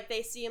up, like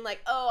they seem like,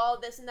 oh, all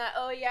this and that.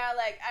 Oh yeah,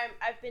 like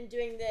I've been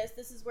doing this.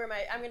 This is where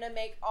I'm gonna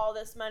make all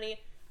this money.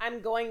 I'm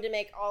going to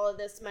make all of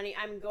this money.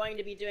 I'm going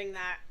to be doing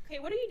that. Okay,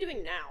 what are you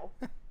doing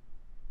now?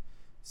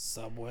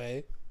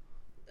 Subway.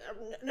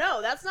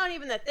 No, that's not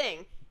even the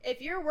thing.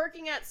 If you're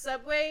working at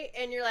Subway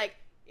and you're like,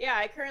 yeah,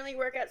 I currently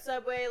work at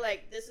Subway.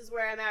 Like this is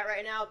where I'm at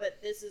right now, but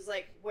this is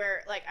like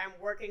where like I'm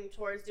working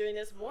towards doing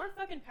this. More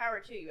fucking power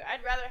to you.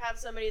 I'd rather have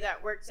somebody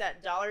that works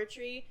at Dollar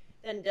Tree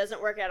than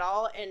doesn't work at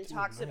all and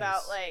talks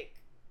about like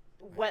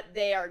what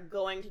they are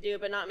going to do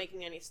but not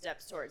making any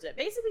steps towards it.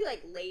 Basically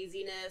like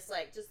laziness,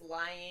 like just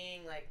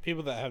lying, like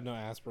people that have no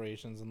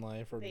aspirations in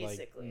life or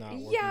basically. like not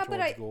working Yeah,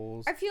 towards but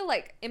goals. I feel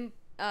like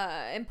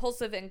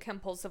impulsive and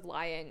compulsive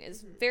lying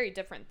is very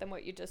different than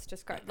what you just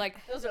described. Like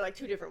those are like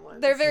 2 different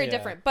ones. they're very Yeah.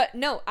 different. But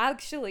no,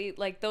 actually,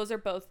 like those are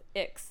both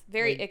icks.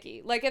 Very Like-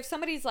 icky. Like if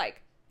somebody's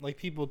like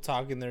people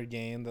talking their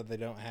game that they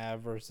don't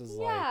have versus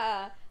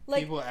like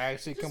people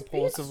actually just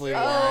compulsively be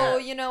oh, lie.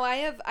 you know, I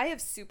have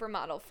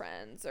supermodel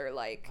friends, or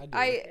like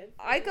I do.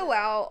 I go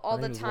out all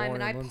My the name is time and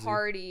Lauren I and Lindsey.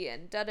 party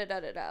and da da da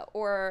da da,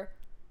 or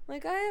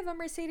like I have a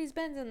Mercedes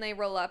Benz and they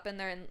roll up and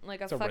they're in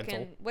like a It's a fucking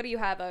rental. what do you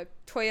have, a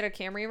Toyota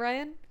Camry,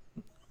 Ryan?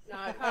 No,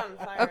 I caught on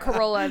fire. A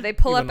Corolla. They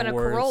pull up Even in a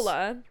worse.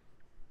 Corolla.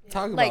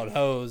 Talk Like- about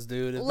hoes,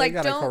 dude. If like, they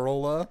got a don't-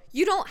 Corolla,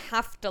 You don't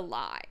have to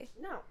lie.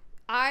 No.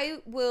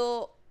 I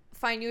will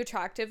find you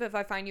attractive if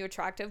I find you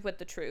attractive with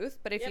the truth,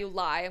 but if Yep. you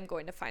lie, I'm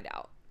going to find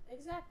out.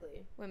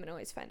 Exactly. Women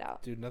always find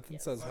out. dude, nothing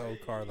says hoe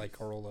car like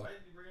Corolla. Why did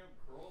you bring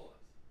up Corollas?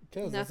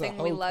 Because Nothing.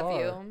 We love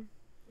you.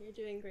 You're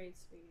doing great,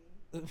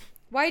 sweetie.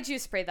 Why'd you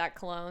spray that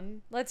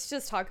cologne? Let's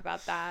just talk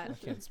about that. I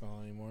can't smell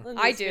anymore.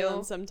 I do.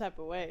 Feeling some type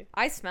of way.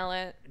 I smell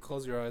it.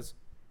 Close your eyes.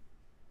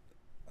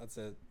 That's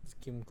it. Just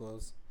keep them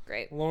closed.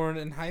 Great. Lauren,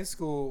 in high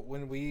school,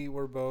 when we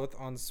were both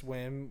on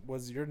swim,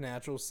 was your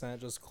natural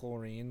scent just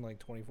chlorine, like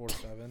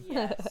 24/7?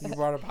 Yes. You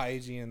brought up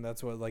hygiene.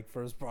 That's what like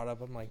first brought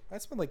up. I'm like, I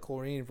smell like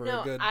chlorine for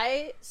No, a good.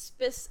 I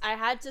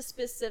had to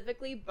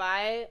specifically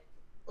buy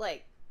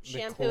like The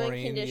shampoo chlorine,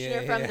 and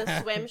conditioner yeah, from the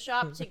yeah. swim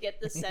shop to get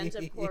the scent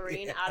of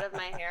chlorine Yeah. out of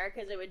my hair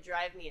because it would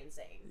drive me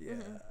insane. Yeah.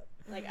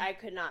 Like I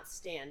could not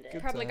stand it.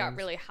 Good Probably got times.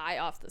 really high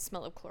off the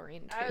smell of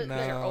chlorine I too. was-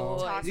 Because you're old.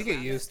 No, Talk you get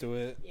about used to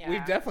it. Yeah.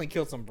 We've definitely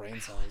killed some brain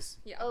cells,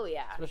 Yeah. Oh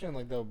yeah. especially in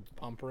like the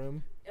pump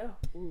room. Oh.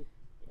 Ooh.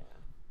 Yeah.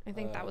 I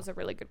think that was a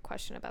really good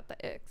question about the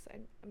icks.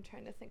 I'm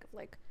trying to think of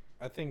like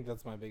I think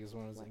that's my biggest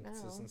one is What now?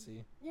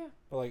 inconsistency. Yeah.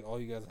 But like all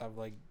you guys have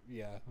like,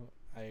 yeah,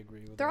 I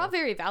agree with. they're that. all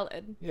very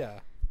valid.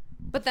 Yeah.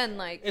 But then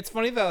like It's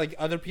funny that like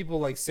other people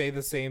like say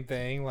the same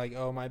thing, like,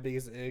 oh, my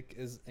biggest ick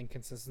is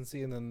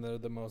inconsistency, and then they're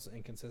the most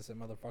inconsistent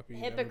motherfucker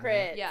you've ever met.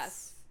 Hypocrite.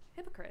 yes,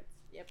 hypocrites.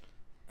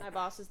 My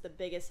boss is the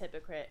biggest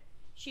hypocrite.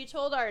 She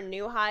told our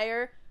new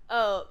hire,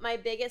 "Oh, my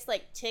biggest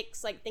like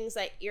ticks, like things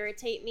that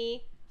irritate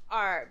me,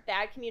 are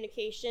bad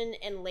communication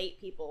and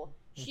late people."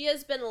 She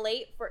has been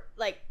late for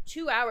like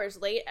 2 hours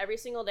late every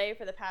single day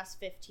for the past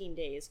 15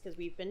 days because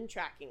we've been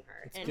tracking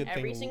her, It's a and good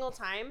every thing- single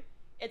time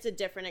it's a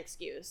different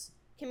excuse.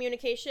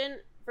 Communication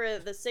for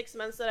the 6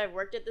 months that I've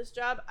worked at this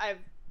job, I've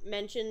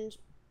mentioned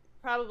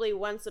probably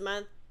once a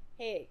month,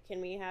 hey,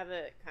 can we have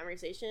a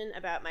conversation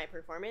about my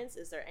performance?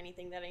 Is there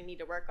anything that I need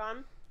to work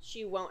on?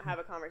 She won't have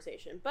a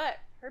conversation. But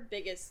her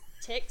biggest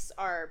ticks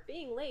are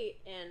being late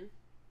and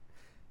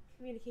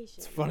communication.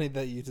 It's funny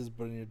that you just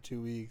put in your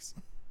 2 weeks.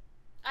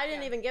 I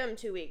didn't even give him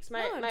 2 weeks. No,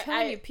 I'm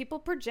telling you, people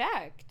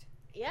project.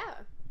 Yeah.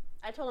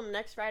 I told him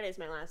next Friday is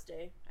my last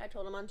day. I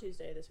told him on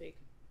Tuesday this week.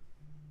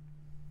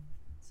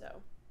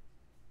 So,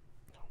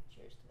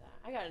 cheers to that.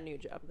 I got a new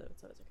job, though,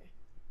 so it's okay.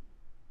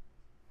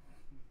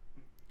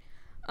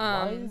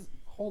 Why is,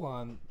 hold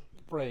on,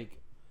 break.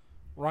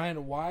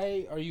 Ryan,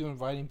 why are you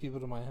inviting people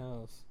to my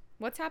house?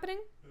 What's happening?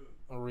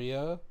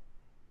 Aria?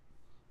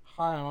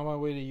 Hi, I'm on my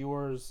way to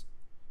yours.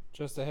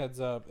 Just a heads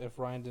up if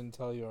Ryan didn't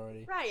tell you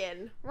already.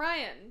 Ryan.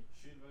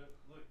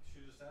 Look,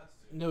 she just asked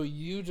you. No,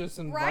 you just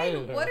invited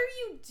Ryan, her. what are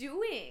you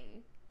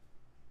doing?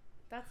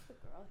 That's the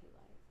girl he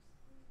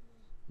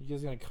likes. You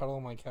guys gonna cuddle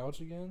on my couch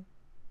again?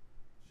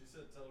 She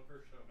said tell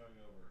Christian I'm coming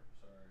over.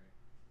 Sorry.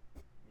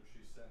 Which she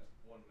sent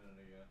 1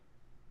 minute ago.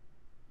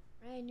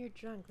 Ryan, you're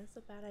drunk. That's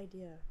a bad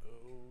idea.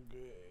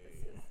 Okay.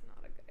 This is not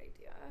a good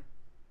idea.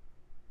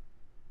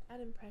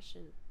 Bad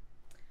impression.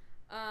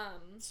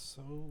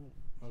 So,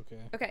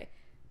 okay. Okay.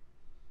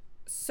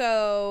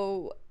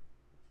 So,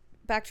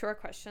 back to our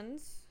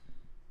questions.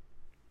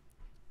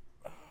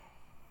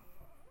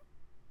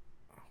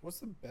 What's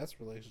the best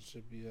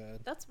relationship you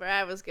had? That's where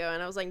I was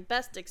going. I was like,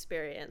 best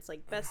experience,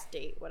 like best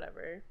date,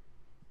 whatever.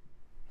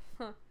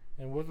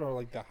 And what are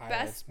like the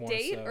highlights Best more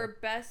date so? or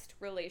best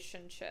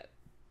relationship?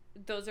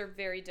 Those are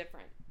very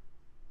different.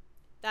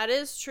 That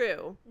is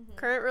true. Mhm.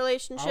 Current I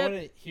relationship, want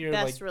to hear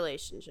best like.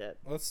 relationship.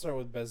 Let's start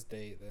with best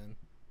date then.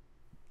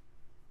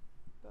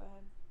 Go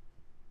ahead.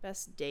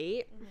 Best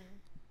date? Mm-hmm.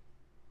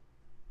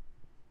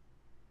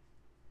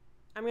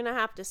 I'm going to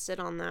have to sit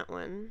on that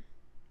one.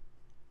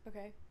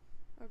 Okay.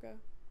 Okay.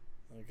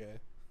 Okay.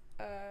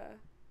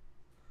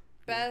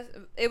 Best.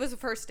 It was a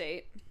first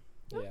date.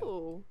 Yeah.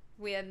 Oh.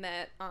 We had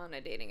met on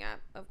a dating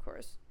app, of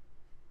course,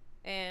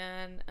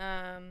 and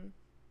I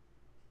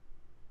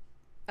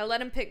let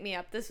him pick me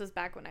up. This was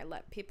back when I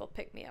let people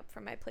pick me up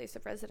from my place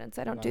of residence.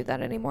 I don't do that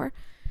anymore.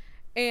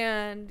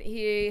 And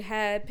he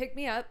had picked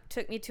me up,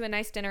 took me to a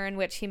nice dinner in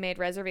which he made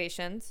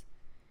reservations,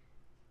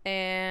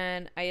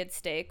 and I had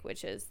steak,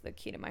 which is the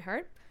key to my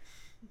heart.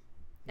 Is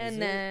And it?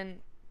 then,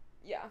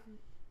 yeah,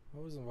 I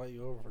always invite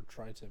you over for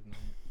tri-tip night.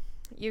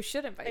 you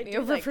should invite I me do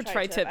over like for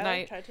tri-tip. tri-tip I night.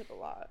 like tri-tip a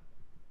lot.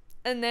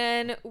 And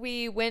then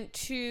we went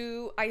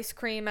to ice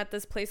cream at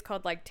this place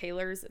called like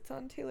Taylor's. It's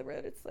on Taylor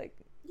Road. It's like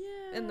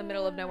Yeah. in the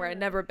middle of nowhere. I'd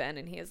never been,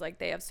 and he was like,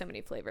 they have so many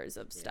flavors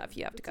of stuff.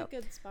 You have to go. It's a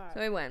good spot. So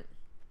I went.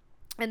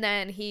 And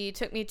then he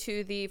took me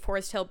to the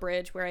Forest Hill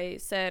Bridge where I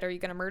said, are you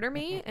going to murder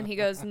me? And he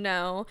goes,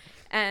 no.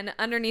 And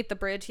underneath the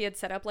bridge, he had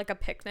set up like a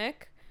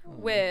picnic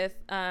with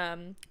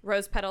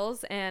rose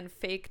petals and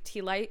fake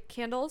tea light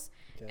candles.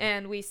 Okay.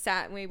 And we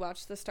sat and we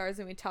watched the stars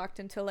and we talked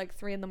until like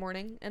 3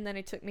 a.m. And then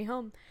he took me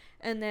home.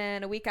 And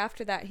then a week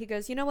after that, he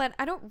goes, you know what?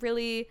 I don't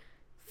really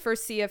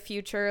foresee a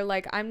future.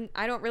 Like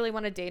I don't really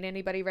want to date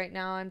anybody right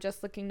now. I'm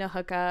just looking to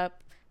hook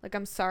up. Like,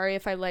 I'm sorry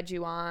if I led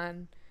you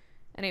on.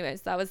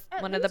 Anyways, that was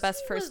At one of the least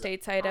best he first was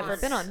dates I had ever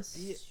been on. honest.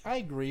 Yeah, I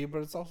agree,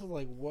 but it's also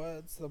like,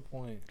 what's the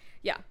point?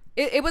 Yeah.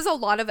 It was a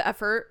lot of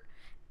effort.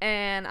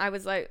 And I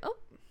was like, oh.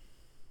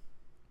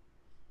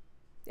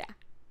 Yeah.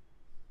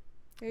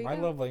 There you My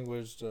go. love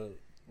language to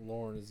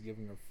Lauren is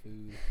giving her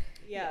food.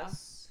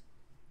 Yes.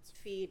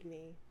 Feed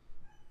me.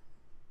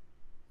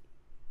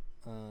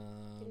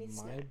 Give me My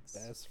snacks.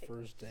 best Pickles.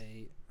 first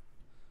date.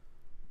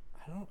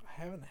 I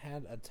haven't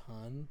had a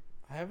ton.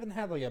 I haven't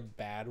had like a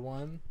bad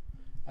one.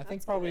 I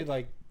think That's probably good.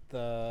 like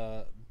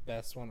the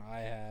best one I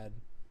had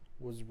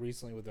was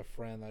recently with a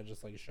friend that I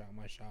just like shot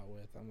my shot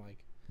with. I'm like,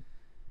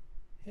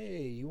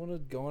 hey, you want to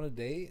go on a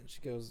date? And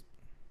she goes,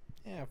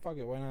 yeah, fuck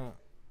it, why not?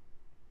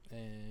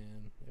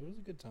 And it was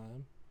a good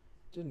time.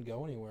 Didn't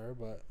go anywhere,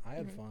 but I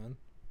had Mhm. fun.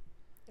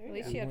 There At you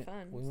least go. you had went-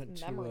 fun. we It's went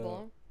to,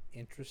 memorable.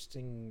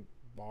 Interesting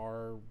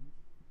bar.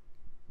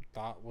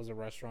 Thought was a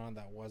restaurant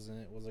that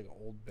wasn't. It was like an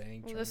Old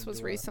Bank. Well, turned this was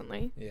into a-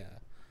 recently. Yeah,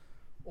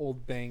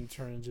 Old Bank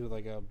turned into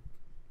like a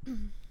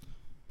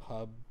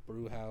pub,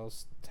 brew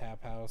house,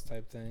 tap house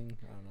type thing.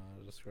 I don't know how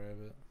to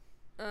describe it.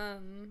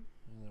 And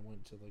I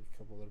went to like a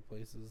couple other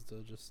places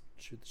to just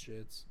shoot the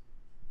shits.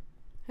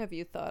 Have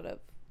you thought of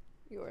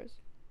yours?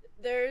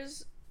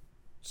 There's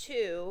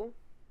two.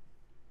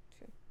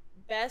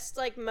 Best,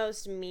 like,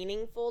 most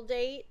meaningful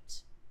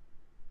date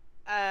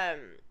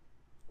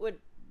would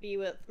be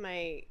with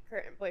my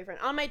current boyfriend.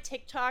 On my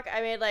TikTok,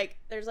 I made like,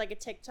 there's like a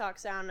TikTok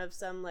sound of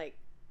some like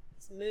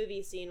this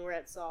movie scene where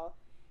it's all,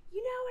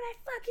 you know what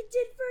I fucking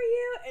did for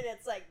you, and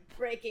it's like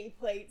breaking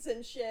plates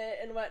and shit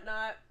and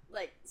whatnot,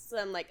 like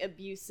some like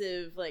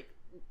abusive like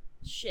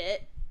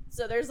shit.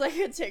 So there's like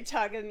a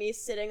TikTok of me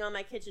sitting on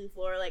my kitchen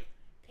floor like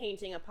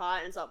painting a pot,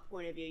 and it's all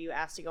point of view, you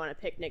asked to go on a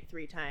picnic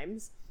 3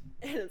 times,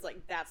 and it's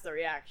like that's the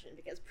reaction,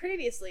 because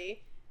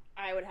previously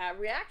I would have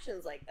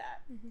reactions like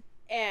that.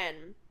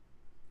 And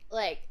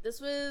like, this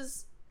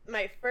was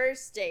my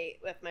first date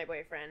with my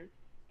boyfriend,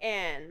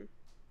 and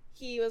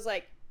he was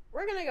like,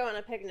 we're gonna go on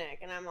a picnic,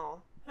 and I'm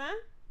all, huh?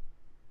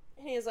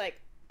 And he's like,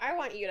 I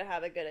want you to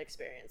have a good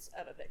experience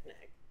of a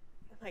picnic.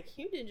 I'm like,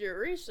 you did your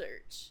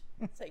research.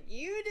 It's like,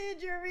 you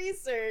did your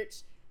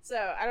research.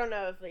 So I don't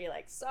know if he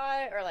like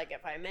saw it, or like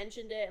if I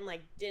mentioned it and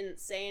like didn't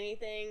say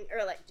anything,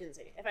 or like didn't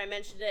say anything, if I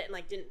mentioned it and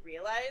like didn't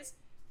realize.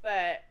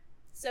 But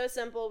so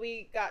simple.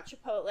 We got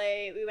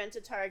Chipotle, we went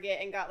to Target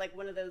and got like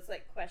one of those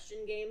like question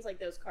games, like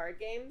those card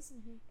games,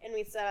 and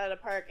we sat at a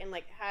park and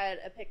like had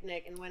a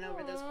picnic and went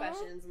over those Aw.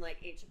 questions and like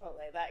ate Chipotle.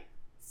 That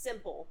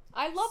simple.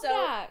 I love so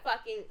that.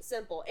 fucking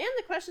simple. And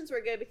the questions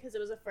were good because it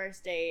was a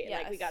first date. And,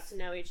 like, we got Yes. to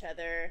know each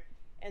other.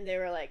 And they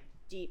were, like,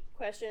 deep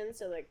questions.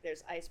 So, like,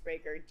 there's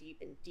icebreaker, deep,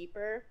 and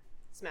deeper.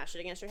 Smash it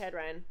against your head,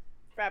 Ryan.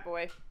 Frat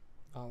boy.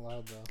 Not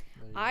loud though.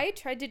 There you go. I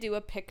tried to do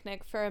a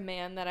picnic for a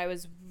man that I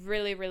was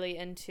really, really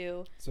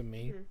into, Is it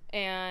me?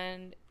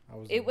 and I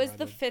was it was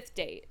the invited. 5th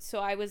date. So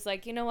I was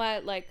like, you know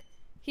what? Like,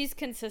 he's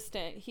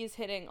consistent. He's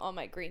hitting all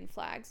my green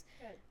flags.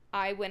 Good.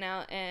 I went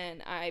out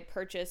and I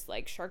purchased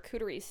like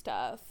charcuterie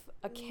stuff,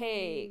 a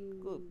cake.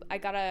 Ooh.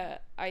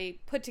 I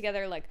put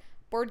together like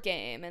board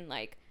game and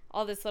like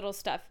all this little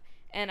stuff.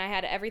 And I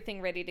had everything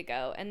ready to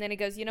go. And then he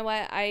goes, you know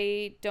what?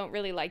 I don't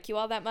really like you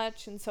all that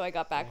much. And so I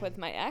got back with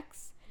my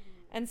ex.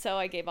 And so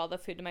I gave all the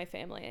food to my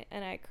family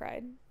and I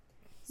cried.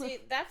 See,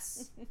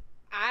 that's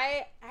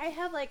I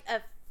have like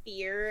a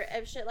fear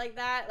of shit like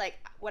that. Like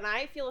when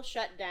I feel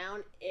shut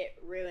down, it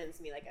ruins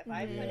me. Like if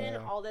I put in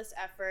Yeah. all this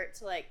effort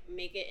to like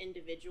make it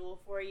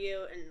individual for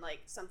you and like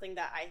something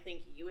that I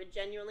think you would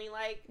genuinely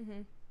like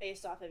Mm-hmm.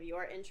 based off of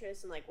your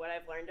interests and like what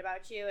I've learned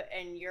about you,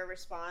 and your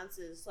response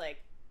is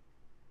like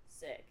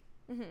sick.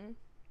 Mm-hmm.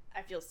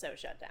 I feel so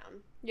shut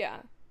down. Yeah.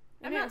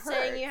 I'm And it not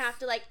saying you hurts. have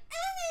to like, oh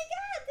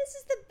my god, this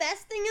is the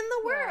best thing in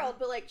the Yeah. world,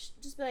 but like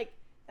just be like,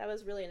 that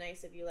was really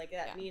nice of you. Like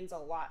that Yeah. means a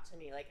lot to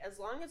me. Like as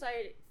long as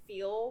I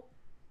feel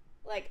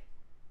like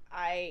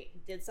I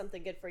did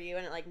something good for you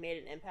and it like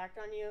made an impact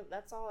on you,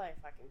 that's all I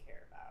fucking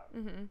care about.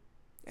 Mm-hmm.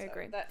 I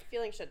agree. That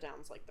feeling shut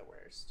down's like the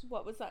worst.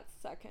 What was that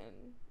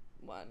second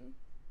one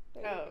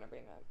that you were Oh. going to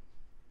bring up?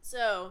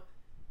 So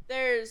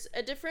there's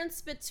a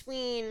difference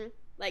between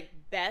like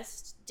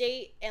best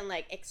date and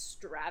like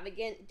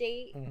extravagant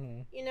date.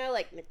 Mhm. You know,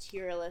 like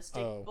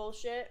materialistic Oh.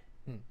 bullshit.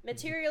 Hmm.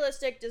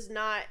 Materialistic does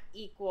not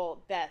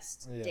equal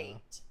best Yeah.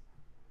 date,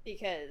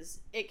 because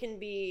it can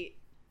be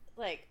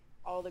like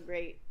all the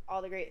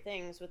great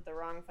things with the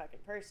wrong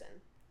fucking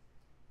person,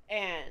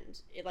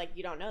 and it like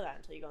you don't know that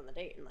until you go on the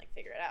date and like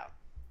figure it out.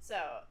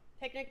 So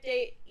picnic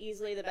date,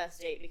 easily the best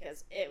date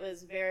because it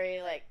was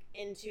very like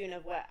in tune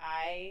of what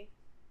I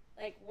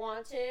like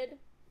wanted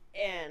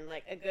and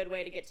like a good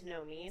way to get to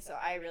know me. So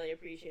I really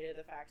appreciated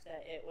the fact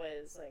that it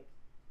was like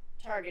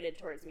targeted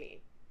towards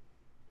me.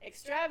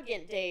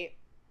 Extravagant date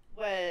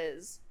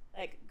was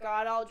like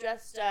got all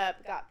dressed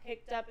up, got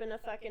picked up in a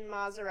fucking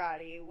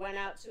Maserati, went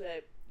out to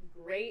a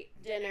great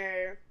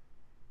dinner,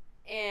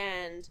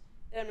 and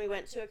then we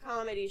went to a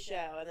comedy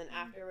show, and then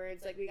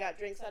afterwards like we got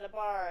drinks at a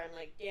bar and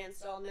like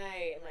danced all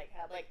night and like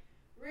had like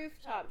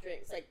rooftop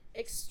drinks, like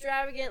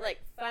extravagant like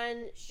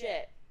fun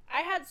shit.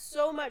 I had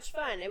so much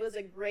fun. It was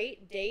a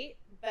great date,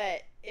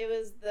 but it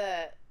was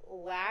the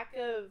lack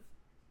of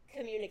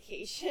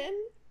communication,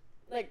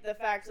 like the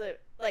fact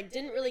that like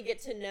didn't really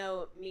get to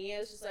know me. It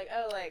was just like,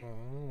 oh, like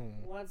Oh.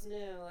 what's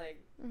new,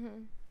 like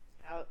Mm-hmm.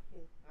 how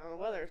the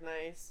weather's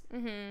nice.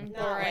 Mm-hmm.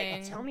 No,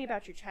 like tell me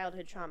about your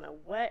childhood trauma.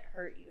 What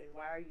hurt you and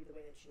why are you the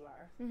way that you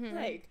are? Mm-hmm.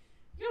 Like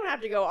you don't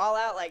have to go all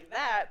out like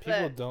that.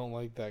 People But don't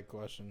like that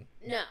question.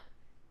 no,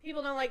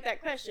 people don't like that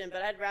question.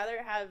 But I'd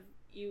rather have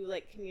you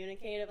like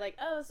communicate of like,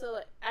 oh, so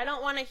like, I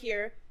don't want to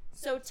hear.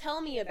 So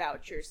tell me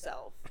about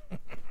yourself.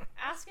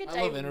 Ask a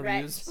I love direct,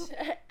 interviews.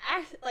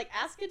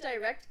 ask a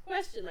direct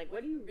question. Like,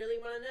 what do you really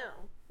want to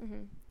know?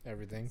 Mm-hmm.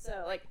 Everything.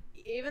 So like,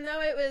 even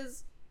though it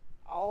was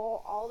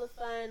all the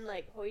fun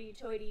like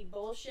hoity-toity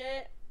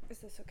bullshit, Is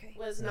this okay?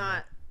 was Mhm.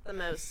 not the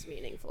most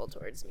meaningful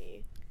towards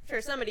me. For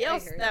somebody I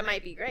else, hear that you.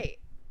 might be great.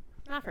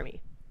 Not for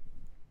me.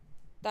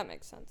 That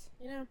makes sense.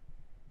 You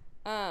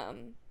know.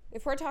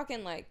 If we're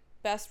talking like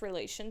best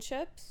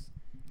relationships,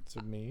 Is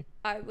it me?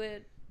 I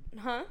would,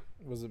 huh?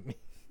 Was it me?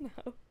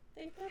 No,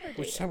 They've never We should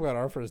dated. talk about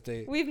our first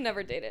date. we've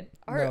never dated.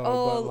 No,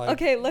 but, like-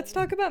 Okay. Let's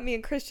talk about me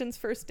and Christian's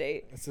first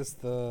date. Is this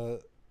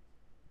the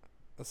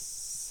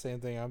same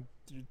thing I'm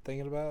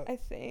thinking about? I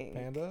think.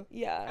 Panda?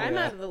 Yeah. I'm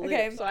Yeah. out of the loop,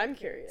 Okay. so I'm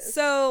curious.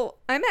 So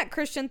I met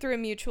Christian through a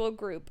mutual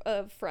group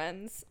of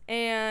friends,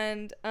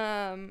 and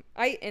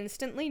I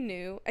instantly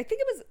knew. I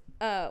think it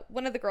was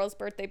one of the girls'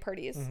 birthday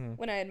parties Mhm.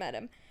 when I had met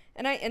him,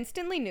 and I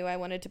instantly knew I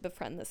wanted to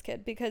befriend this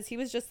kid because he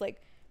was just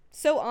like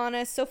so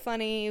honest, so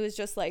funny. He was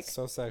just like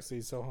So sexy,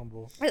 so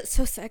humble.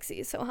 so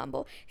sexy, so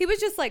humble. He was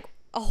just like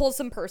a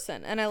wholesome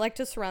person, and I like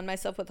to surround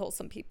myself with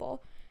wholesome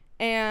people.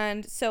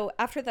 And so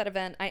after that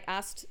event, I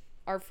asked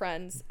our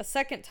friends a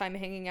second time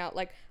hanging out,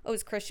 like, oh,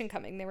 is Christian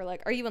coming? They were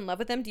like, are you in love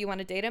with him? Do you want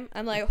to date him?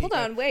 I'm like, hold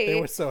on, wait. They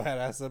were so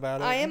head-ass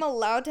about it. I am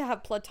allowed to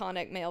have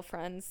platonic male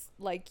friends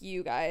like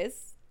you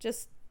guys.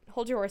 Just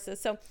hold your horses.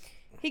 So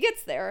he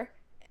gets there,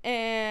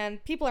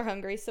 and people are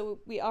hungry, so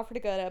we offer to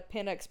go to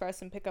Panda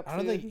Express and pick up food. I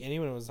don't think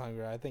anyone was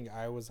hungry. I think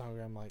I was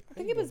hungry. I'm like, I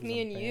think it was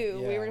me and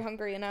you. We were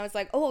hungry, and I was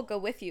like, oh, I'll go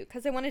with you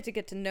because I wanted to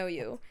get to know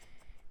you.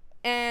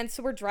 And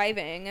so we're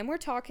driving, and we're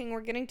talking.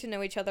 We're getting to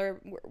know each other.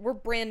 We're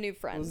brand new It was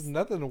friends.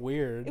 nothing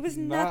weird. It was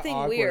Not nothing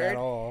awkward weird. at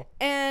all.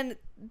 And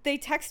they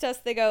text us.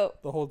 They go,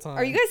 The whole time.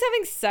 are you guys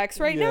having sex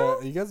right yeah, now?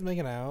 Are you guys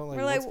making out? Like,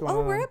 We're like, what's going oh,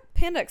 on? we're at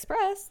Panda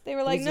Express. They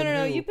were like, Who's no, the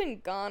no, new? you've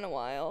been gone a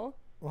while.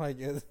 Like,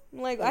 I'm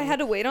like, I had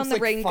to wait on it's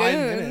the like 5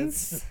 Rangoons.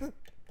 minutes.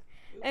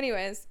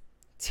 Anyways,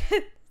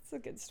 It's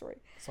a good story.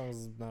 As long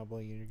as it's not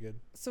blinking, you're good.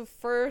 So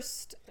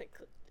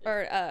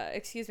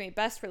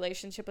best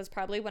relationship was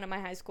probably one of my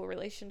high school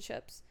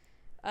relationships.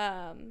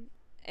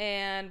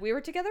 And we were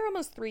together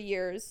almost 3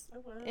 years. Oh,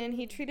 wow. And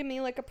he treated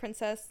me like a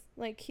princess.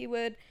 Like, he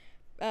would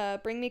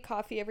bring me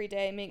coffee every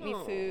day, make me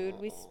food.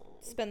 We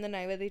spend the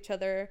night with each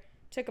other.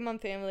 Took him on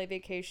family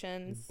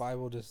vacations.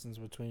 Bible distance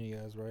between you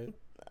guys, right?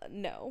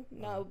 No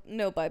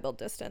Bible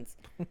distance.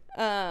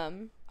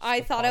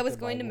 I thought I was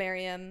going to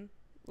marry him.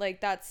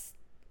 Like, that's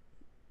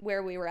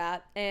where we were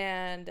at.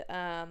 And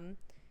I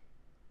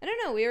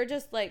don't know, we were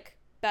just like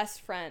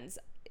best friends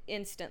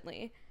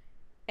instantly.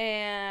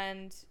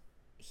 And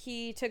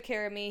he took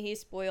care of me, he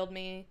spoiled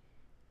me.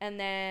 And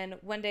then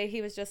one day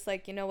he was just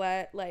like, you know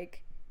what,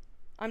 like,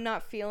 I'm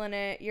not feeling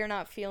it, you're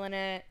not feeling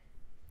it.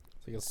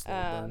 It's like a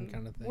slow burn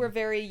kind of thing. We're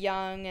very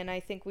young, and I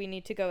think we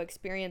need to go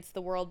experience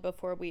the world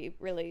before we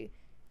really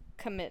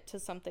commit to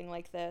something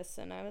like this.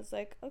 And I was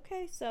like,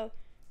 okay. So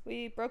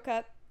we broke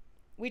up.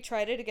 We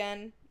tried it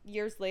again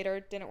years later.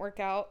 Didn't work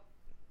out.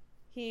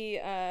 He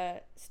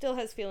still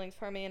has feelings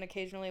for me and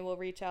occasionally will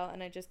reach out,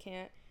 and I just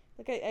can't.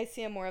 Like, I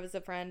see him more as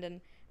a friend,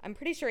 and I'm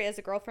pretty sure he has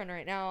a girlfriend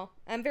right now.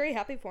 I'm very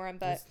happy for him,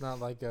 but... It's not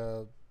like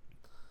a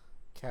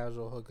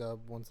casual hookup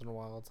once in a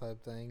while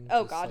type thing.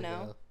 Oh, God, like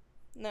no.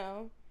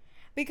 No.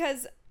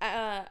 Because,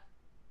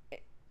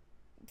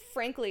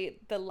 frankly,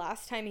 the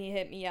last time he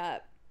hit me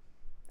up,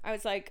 I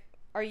was like,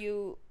 are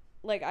you...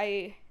 Like,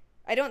 I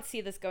don't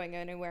see this going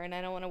anywhere, and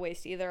I don't want to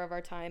waste either of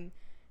our time.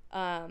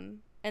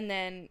 And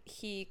then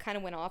he kind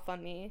of went off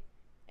on me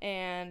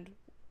and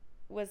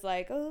was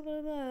like, oh,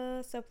 blah,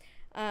 blah. So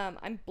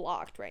I'm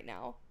blocked right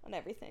now on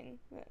everything.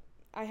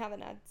 I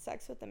haven't had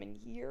sex with him in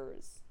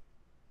years.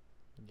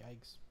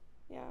 Yikes.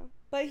 Yeah.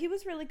 But he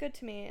was really good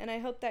to me, and I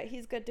hope that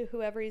he's good to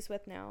whoever he's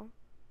with now.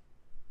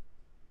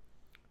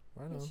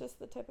 Right on. It's just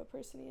the type of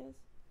person he is.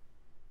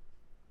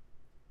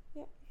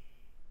 Yep.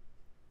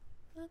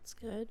 That's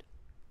good.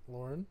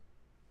 Lauren?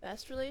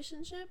 Best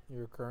relationship?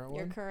 Your current one?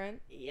 Your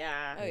current?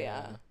 Yeah. Oh,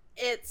 yeah.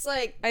 It's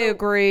like... I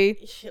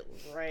agree.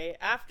 Right.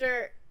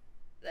 After...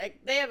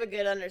 Like, they have a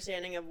good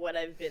understanding of what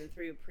I've been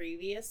through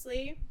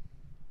previously.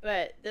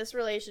 But this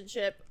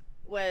relationship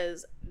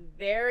was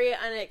very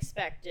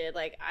unexpected.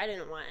 Like, I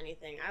didn't want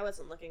anything. I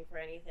wasn't looking for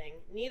anything.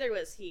 Neither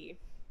was he.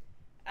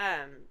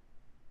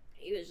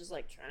 He was just,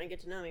 like, trying to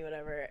get to know me,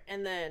 whatever.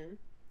 And then,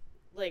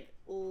 like...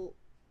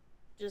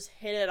 just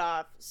hit it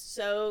off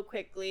so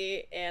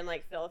quickly and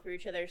like fell for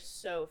each other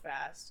so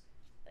fast.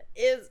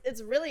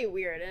 It's really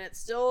weird, and it's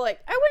still like,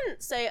 I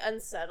wouldn't say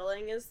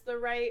unsettling is the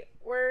right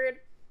word,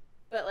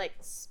 but like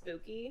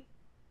spooky.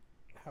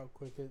 How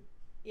quick it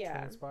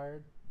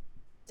transpired?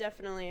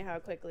 Definitely how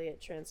quickly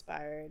it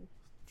transpired.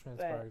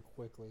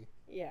 Quickly.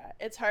 Yeah,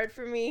 it's hard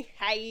for me.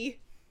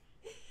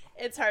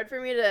 It's hard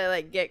for me to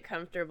like get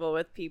comfortable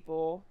with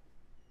people,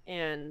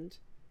 and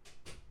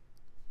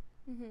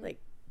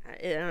like, I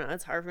don't know,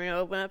 it's hard for me to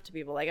open up to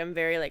people. Like, I'm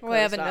very, like, I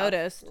haven't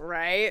noticed.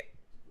 Right?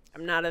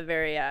 I'm not a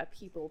very,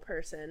 people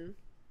person.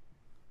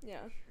 Yeah.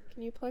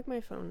 Can you plug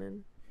my phone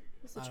in?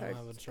 What's the charge?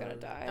 It's gonna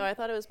die. Oh, I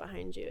thought it was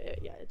behind you.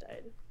 It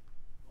died.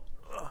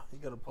 Ugh, you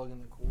gotta plug in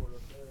the cord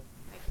up there.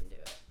 I can do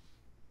it.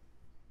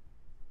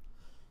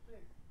 Where?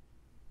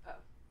 Oh.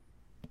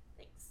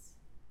 Thanks.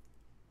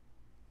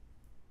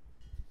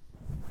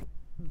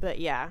 But,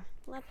 yeah.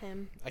 Love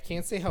him. I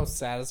can't say how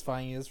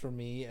satisfying it is for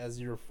me as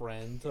your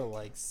friend to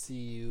like see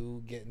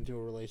you get into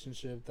a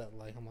relationship that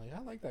like I'm like, I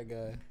like that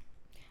guy.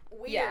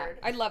 Weird. Yeah,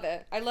 I love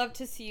it. I love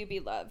to see you be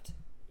loved.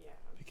 Yeah.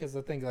 Because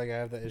I think like I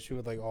have that issue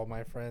with like all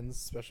my friends,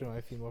 especially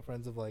my female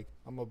friends, of like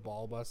I'm a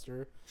ball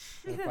buster.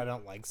 And if I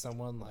don't like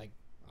someone, like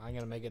I'm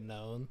gonna make it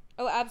known.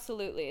 Oh,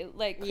 absolutely.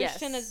 Like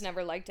Christian has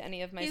never liked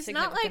any of my He's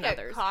significant not like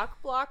others. a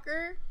cock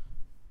blocker.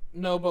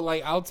 No, but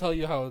like I'll tell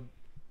you how.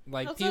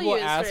 Like I'll tell people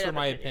you his ask straight for up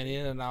my opinion.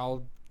 opinion, and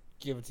I'll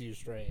give it to you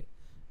straight.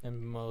 And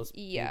most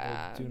people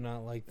do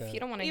not like that. If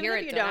you don't want to Even hear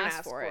if it, you don't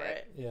ask for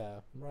it.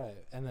 Yeah, right.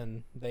 And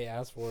then they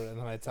ask for it, and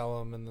then I tell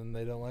them, and then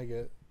they don't like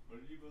it. What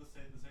did you both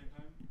say at the same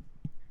time?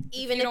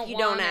 Even if you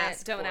want don't it,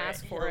 ask don't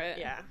ask for it.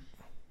 Yeah.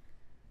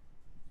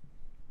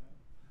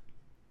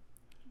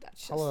 That's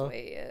just Hello. the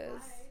way it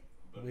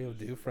is. We have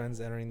new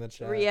friends entering the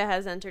chat. Rhea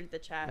has entered the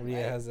chat.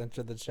 Rhea has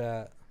entered the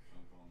chat.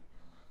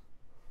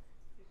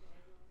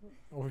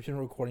 We've been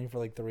recording for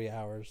like 3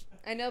 hours.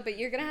 I know, but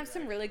you're gonna have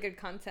some really good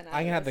content.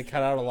 I'm gonna have to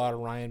cut out a lot of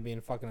Ryan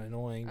being fucking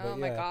annoying. But Oh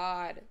my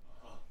god.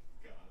 Oh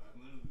god,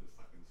 I'm literally the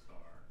fucking star.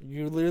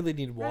 You literally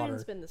need water.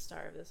 Ryan's been the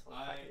star of this whole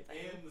I fucking thing.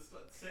 am the star.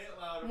 Say it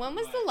louder. When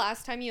was the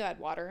last time you had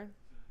water?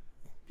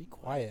 Be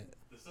quiet.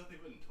 The stuff they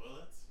put in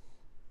toilets?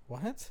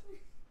 What?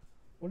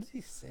 What is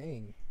he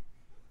saying?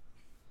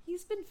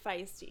 He's been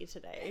feisty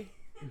today.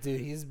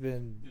 Dude, he's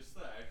been... Just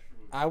the extra...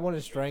 I want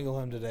to strangle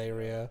him today,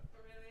 Rhea.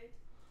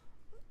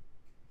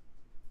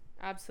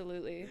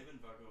 Absolutely. They've been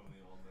fucking with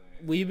me all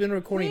day. We've been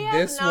recording We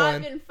have this not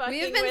one. been fucking We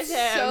have been with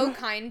him. so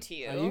kind to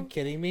you. Are you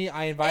kidding me?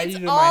 I invited It's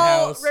you to my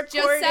all house.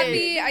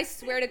 Giuseppe, I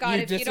swear to God,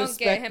 if you don't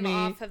get him me.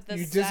 off of the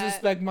You set,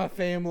 disrespect my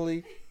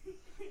family.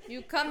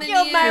 You come in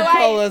Killed here. my You wife.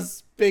 call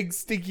us big,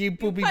 stinky,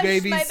 poopy Punch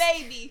babies. my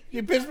baby.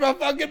 You pinched my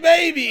fucking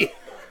baby.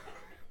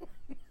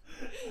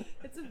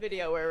 It's a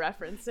video we're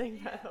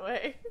referencing, by the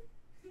way.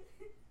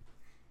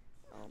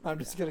 I'm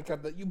just gonna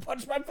cut that. You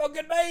punched my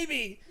fucking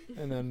baby,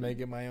 and then make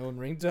it my own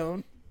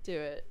ringtone. Do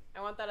it.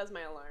 I want that as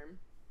my alarm.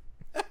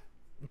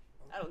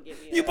 That'll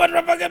give you. You punched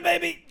my fucking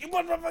baby. You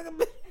punched my fucking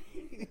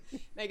baby.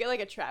 Make it like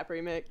a trap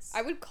remix.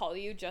 I would call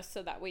you just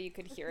so that way you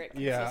could hear it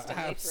Yeah, consistently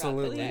throughout the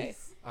absolutely. day.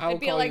 I'll I'd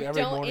be call like, you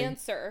every don't morning.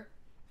 answer.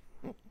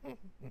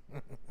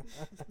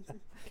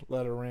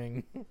 Let it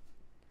ring.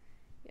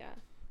 Yeah.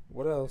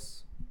 What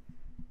else?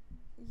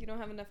 You don't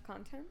have enough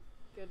content?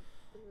 Good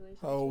relationship.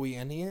 Oh, we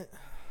ending it?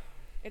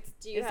 Is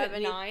you it have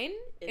any- 9?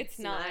 It's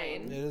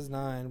 9. It is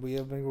 9. We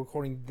have been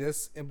recording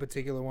this in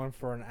particular one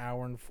for an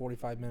hour and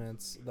 45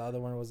 minutes. The other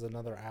one was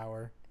another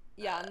hour.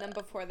 Yeah, and then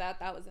before that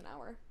was an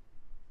hour.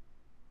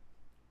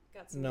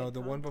 Got some No, good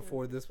the one content.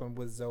 before this one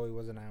with Zoe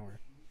was an hour.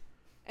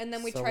 And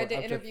then we So tried to we're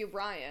up to- interview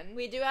Ryan.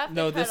 We do have to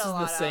No, cut this a is the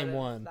lot same out of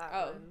one. that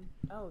Oh. one.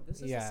 Oh,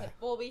 this is Yeah.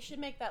 well, we should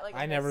make that like a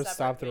I whole never separate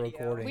stopped the video.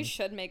 recording. We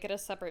should make it a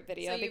separate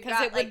video So you've because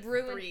got, it would like,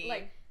 ruin 3.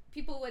 like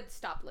people would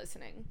stop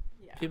listening.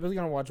 Yeah. People are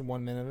going to watch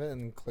 1 minute of it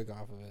and click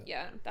off of it.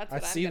 Yeah, that's I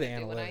what see I'm the gonna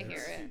do when I analytics. hear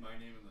See it. my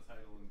name in the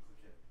title and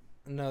click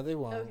it. No, they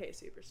won't. Okay,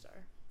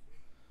 superstar.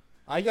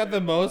 I got the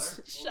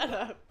most Shut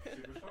up.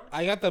 Superstar?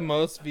 I got the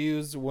most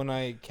views when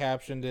I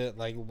captioned it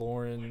like When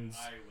Lauren's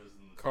I was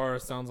in the car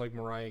sounds like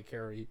Mariah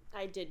Carey.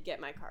 I did get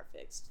my car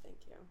fixed. Thank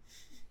you.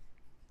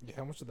 Yeah,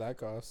 how much did that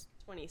cost?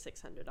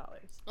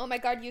 $2,600. Oh my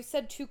god, you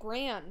said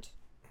 $2,000.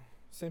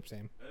 Same.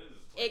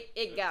 That is,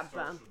 It got starts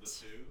with bumped.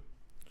 the 2.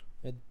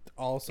 It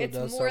also It's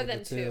does more start with than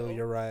the 2. 2.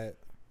 You're right.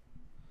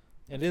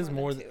 It is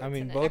more than, two. I It's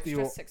mean, an both of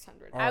you. extra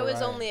 600. are I was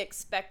right. only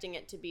expecting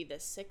it to be the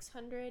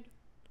 600.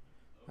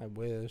 I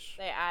wish.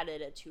 They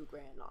added a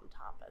 $2,000 on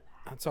top of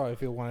that. That's how I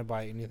feel when I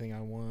buy anything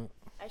I want.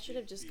 I should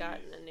have just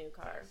gotten a new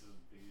car.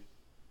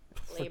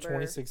 For Labor.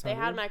 $2,600. They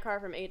had my car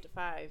from 8 to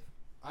 5.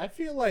 I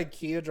feel like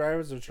Kia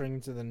drivers are turning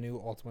to the new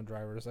Ultima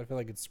drivers. I feel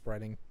like it's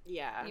spreading.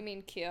 Yeah. You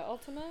mean Kia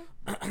Ultima?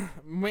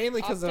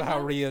 Mainly because of how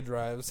Optima? Rhea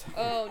drives.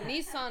 Oh,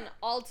 Nissan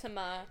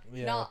Altima,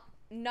 Yeah.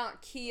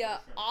 not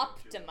Kia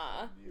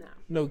Optima. No.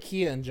 No,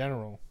 Kia in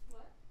general.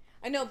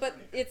 I know, but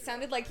it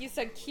sounded like you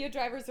said Kia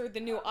drivers are the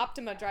new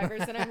Optima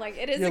drivers, and I'm like,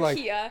 it is You're a like,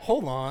 Kia.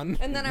 hold on.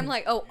 And then I'm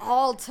like, oh,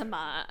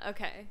 Altima.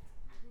 Okay.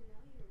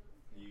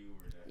 You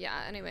were dead.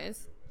 Yeah,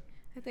 anyways.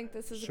 I think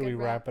this is a Should good we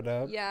wrap it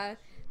up? Yeah.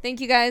 Thank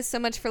you guys so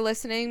much for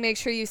listening. Make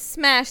sure you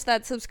smash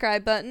that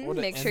subscribe button. What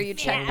an Make sure you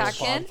check informative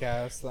back in.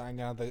 podcast that I'm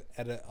going to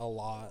edit a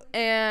lot.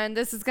 And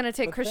this is going to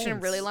take But Christian a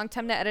thanks. really long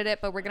time to edit it,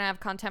 but we're going to have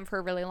content for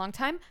a really long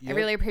time. I Yep.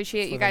 really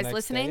appreciate For you the guys next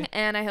listening, day.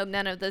 and I hope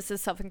none of this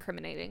is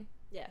self-incriminating.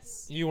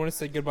 Yes. You want to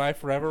say goodbye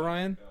forever,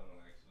 Ryan? Got on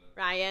accident.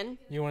 Ryan.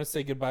 You want to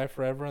say goodbye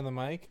forever on the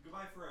mic?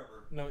 Goodbye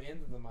forever. No,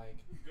 into the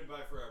mic.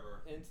 Goodbye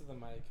forever. Into the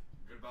mic.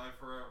 Goodbye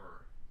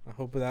forever. I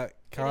hope that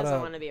He caught doesn't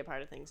up. want to be a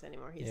part of things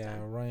anymore. He's Yeah,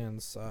 done. Ryan I'm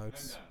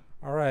sucks. done.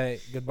 All right,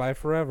 goodbye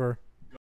forever.